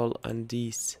call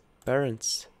Andy's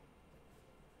parents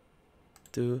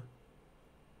to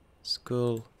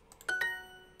school.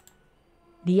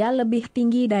 Dia lebih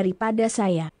tinggi daripada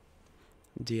saya.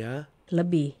 Dia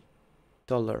Lebih.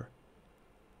 taller.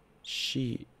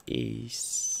 She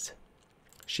is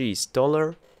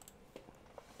taller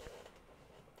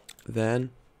than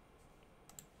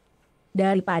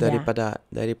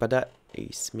daripada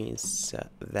is means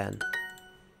than.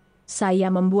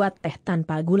 Saya membuat teh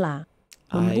tanpa gula.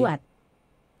 Membuat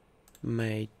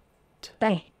Made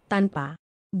teh tanpa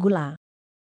gula.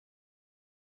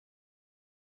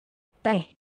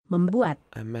 Teh. Membuat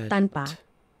I made tanpa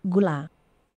gula.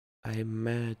 I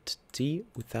made tea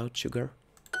without sugar.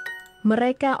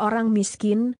 Mereka orang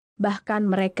miskin, bahkan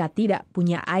mereka tidak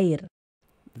punya air.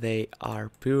 They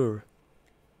are poor.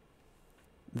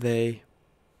 They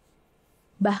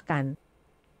Bahkan.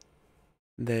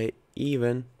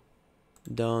 even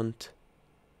don't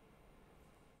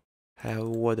have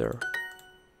water.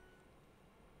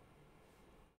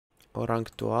 Orang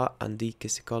tua Andi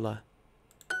ke sekolah.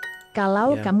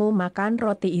 Kalau Ya. kamu makan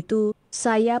roti itu,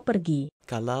 saya pergi.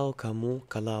 Kalau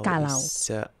is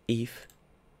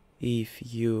if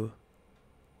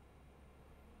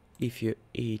you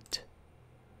eat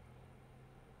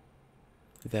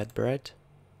that bread,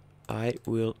 I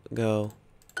will go.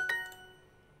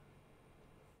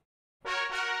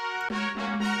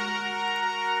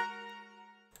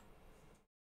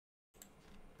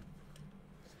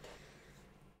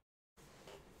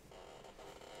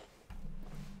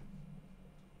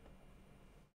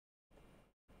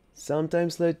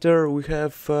 Sometimes later we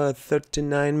have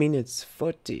 39 minutes,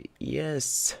 40,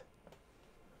 yes.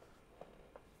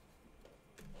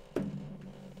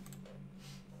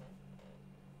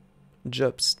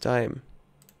 Jobs time.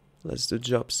 Let's do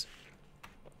jobs.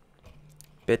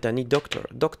 Petani doctor.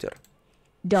 Dokter.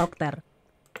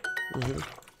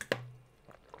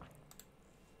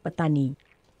 Petani.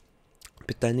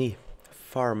 Petani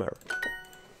farmer.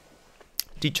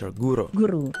 Teacher guru.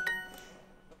 Guru.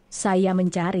 Saya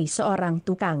mencari seorang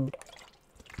tukang.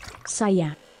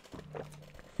 Saya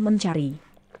mencari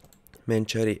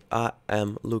Mencari. I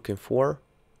am looking for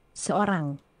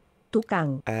seorang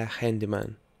tukang. a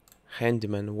handyman.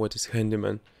 Handyman. What is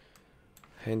handyman?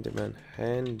 Handyman.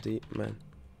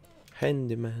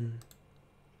 Handyman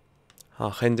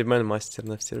мастер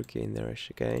на все руки in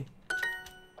English, okay?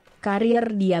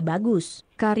 Karir dia bagus.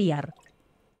 Karir.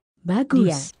 Bagus.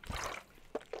 Dia.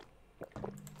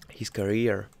 His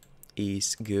career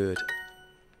is good.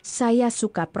 Saya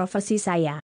suka profesi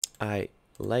saya. I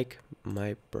like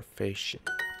my profession.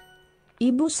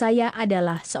 Ibu saya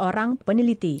adalah seorang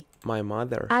peneliti. My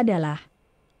mother Adalah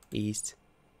is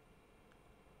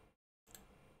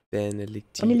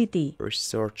peneliti. peneliti.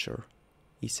 Researcher.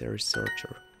 Is a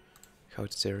researcher. How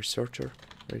to say researcher?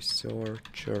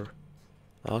 Researcher.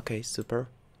 Okay,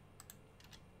 super.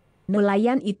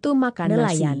 Nelayan itu makan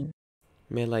Nelayan. nasi.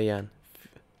 Nelayan.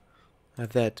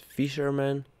 That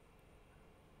fisherman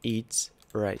eats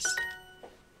rice.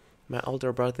 My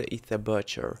older brother is a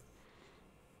butcher.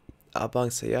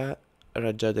 Abang saya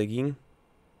raja daging.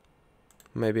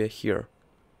 Maybe here.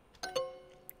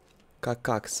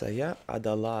 Kakak saya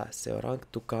adalah seorang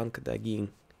tukang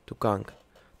daging. Tukang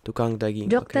daging.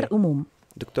 Dokter Okay. umum.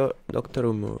 Dokter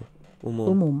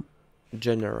umum.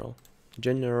 General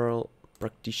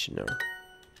practitioner.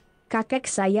 Kakek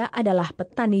saya adalah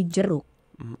petani jeruk.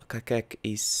 Kakek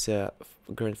is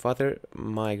grandfather.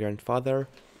 My grandfather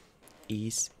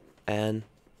is an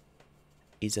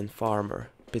farmer.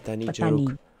 Petani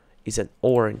jeruk is an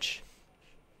orange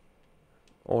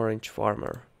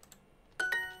farmer.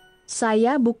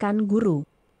 Saya bukan guru.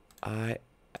 I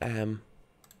am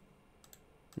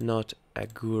not a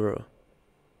guru.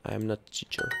 I am not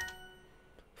teacher.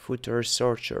 Food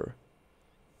researcher.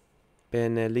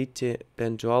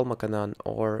 Penjual makanan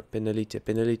or peneliti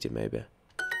maybe.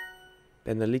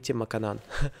 Peneliti makanan.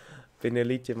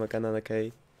 Peneliti makanan,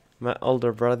 okay. My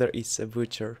older brother is a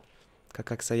butcher.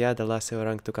 Kakak saya adalah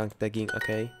seorang tukang daging,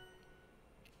 okay.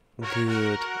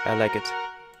 Good, I like it.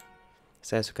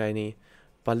 Saya suka ini.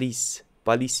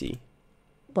 Polisi.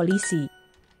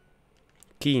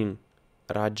 King,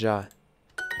 raja.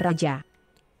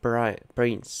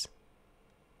 Prince.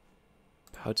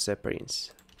 How to say prince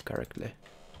correctly?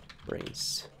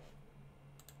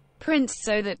 Prince,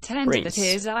 so that tend to the Prince.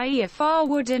 tears, i.e. a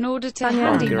firewood in order to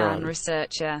Pangeran. handyman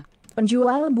researcher.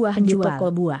 Penjual buah di toko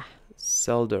buah.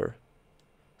 seller.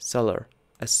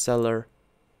 A seller.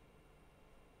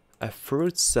 A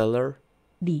fruit seller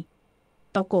Di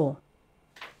toko.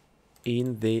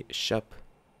 in the shop.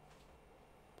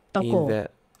 In Toko. the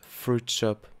fruit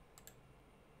shop.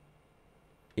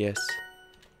 Yes.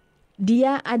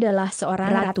 Dia adalah seorang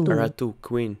ratu. Ratu,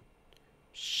 queen.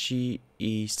 She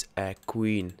is a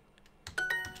queen.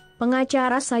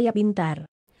 Pengacara saya pintar.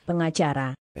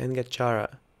 Pengacara.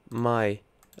 Pengacara, my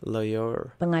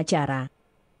lawyer. Pengacara.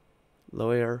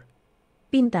 Lawyer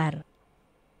Pintar.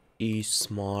 is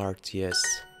smart, yes.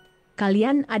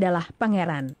 Kalian adalah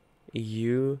pangeran.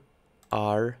 You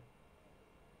are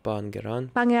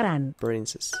pangeran, Pangeran.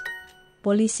 princess.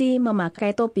 Polisi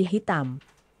memakai topi hitam.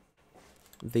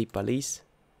 The police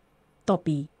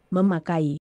Topi.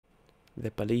 Memakai.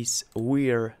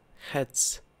 wear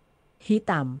hats,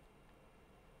 Hitam.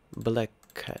 black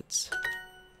hats.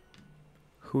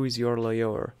 Who is your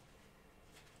lawyer?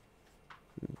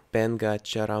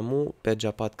 Pengacara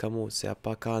pejabat kamu.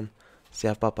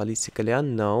 Siapa polisi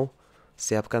kalian? No.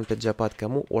 Siapkan pejabat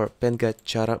kamu or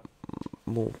pengacaramu.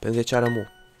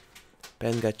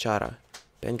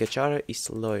 Pengacara is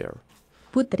lawyer.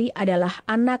 Putri adalah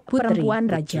anak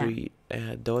perempuan raja. Putri,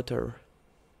 a daughter.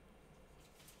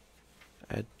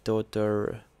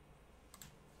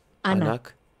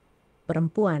 Anak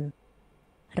Perempuan.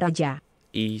 Raja.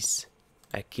 is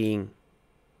a king.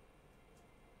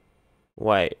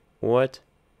 Why? What?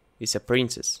 Is a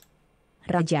princess.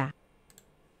 Raja.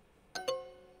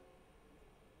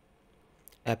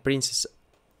 A princess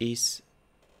is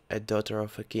a daughter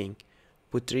of a king.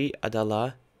 Putri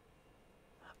adalah...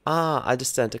 I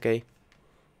understand, okay.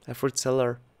 A fruit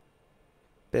seller.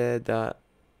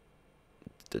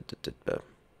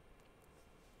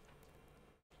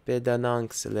 Pedanang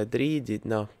seledri di...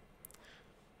 No.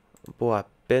 Buah.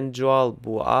 Penjual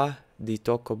buah di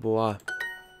toko buah.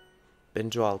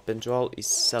 Penjual is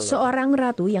seller. Seorang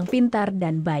ratu yang pintar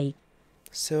dan baik.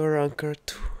 Seorang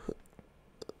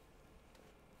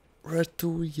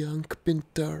ratu yang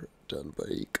pintar dan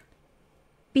baik.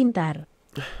 Pintar.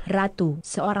 Ratu.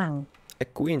 Seorang. A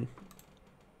queen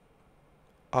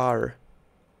are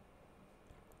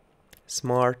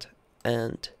smart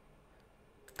and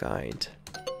kind.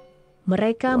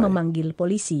 Mereka Why? memanggil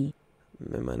polisi.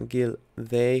 Memanggil,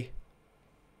 they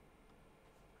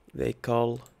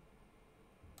call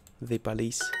the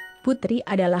police. Putri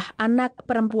adalah anak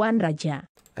perempuan raja.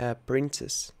 A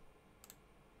princess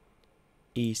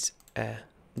is a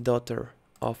daughter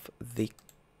of the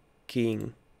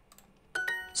king.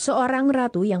 Seorang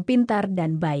ratu yang pintar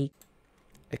dan baik.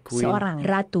 A queen, Seorang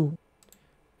ratu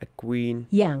a queen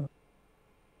yang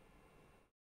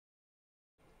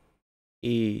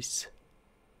is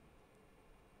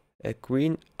a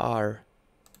queen are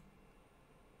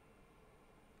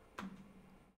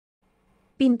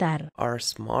pintar.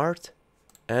 smart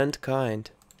and kind.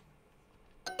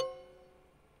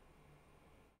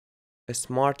 A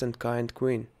smart and kind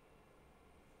queen.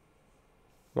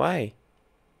 Why?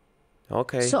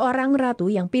 Okay. Seorang ratu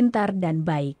yang pintar dan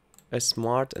baik. A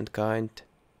smart and kind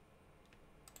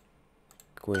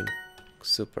queen.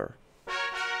 Super.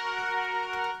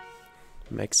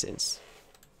 Makes sense.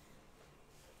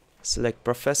 Select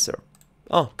professor.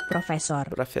 Oh, Profesor.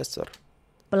 professor.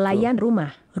 Pelayan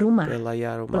rumah. Rumah.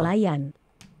 Pelayan rumah. Pelayan.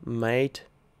 Maid.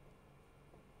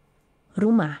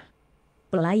 Rumah.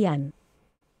 Pelayan.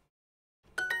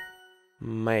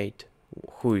 Maid.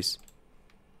 Who is?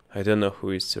 I don't know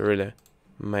who is really.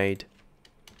 Maid.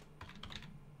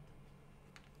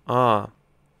 Ah.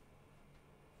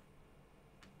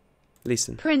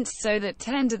 Listen. Prince so that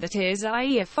tender that is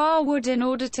I.e. a firewood in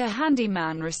order to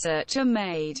handyman researcher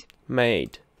maid.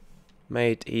 Maid.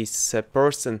 Maid is a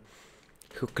person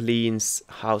who cleans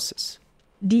houses.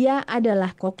 Dia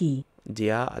adalah koki.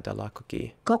 Dia adalah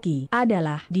koki. Koki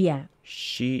adalah dia.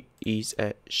 She is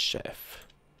a chef.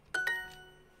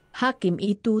 Hakim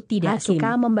itu tidak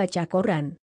suka membaca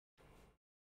koran.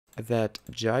 That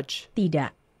judge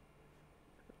Tidak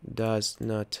does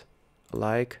not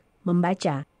like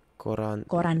membaca Quran.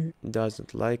 koran.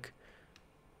 Doesn't like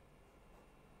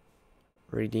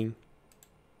reading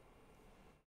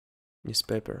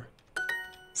newspaper.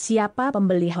 Siapa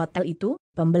pembeli hotel itu?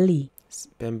 Pembeli.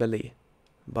 Pembeli.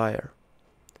 Buyer.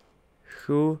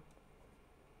 Who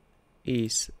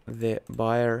is the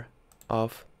buyer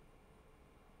of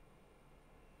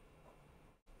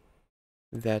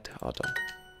that hotel?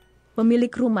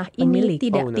 Pemilik rumah ini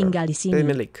tidak Owner. tinggal di sini.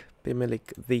 Pemilik.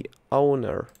 The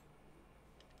owner.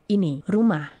 Ini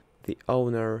rumah. The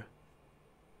owner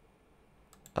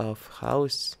of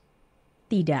house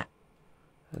Tidak.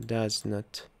 does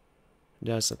not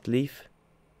live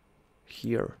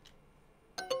here.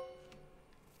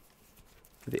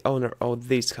 The owner of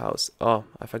this house. Oh,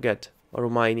 I forget.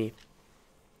 Rumah ini.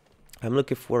 I'm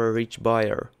looking for a rich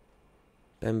buyer.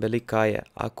 Pembeli kaya.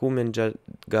 Aku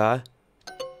mencari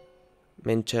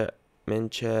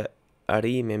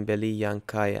membeli yang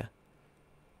kaya.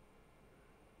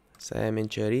 Saya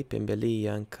mencari pembeli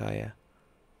yang kaya.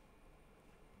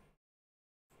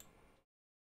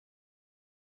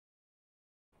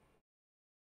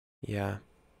 Ya.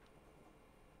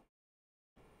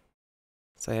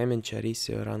 Saya mencari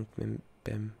seorang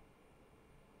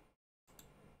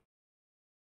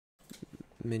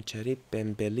mencari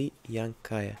pembeli yang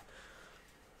kaya.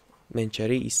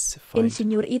 Mencari is find.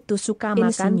 Insinyur itu suka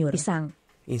makan pisang.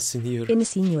 Insinyur.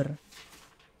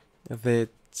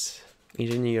 That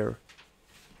engineer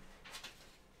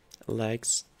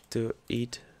likes to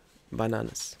eat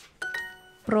bananas.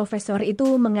 Profesor itu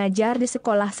mengajar di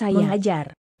sekolah saya.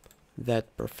 Mengajar. That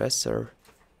professor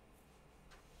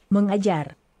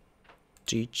Mengajar.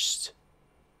 teaches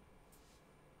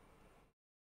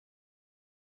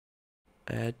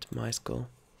at my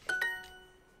school.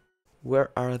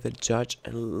 Where are the judge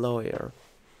and lawyer?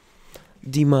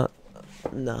 Di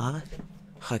mana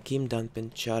hakim dan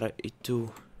pengacara itu?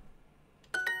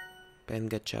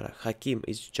 Pengacara. Hakim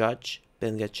is judge,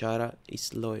 pengacara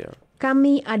is lawyer.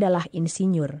 Kami adalah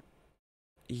insinyur.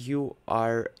 You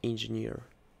are engineer.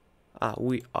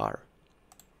 We are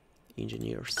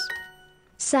engineers.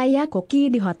 Saya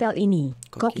koki di hotel ini.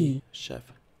 Koki. Chef.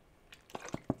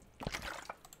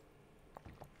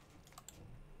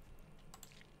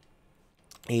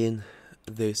 In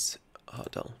this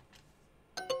hotel.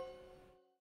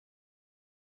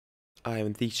 I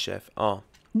am the chef.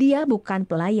 Dia bukan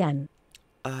pelayan.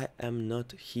 I am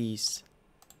not his.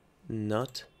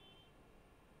 Not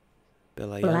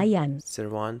Pelayan.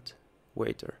 servant,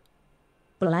 waiter,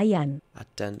 Pelayan.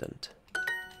 attendant.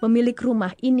 Pemilik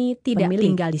rumah ini tidak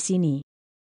tinggal di sini.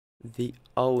 The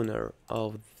owner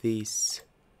of this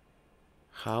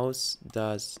house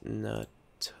does not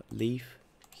live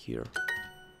here.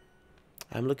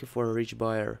 I'm looking for a rich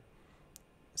buyer.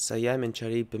 Saya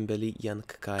mencari pembeli yang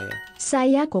kaya.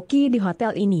 Saya koki di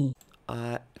hotel ini.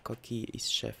 Koki is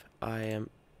chef. I am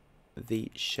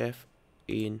the chef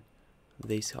in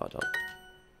this hotel.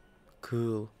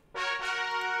 Cool.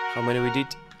 How many we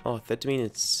did? 30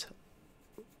 minutes.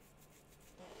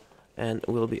 And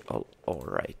we'll be all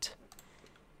right.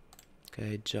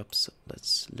 Okay, jobs.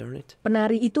 Let's learn it.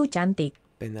 Penari itu cantik.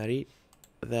 Penari.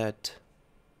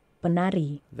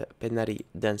 Penari. The penari,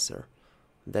 dancer.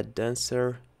 That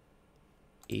dancer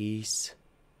is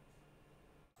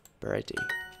pretty.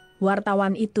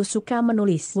 Wartawan itu suka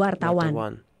menulis.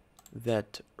 Wartawan.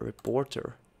 That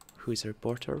reporter. Who is a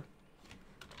reporter?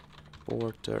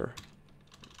 Reporter.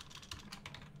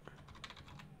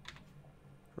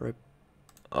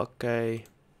 Okay.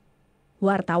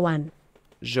 Wartawan.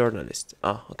 Journalist.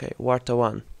 Okay.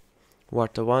 Wartawan.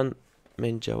 Wartawan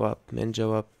menjawab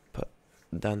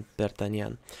dan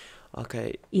pertanyaan.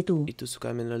 Okay. Itu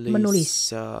suka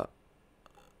menulis.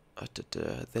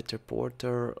 That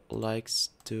reporter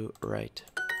likes to write.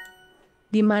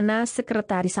 Di mana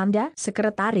sekretaris Anda?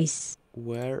 Sekretaris.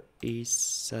 Where is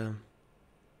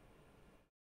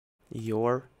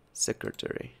Your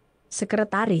secretary.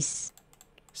 Sekretaris.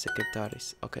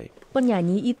 Sekretaris. Okay.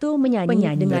 Penyanyi itu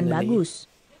menyanyi dengan Penyanyi. bagus.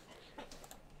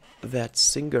 That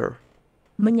singer.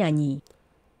 Menyanyi.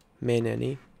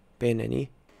 Penyanyi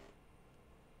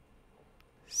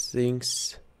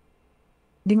sings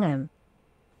Dengan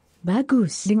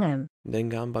bagus. Dengan.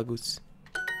 dengan bagus.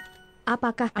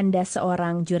 Apakah Anda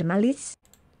seorang jurnalis?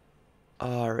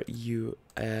 Are you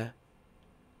a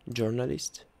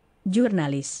journalist?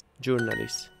 Jurnalis.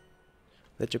 Journalist.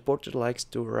 The reporter likes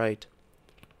to write.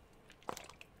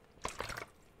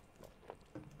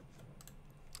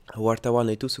 Wartawan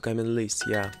itu suka menulis,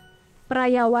 ya.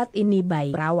 Perawat ini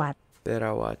baik. Perawat.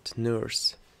 Perawat,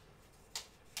 nurse.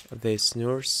 This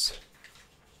nurse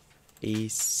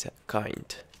is kind.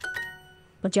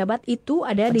 Pejabat itu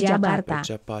ada di Jakarta.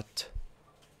 Pejabat.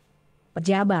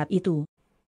 Pejabat itu.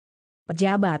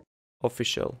 Pejabat.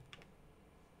 Official.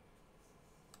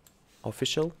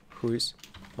 Official? Who is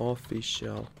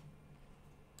official?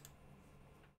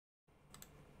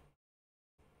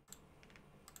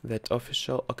 That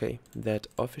official, okay. That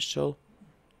official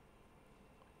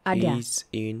Ada. is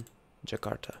in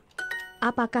Jakarta.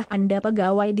 Apakah Anda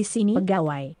pegawai di sini?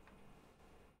 Pegawai.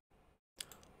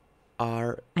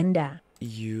 Are Anda.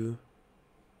 you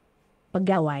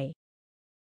Pegawai.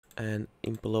 an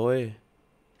employee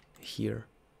here?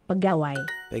 Pegawai.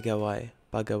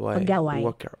 Pegawai.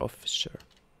 Worker, officer.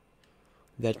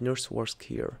 That nurse works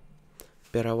here.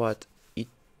 Perawat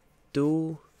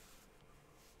itu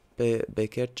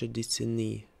bekerja di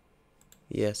sini.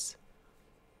 Yes.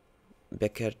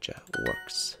 Bekerja,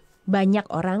 works. Banyak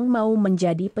orang mau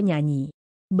menjadi penyanyi.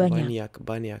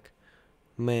 Banyak.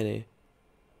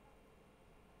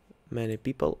 Many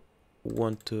people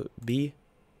want to be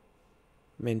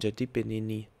menjadi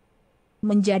penyanyi.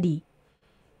 Menjadi.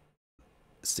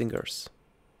 Singers.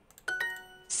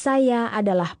 Saya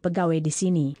adalah pegawai di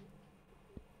sini.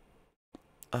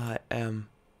 I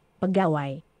am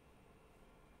Pegawai.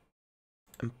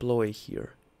 employee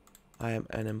here. I am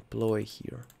an employee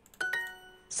here.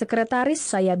 Sekretaris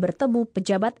saya bertemu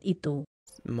pejabat itu.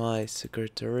 My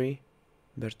secretary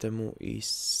bertemu is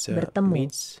Bertemu.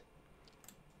 meets.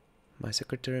 My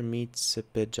secretary meets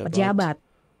pejabat. Pejabat.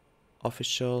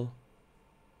 Official.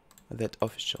 That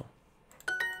official.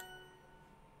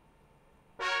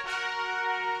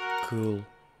 Cool.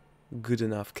 Good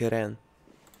enough. Keren.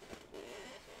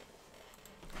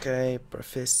 Okay,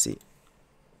 profesi.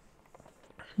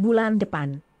 Bulan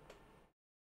depan.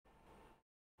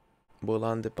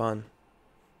 Bulan depan.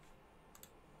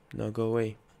 No, go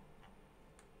away.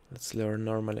 Let's learn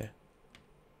normally.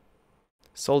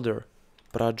 Soldier.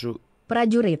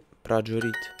 Prajurit.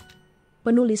 Prajurit.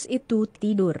 Penulis itu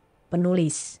tidur.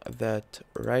 Penulis. That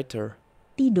writer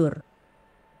Tidur.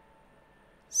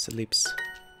 sleeps.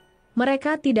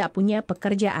 Mereka tidak punya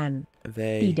pekerjaan.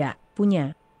 They Tidak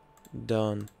punya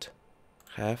don't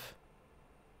have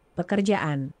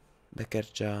pekerjaan.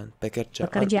 pekerjaan.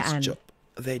 Pekerjaan. Job.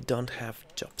 They don't have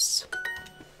jobs.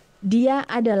 Dia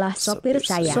adalah sopir Sopir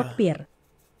saya. saya. Sopir.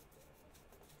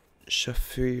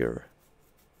 Chauffeur.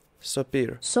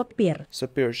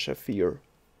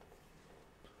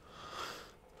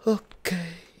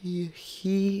 Okay,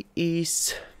 he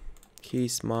is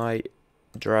my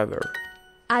driver.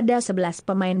 Ada 11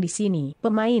 pemain di sini.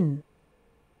 Pemain.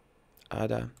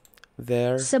 Ada.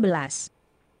 There 11.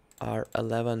 are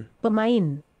 11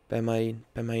 Pemain.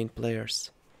 pemain players.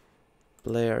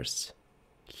 Players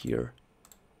here.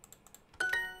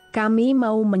 Kami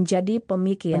mau menjadi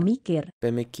pemikir.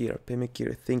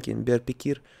 Pemikir, thinking.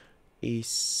 Berpikir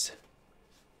is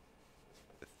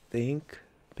think.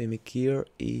 Pemikir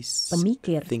is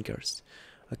Pemikir. thinkers.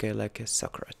 Okay, like a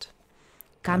Socrates.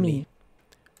 Kami.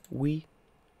 We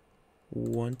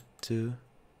want to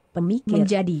Pemikir.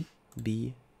 Menjadi.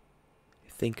 be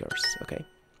thinkers. Okay,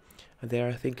 they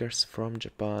are thinkers from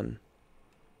Japan.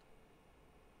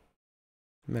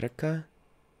 Mereka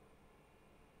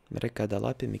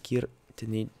adalah pemikir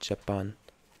dari Japan.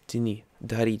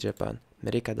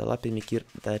 Mereka adalah pemikir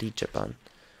dari Japan.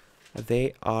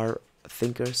 They are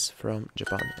thinkers from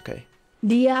Japan. Okay.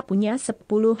 Dia punya 10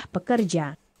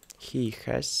 pekerja. He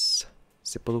has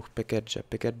 10 pekerja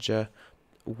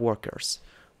workers.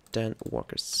 10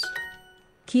 workers.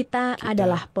 Kita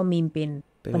adalah pemimpin.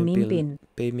 Pemimpin.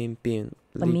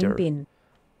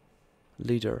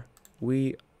 Leader.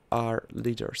 We are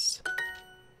leaders.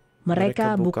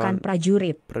 Mereka bukan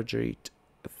prajurit. Prajurit.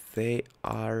 They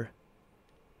are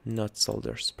not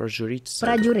soldiers. Prajurit.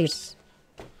 Prajurit.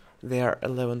 There are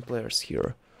 11 players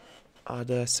here.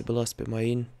 Ada 11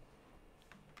 pemain.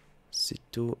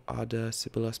 Situ ada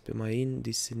 11 pemain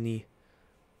di sini.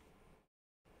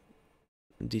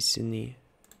 di sini.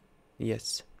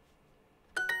 Yes.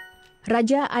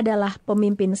 Raja adalah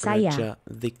pemimpin saya. Raja,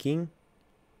 the king,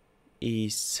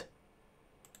 is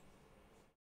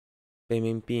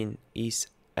pemimpin, is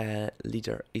a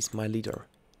leader, is my leader.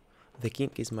 The king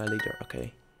is my leader,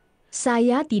 okay.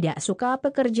 Saya tidak suka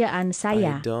pekerjaan I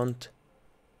saya. don't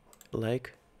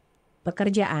like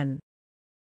Pekerjaan.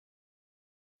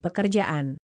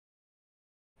 Pekerjaan.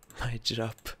 my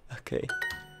job, okay.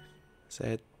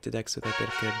 Saya tidak suka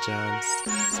pekerjaan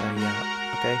saya,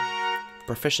 okay.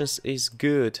 Professions is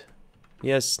good.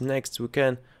 Yes, next we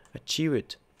can achieve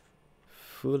it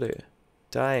fully.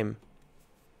 Time.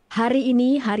 Hari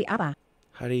ini hari apa?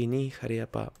 Hari ini hari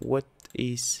apa? What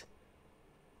is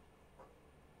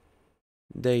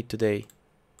day today?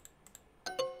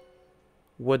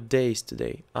 What day is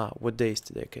today? What day is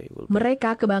today? Okay, will be.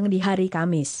 Mereka ke bank di hari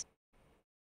Kamis.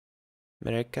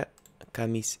 Mereka,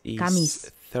 Kamis is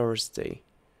Kamis. Thursday.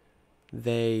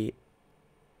 They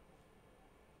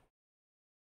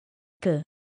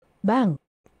Bank.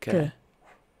 Ke.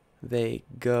 They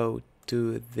go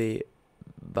to the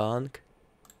bank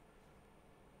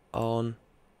on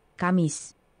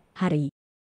Kamis. Hari.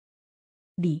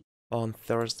 on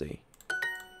Thursday.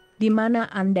 Di mana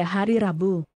Anda hari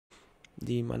Rabu?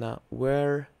 Di mana?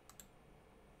 Where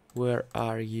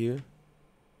are you?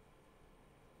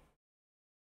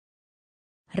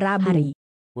 Rabu. Hari.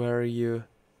 Where are you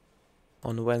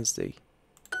on Wednesday?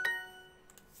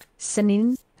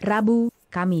 Senin, Rabu,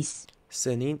 Kamis.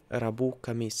 Senin, Rabu,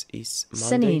 Kamis is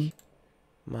Senin.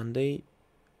 Monday,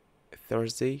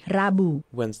 Thursday, Rabu.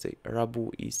 Wednesday.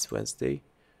 Rabu is Wednesday.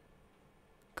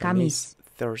 Kamis.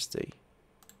 Thursday.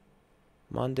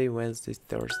 Monday, Wednesday,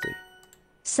 Thursday.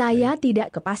 Saya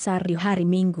tidak ke pasar di hari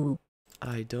Minggu.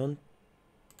 I don't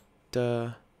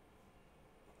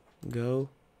go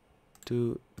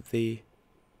to the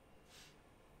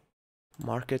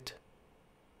market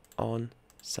on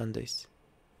Sundays.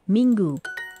 Minggu.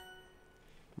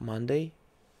 Monday,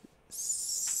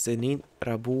 Senin,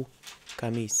 Rabu,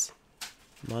 Kamis.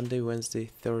 Monday, Wednesday,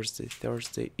 Thursday.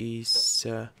 Thursday is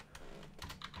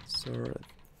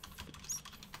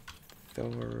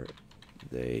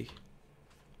Thursday.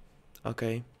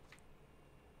 Okay.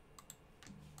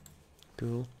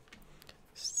 Cool.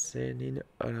 Senin,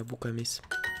 Rabu, Kamis.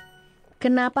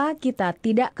 Kenapa kita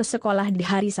tidak ke sekolah di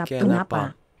hari Sabtu?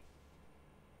 Kenapa?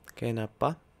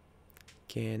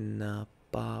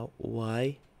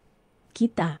 Why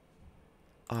Kita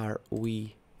are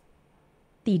we?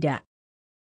 tidak.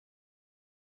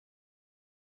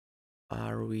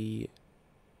 Are we?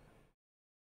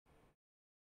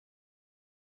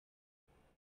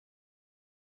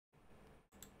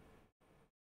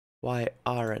 Why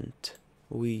aren't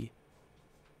we?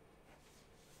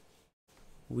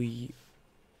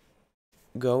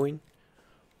 Going?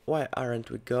 Why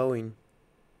aren't we going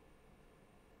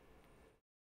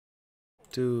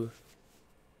to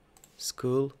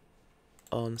school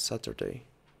on Saturday?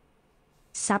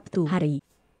 Sabtu hari.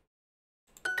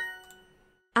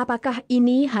 Apakah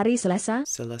ini hari Selasa?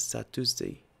 Selasa,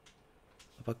 Tuesday.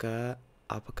 Apakah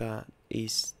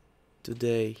is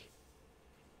today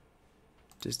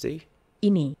Tuesday?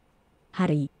 Ini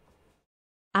hari.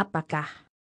 Apakah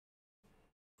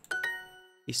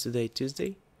Is today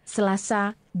Tuesday?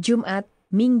 Selasa, Jumat,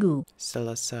 Minggu?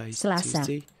 Selasa is Selasa.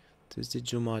 Tuesday,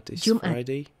 Jumat is Jumat.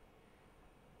 Friday.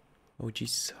 Which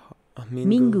is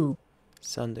Minggu.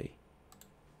 Sunday.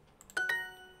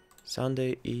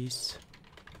 Sunday is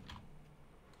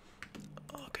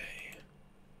okay.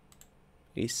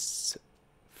 Is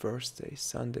Thursday,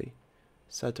 Sunday.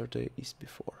 Saturday is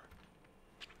before.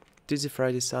 Tuesday,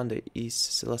 Friday, Sunday is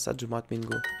Selasa, Jumat,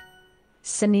 Minggu.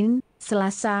 Senin,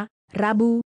 Selasa,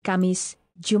 Rabu, Kamis,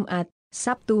 Jumat,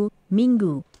 Sabtu,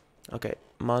 Minggu. Okay,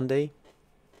 Monday,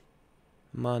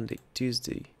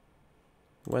 Tuesday,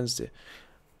 Wednesday.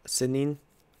 Senin,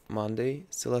 Monday,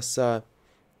 Selasa,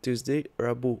 Tuesday,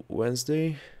 Rabu,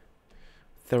 Wednesday.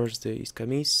 Thursday is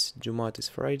Kamis, Jumat is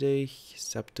Friday,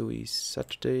 Sabtu is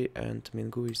Saturday, and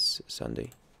Minggu is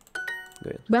Sunday.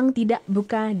 Good. Bank tidak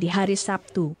buka di hari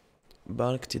Sabtu.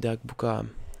 Bank tidak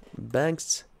buka.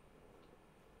 Banks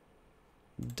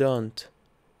don't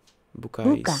buka.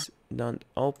 Buka. Is don't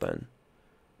open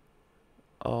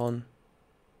on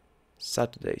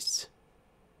Saturdays.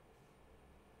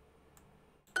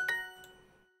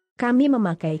 Kami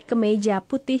memakai kemeja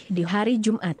putih di hari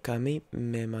Jumat. Kami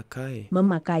memakai.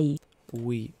 Memakai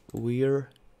We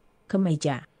wear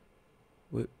kemeja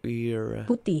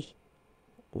putih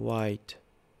white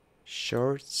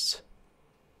shirts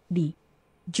di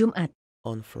Jumat.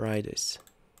 on Fridays.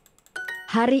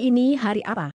 Hari ini hari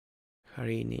apa?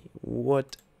 Hari ini.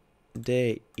 What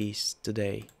day is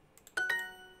today?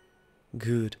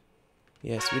 Good.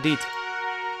 Yes, we did.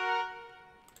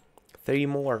 3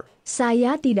 more.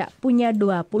 Saya tidak punya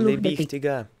 20 Lebih detik.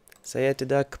 3. Saya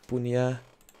tidak punya.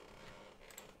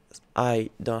 I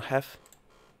don't have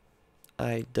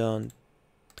 20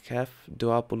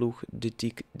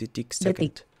 detik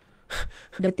second.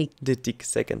 Detik. Detik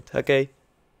second. Okay.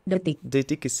 Detik.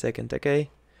 Detik is second.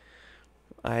 Okay.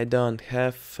 I don't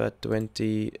have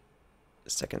 20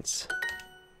 seconds.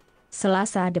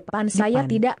 Selasa depan saya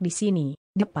tidak di sini.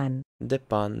 Depan.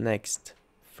 Depan next.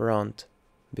 Front.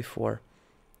 Before.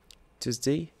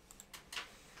 Tuesday.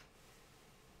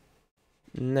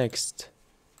 Next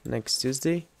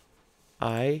Tuesday.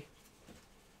 I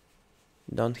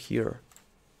don't here.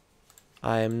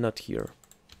 I am not here.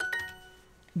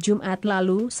 Jumat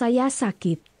lalu saya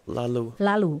sakit. Lalu.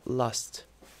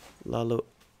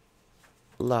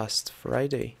 Last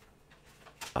Friday.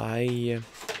 I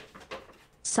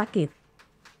Sakit.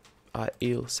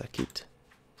 sakit.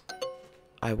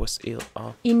 I was ill.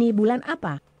 Ini bulan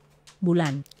apa?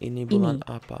 Bulan. Ini bulan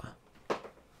apa?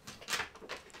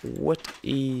 What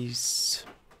is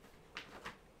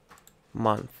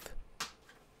month?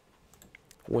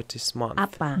 What is month?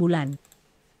 Apa? Bulan.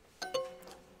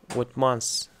 What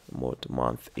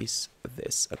month is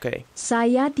this? Okay.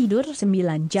 Saya tidur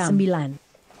 9 jam. 9.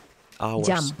 Hours.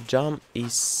 Jam. Jam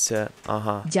is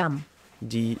Jam.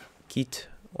 Dikit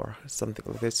or something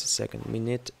like this. Second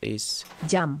minute is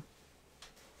Jam.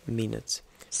 minutes.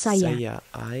 Saya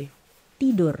I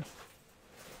tidur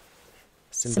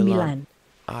 9.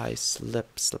 I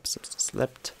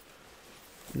slept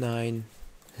 9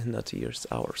 not years,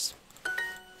 hours.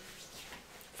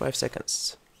 5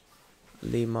 seconds.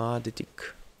 5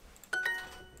 detik.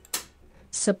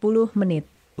 10 menit.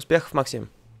 Успех, Максим.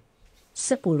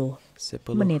 10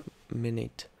 Menit.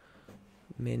 menit.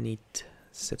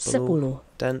 10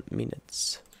 10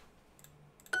 minutes.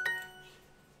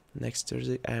 Next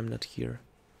Thursday I am not here.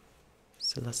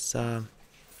 Selasa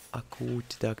aku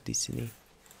tidak di sini.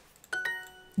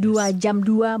 2 jam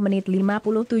 2 menit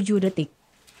 57 detik.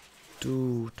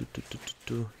 2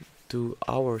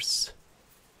 hours.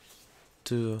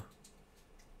 2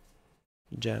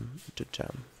 jam.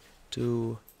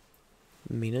 2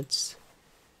 minutes.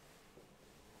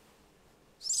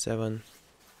 7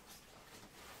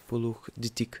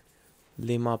 detik.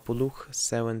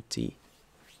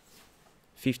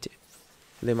 50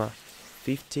 70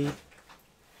 50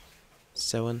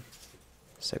 7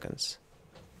 seconds.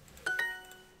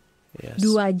 Yes.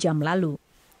 2 jam lalu.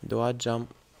 2 jam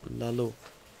lalu.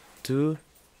 2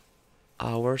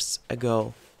 hours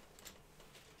ago.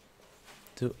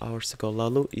 2 hours ago.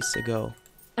 Lalu is ago.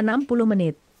 60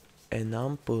 menit.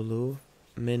 60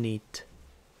 menit.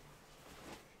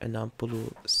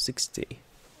 60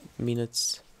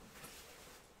 minutes.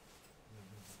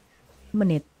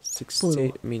 Menit.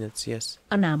 60 minutes, yes.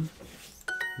 6.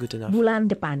 Good enough.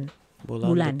 Bulan depan.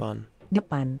 Bulan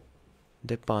Depan.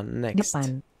 Depan. Next. Depan.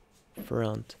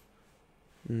 Front.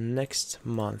 Next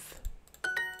month.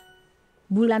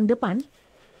 Bulan depan.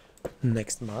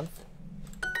 Next month.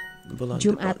 Bulan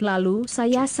Jumat depan. lalu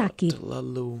saya sakit.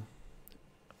 Lalu.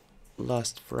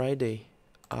 Last Friday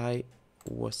I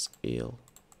was ill.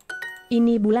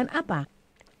 Ini bulan apa?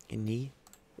 Ini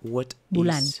what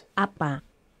Bulan is apa?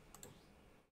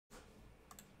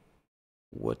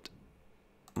 what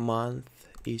month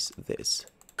is this?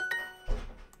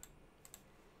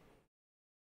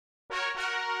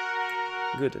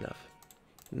 Good enough.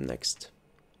 Next.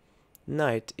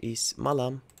 Night is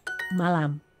malam.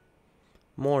 Malam.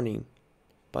 Morning.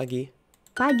 Pagi.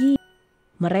 Pagi.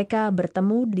 Mereka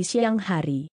bertemu di siang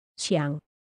hari. Siang.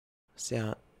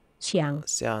 Siang.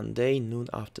 Day, noon,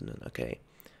 afternoon. Okay.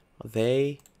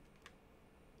 They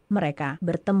Mereka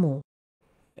bertemu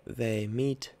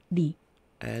meet di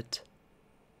at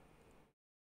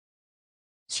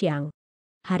siang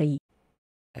hari.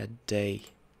 day.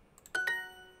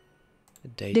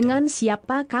 Daytime. Dengan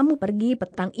siapa kamu pergi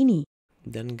petang ini?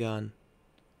 Dengan.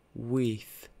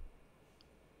 With.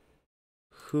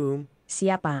 Whom?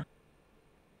 Siapa?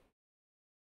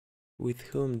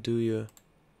 With whom do you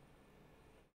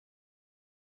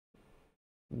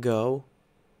go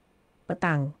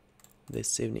Petang.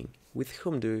 this evening? With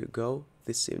whom do you go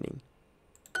this evening?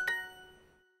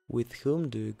 With whom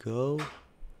do you go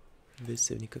this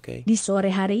evening? Okay. Di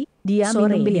sore hari, dia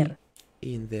minum bir.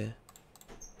 In the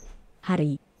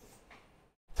Hari.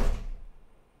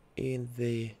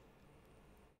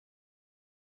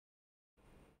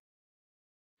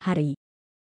 Hari.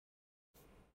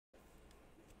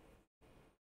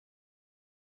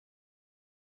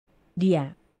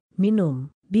 Dia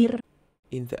minum bir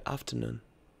in the afternoon.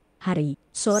 hari,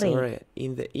 sore.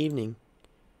 In the evening,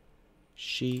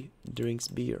 she drinks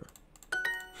beer.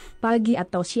 Pagi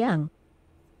atau siang.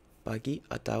 Pagi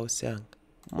atau siang.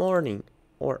 Morning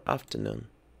or afternoon.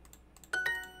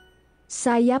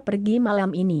 Saya pergi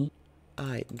malam ini.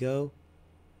 I go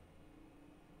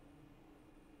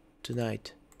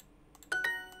tonight.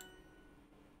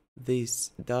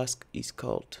 This dusk is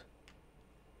cold.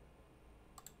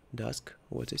 Dusk?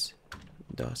 What is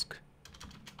dusk?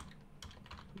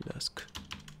 Dusk.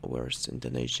 Where's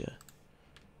Indonesia?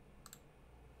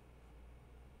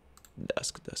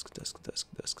 Dusk.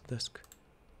 Dusk.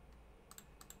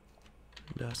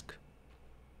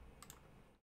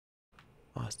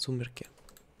 Сумерки.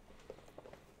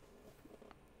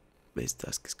 This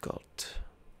dusk is cold.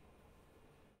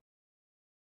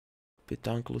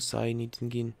 Petang lusa ini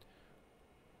dingin.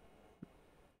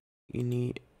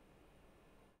 Ini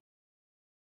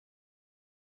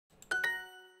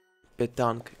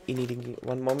petang ini dingin.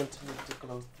 One moment, I need to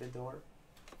close the door.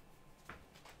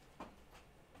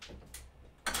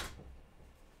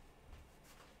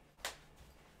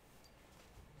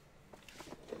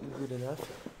 Good enough.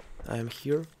 I am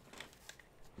here.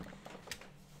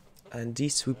 Andy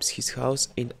sweeps his house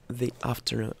in the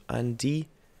afternoon. Andy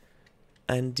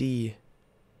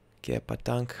ke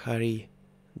petang hari,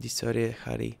 di sore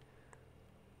hari,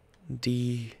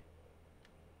 di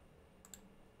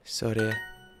sore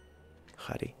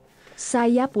hari.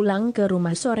 Saya pulang ke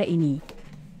rumah sore ini.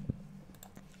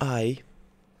 I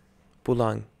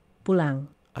pulang.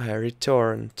 I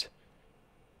returned.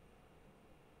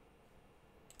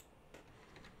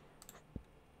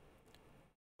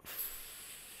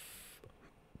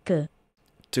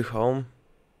 To home.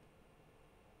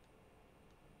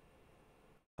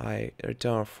 I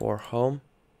return for home.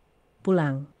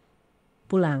 Pulang.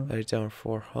 I return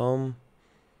for home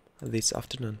this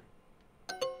afternoon.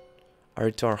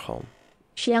 I return home.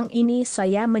 Siang ini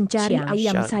saya mencari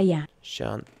ayam saya.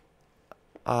 Siang.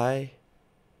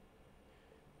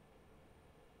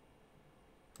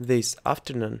 This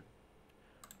afternoon.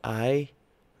 I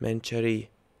mencari.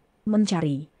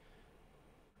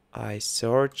 I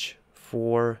search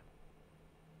for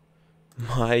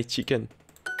my chicken.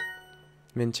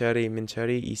 Mencari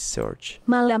is search.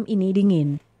 Malam ini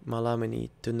dingin. Malam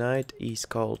ini, tonight is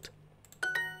cold.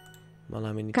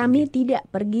 Malam ini Kami dingin. tidak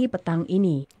pergi petang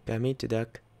ini. Kami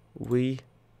tidak. We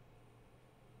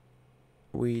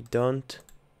don't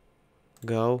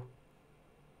go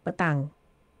Petang.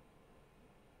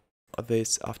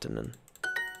 this afternoon.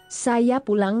 Saya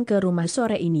pulang ke rumah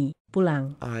sore ini.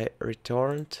 Pulang. I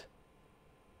returned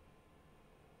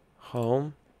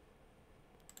home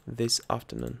this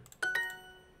afternoon.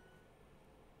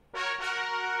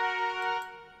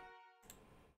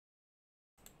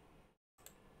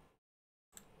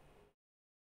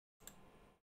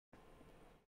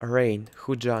 Rain,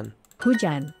 hujan.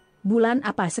 Hujan. Bulan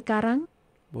apa sekarang?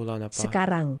 Bulan apa?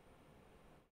 Sekarang.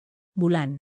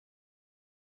 Bulan.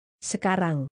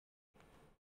 Sekarang.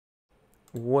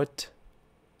 What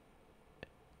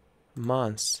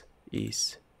month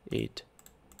is it?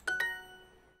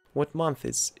 What month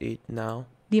is it now?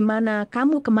 Di mana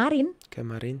kamu kemarin?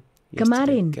 Kemarin.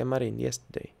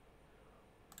 Yesterday.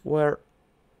 Where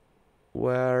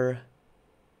were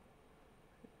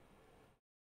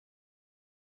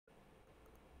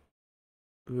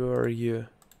you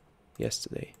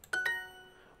yesterday?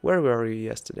 Where were you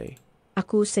yesterday?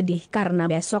 Aku sedih karena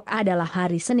besok adalah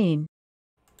hari Senin.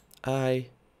 I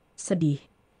Sedih.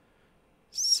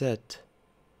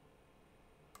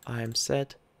 am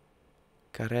sad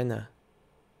karena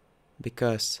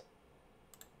because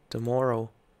tomorrow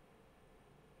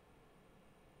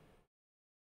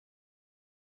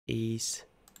is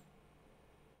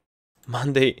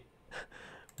Monday.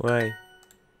 Why?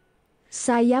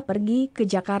 Saya pergi ke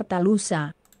Jakarta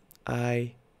lusa.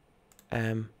 I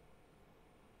am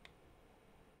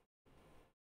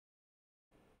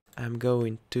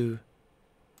going to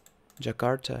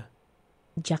Jakarta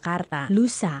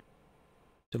lusa.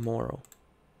 tomorrow.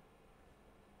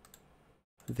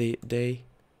 The day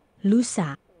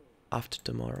Lusa. after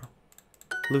tomorrow.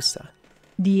 Lusa.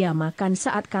 Dia makan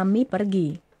saat kami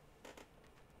pergi.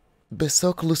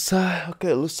 Besok lusa.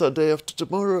 Okay, lusa day after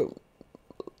tomorrow.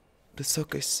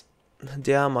 Besok is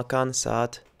dia makan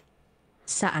saat.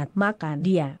 Saat makan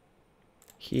dia.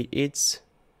 He eats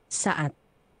Saat.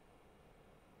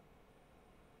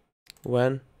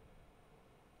 when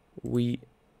we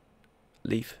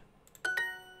leave.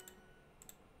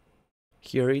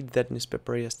 He read that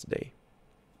newspaper yesterday.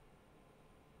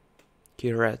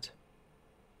 He read.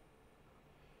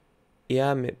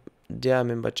 Dia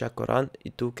membaca koran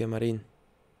itu kemarin.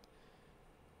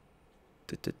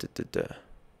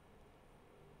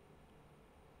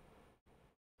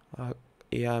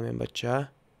 Ia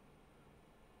membaca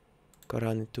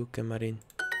koran itu kemarin.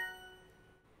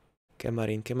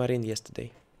 Kemarin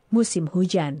yesterday. Musim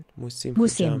hujan. Musim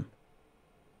Musim. hujan.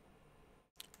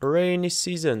 Rainy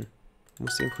season.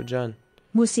 Musim hujan.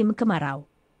 Musim kemarau.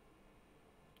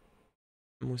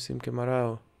 Musim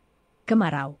kemarau.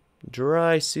 Kemarau.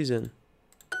 Dry season.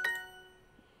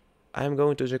 I'm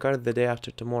going to Jakarta the day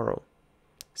after tomorrow.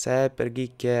 Saya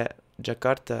pergi ke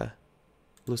Jakarta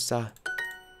lusa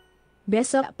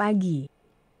Besok pagi.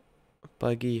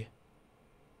 pagi.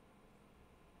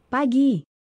 Pagi.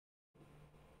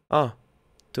 Ah,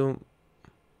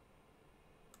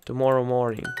 tomorrow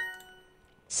morning.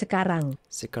 Sekarang.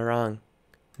 Sekarang.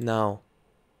 Now.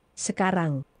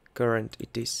 Sekarang. Current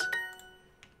it is.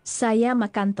 Saya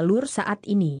makan telur saat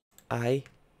ini.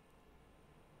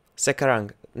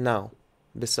 Sekarang. Now.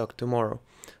 Besok. Tomorrow.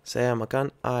 Saya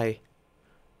makan. I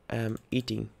am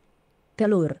eating.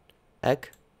 Telur.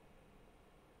 Egg.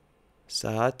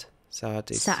 Saat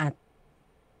is. Saat.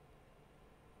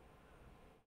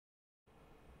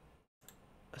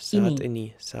 Saat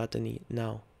ini.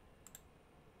 Now.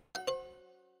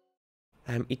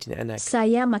 I'm eating an egg.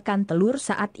 Saya makan telur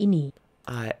saat ini.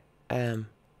 I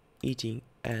am eating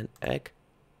an egg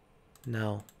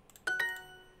now.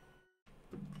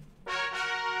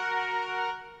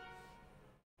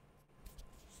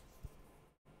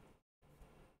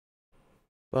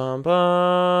 Bum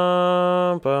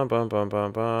bum bum bum bum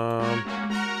bum bum.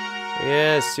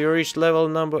 Yes, you reached level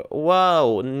number.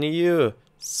 Wow, new.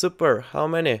 Super. How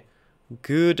many?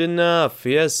 Good enough.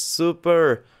 Yes,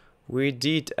 super. We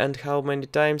did. And how many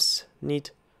times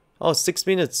need? Oh, 6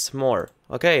 minutes more.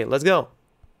 Okay, let's go.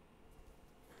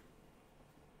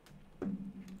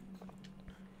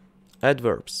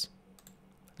 Adverbs.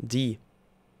 D.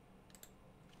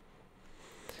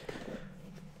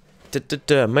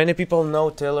 Many people know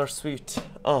Taylor Swift.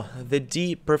 Oh, the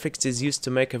D prefix is used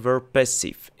to make a verb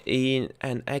passive. In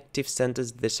an active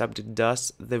sentence, the subject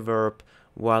does the verb,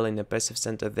 while in a passive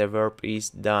sentence, the verb is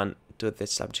done to the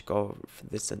subject of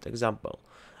the sentence. Example.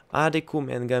 Adikku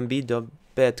mengambil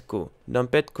dompetku.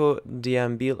 Dompetku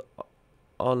diambil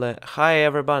oleh. Hi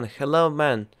everyone. Hello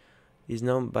man. Is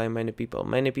known by many people.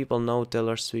 Many people know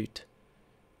Taylor Swift.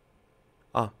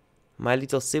 My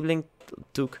little sibling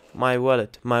took my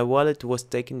wallet. My wallet was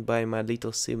taken by my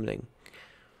little sibling.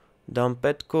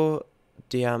 Dompetku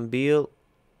diambil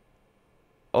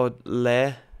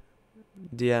oleh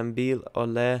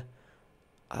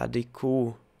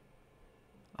adikku.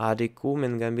 Adikku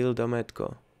mengambil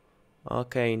dompetku.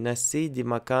 Okay, nasi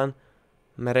dimakan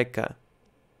mereka.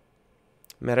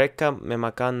 Mereka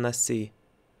memakan nasi.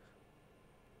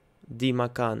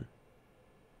 Dimakan.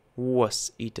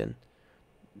 Was eaten.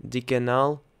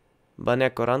 Dikenal.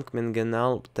 Banyak orang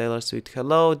mengenal Taylor Swift.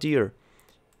 Hello dear.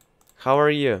 How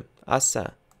are you?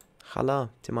 Asa.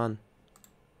 Halo teman.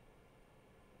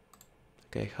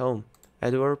 Okay, home.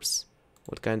 Adverbs.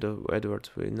 What kind of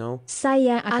adverbs we know?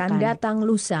 Saya akan datang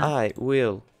lusa. I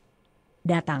will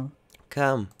Datang.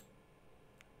 come.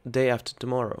 Day after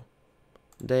tomorrow.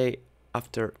 Day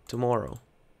after tomorrow.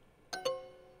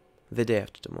 The day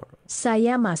after tomorrow.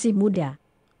 Saya masih muda.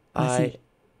 Masih.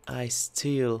 I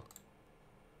still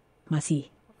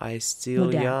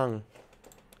Muda. young.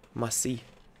 Masih.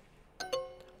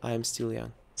 I'm still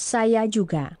young. Saya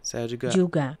juga.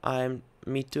 Juga.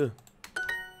 Me too.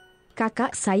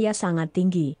 Kakak saya sangat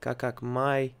tinggi. Kakak,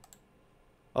 my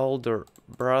older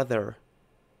brother.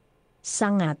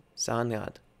 Sangat.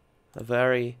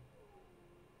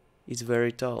 Is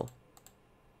very tall.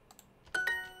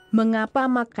 Mengapa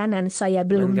makanan saya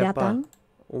belum datang?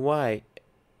 Why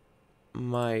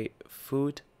my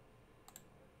food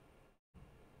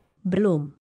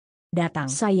belum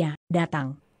datang? Saya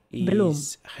datang. Belum.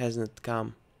 Has not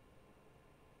come.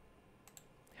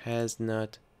 Has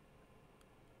not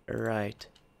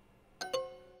arrived.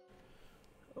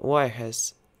 Why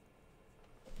has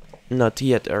not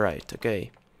yet arrived?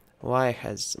 Okay. Why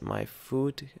has my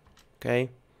food? Okay.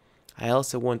 I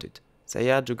also want it.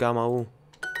 Saya juga mau.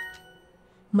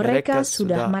 Mereka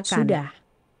sudah makan.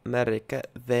 Mereka,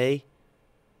 they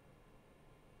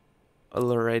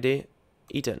already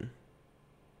eaten.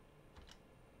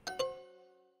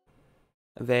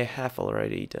 They have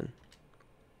already eaten.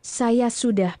 Saya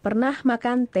sudah pernah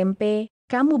makan tempe,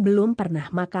 kamu belum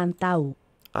pernah makan tahu.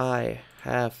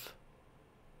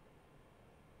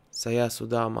 Saya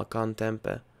sudah makan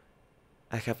tempe.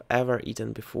 I have ever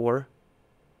eaten before.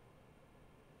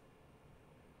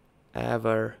 I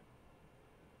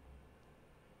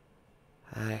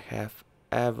have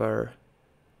ever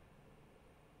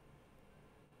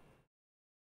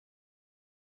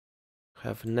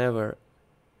have never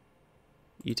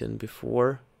eaten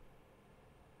before.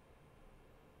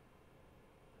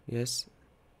 Yes.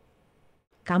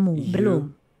 Kamu You belum.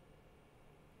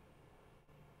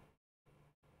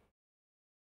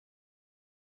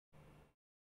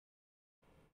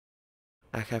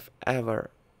 I have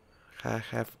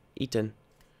eaten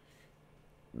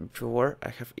before. I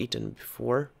have eaten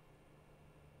before.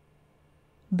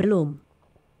 Belum.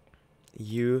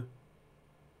 You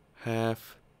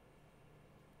have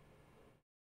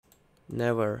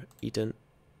never eaten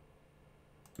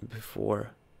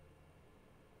before.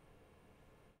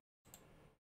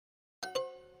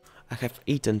 I have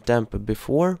eaten tempe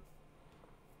before.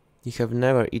 You have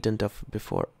never eaten tofu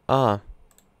before. Ah.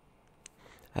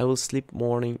 I will sleep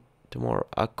morning tomorrow.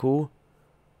 Aku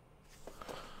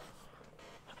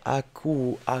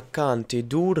akan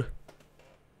tidur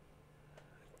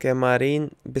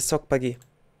kemarin besok pagi.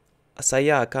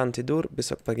 Saya akan tidur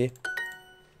besok pagi.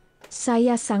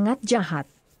 Saya sangat jahat.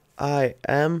 I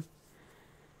am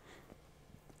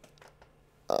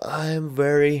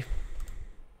very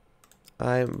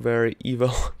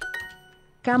evil.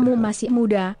 Kamu masih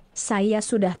muda, saya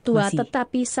sudah tua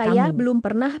tetapi saya belum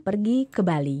pernah pergi ke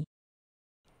Bali.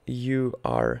 You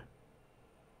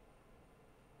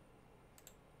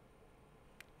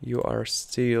are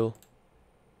still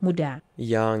Muda.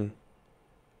 young.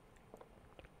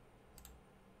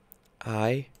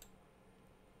 I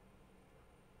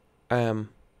am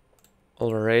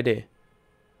already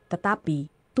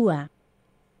Tetapi, tua.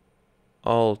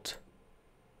 old.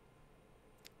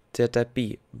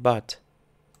 Tetapi, but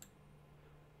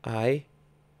I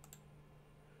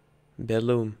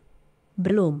belum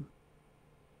Belum.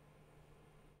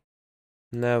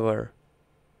 never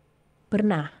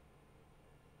Pernah.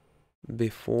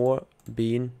 before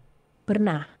been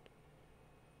Pernah.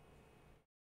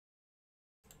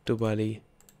 to Bali.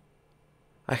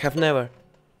 I have never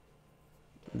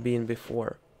been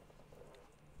before.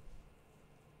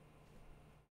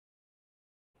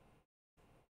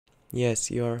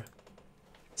 Yes, you're.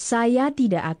 Saya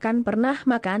tidak akan pernah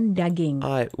makan daging.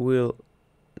 I will.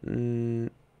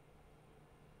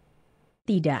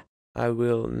 Tidak. I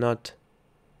will not.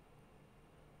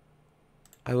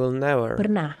 I will never.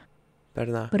 Pernah.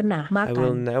 Pernah I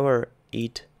will makan. never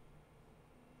eat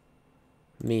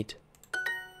meat.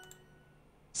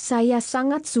 Saya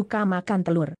sangat suka makan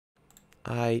telur.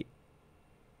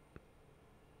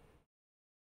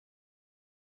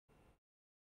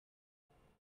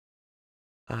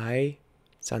 I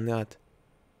sangat.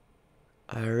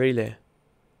 I really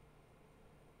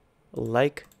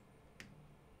like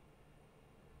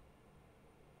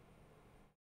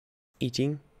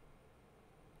eating.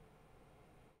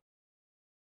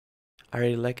 I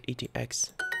really like eating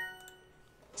eggs.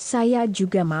 Saya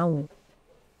juga mau.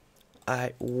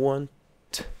 I want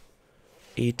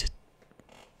eat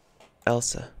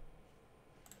Elsa.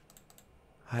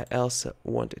 I also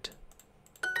want it.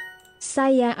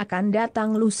 Saya akan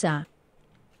datang lusa.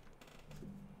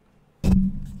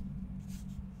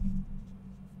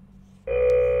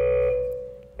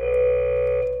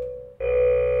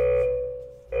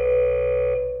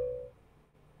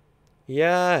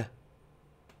 Yeah,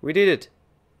 we did it.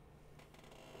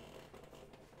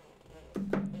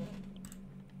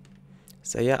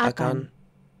 Saya akan.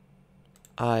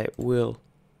 I will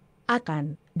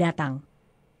Akan datang.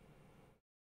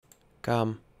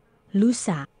 come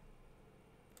Lusa.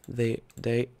 the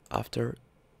day after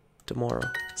tomorrow.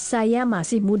 Saya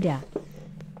masih muda.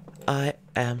 I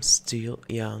am still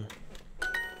young.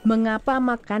 Mengapa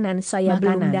makanan saya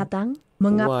belum datang?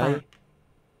 Mengapa? Why?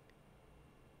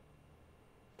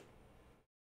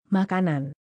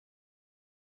 Makanan.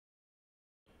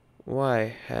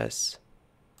 Why has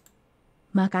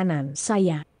Makanan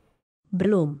saya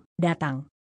belum datang.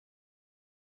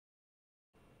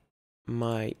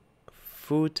 my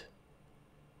food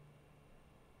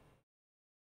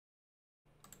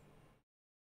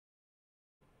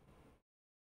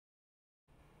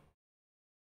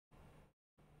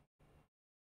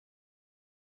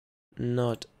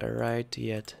not arrived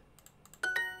yet?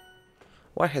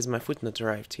 Why has my food not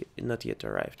arrived? Not yet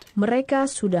arrived. Mereka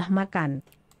sudah makan.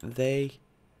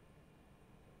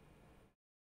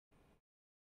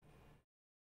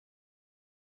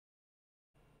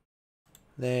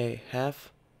 They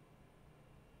have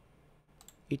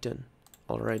eaten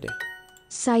already.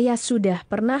 Saya sudah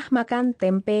pernah makan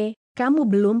tempe, kamu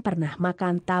belum pernah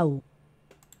makan tahu.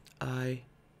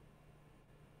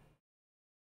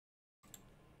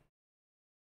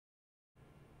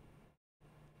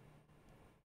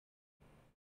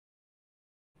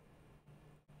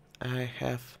 I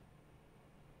have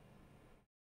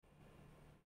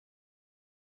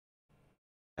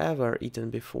ever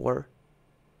eaten before.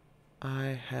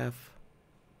 I have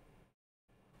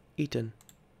eaten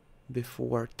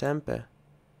before tempe.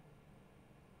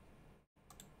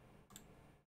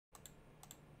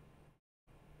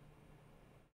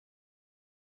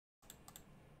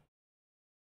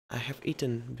 I have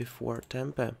eaten before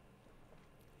tempe.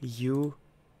 You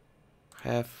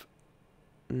have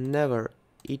never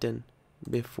eaten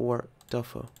before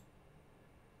tofu.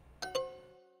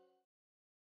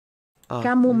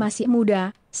 Kamu masih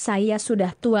muda, saya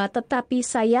sudah tua tetapi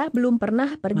saya belum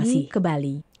pernah pergi ke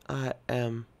Bali. I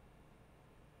am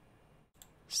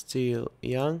still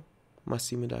young.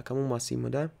 Masih muda. Kamu masih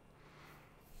muda.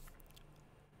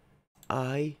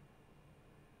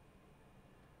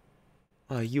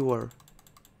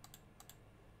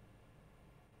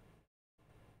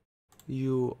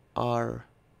 You are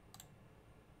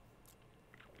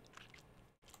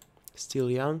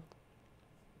still young.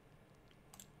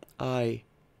 I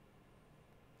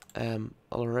am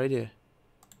already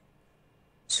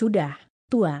Sudah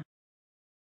tua.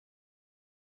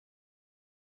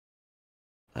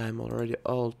 I'm already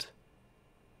old.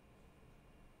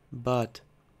 But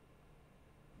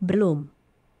Belum.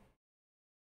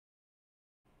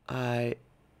 I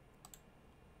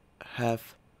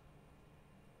have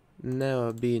never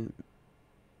been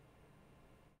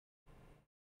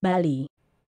Bali.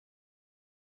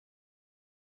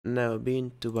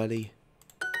 to Bali.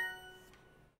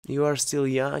 You are still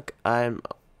young. I'm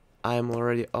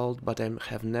already old, but I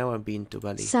have never been to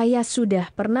Bali. Saya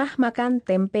sudah pernah makan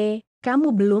tempe,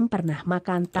 kamu belum pernah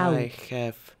makan tahu. I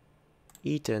have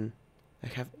eaten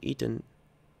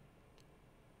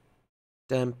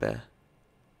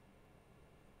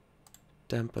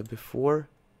tempe before.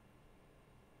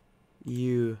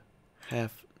 You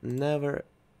have never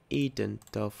eaten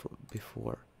tofu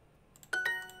before.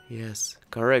 Yes,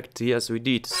 correct. Yes, we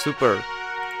did. Super.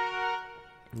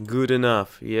 Good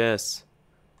enough. Yes.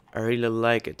 I really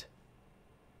like it.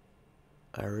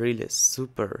 I really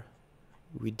super.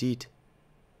 We did.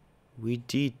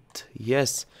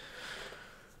 Yes.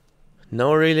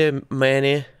 Not really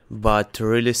many, but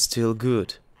really still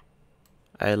good.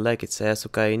 I like it. Saya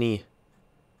suka ini.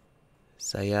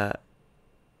 Saya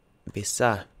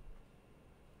bisa.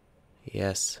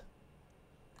 Yes.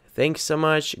 Thanks so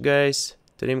much, guys.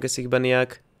 Terima kasih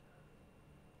banyak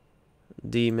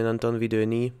di menonton video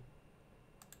ini.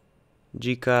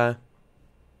 Jika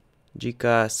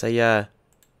saya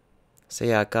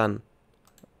akan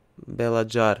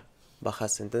belajar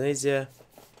bahasa Indonesia,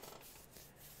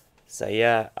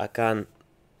 saya akan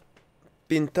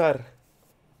pintar.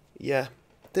 Ya,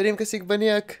 terima kasih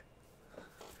banyak.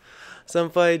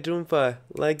 Sampai jumpa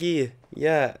lagi.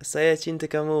 Ya, saya cinta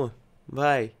kamu.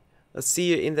 Bye. I'll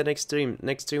see you in the next stream.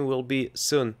 Next stream will be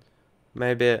soon.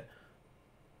 Maybe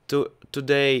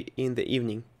today in the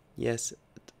evening. Yes.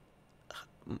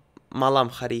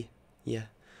 Malam hari.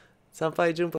 Yeah. Sampai jumpa.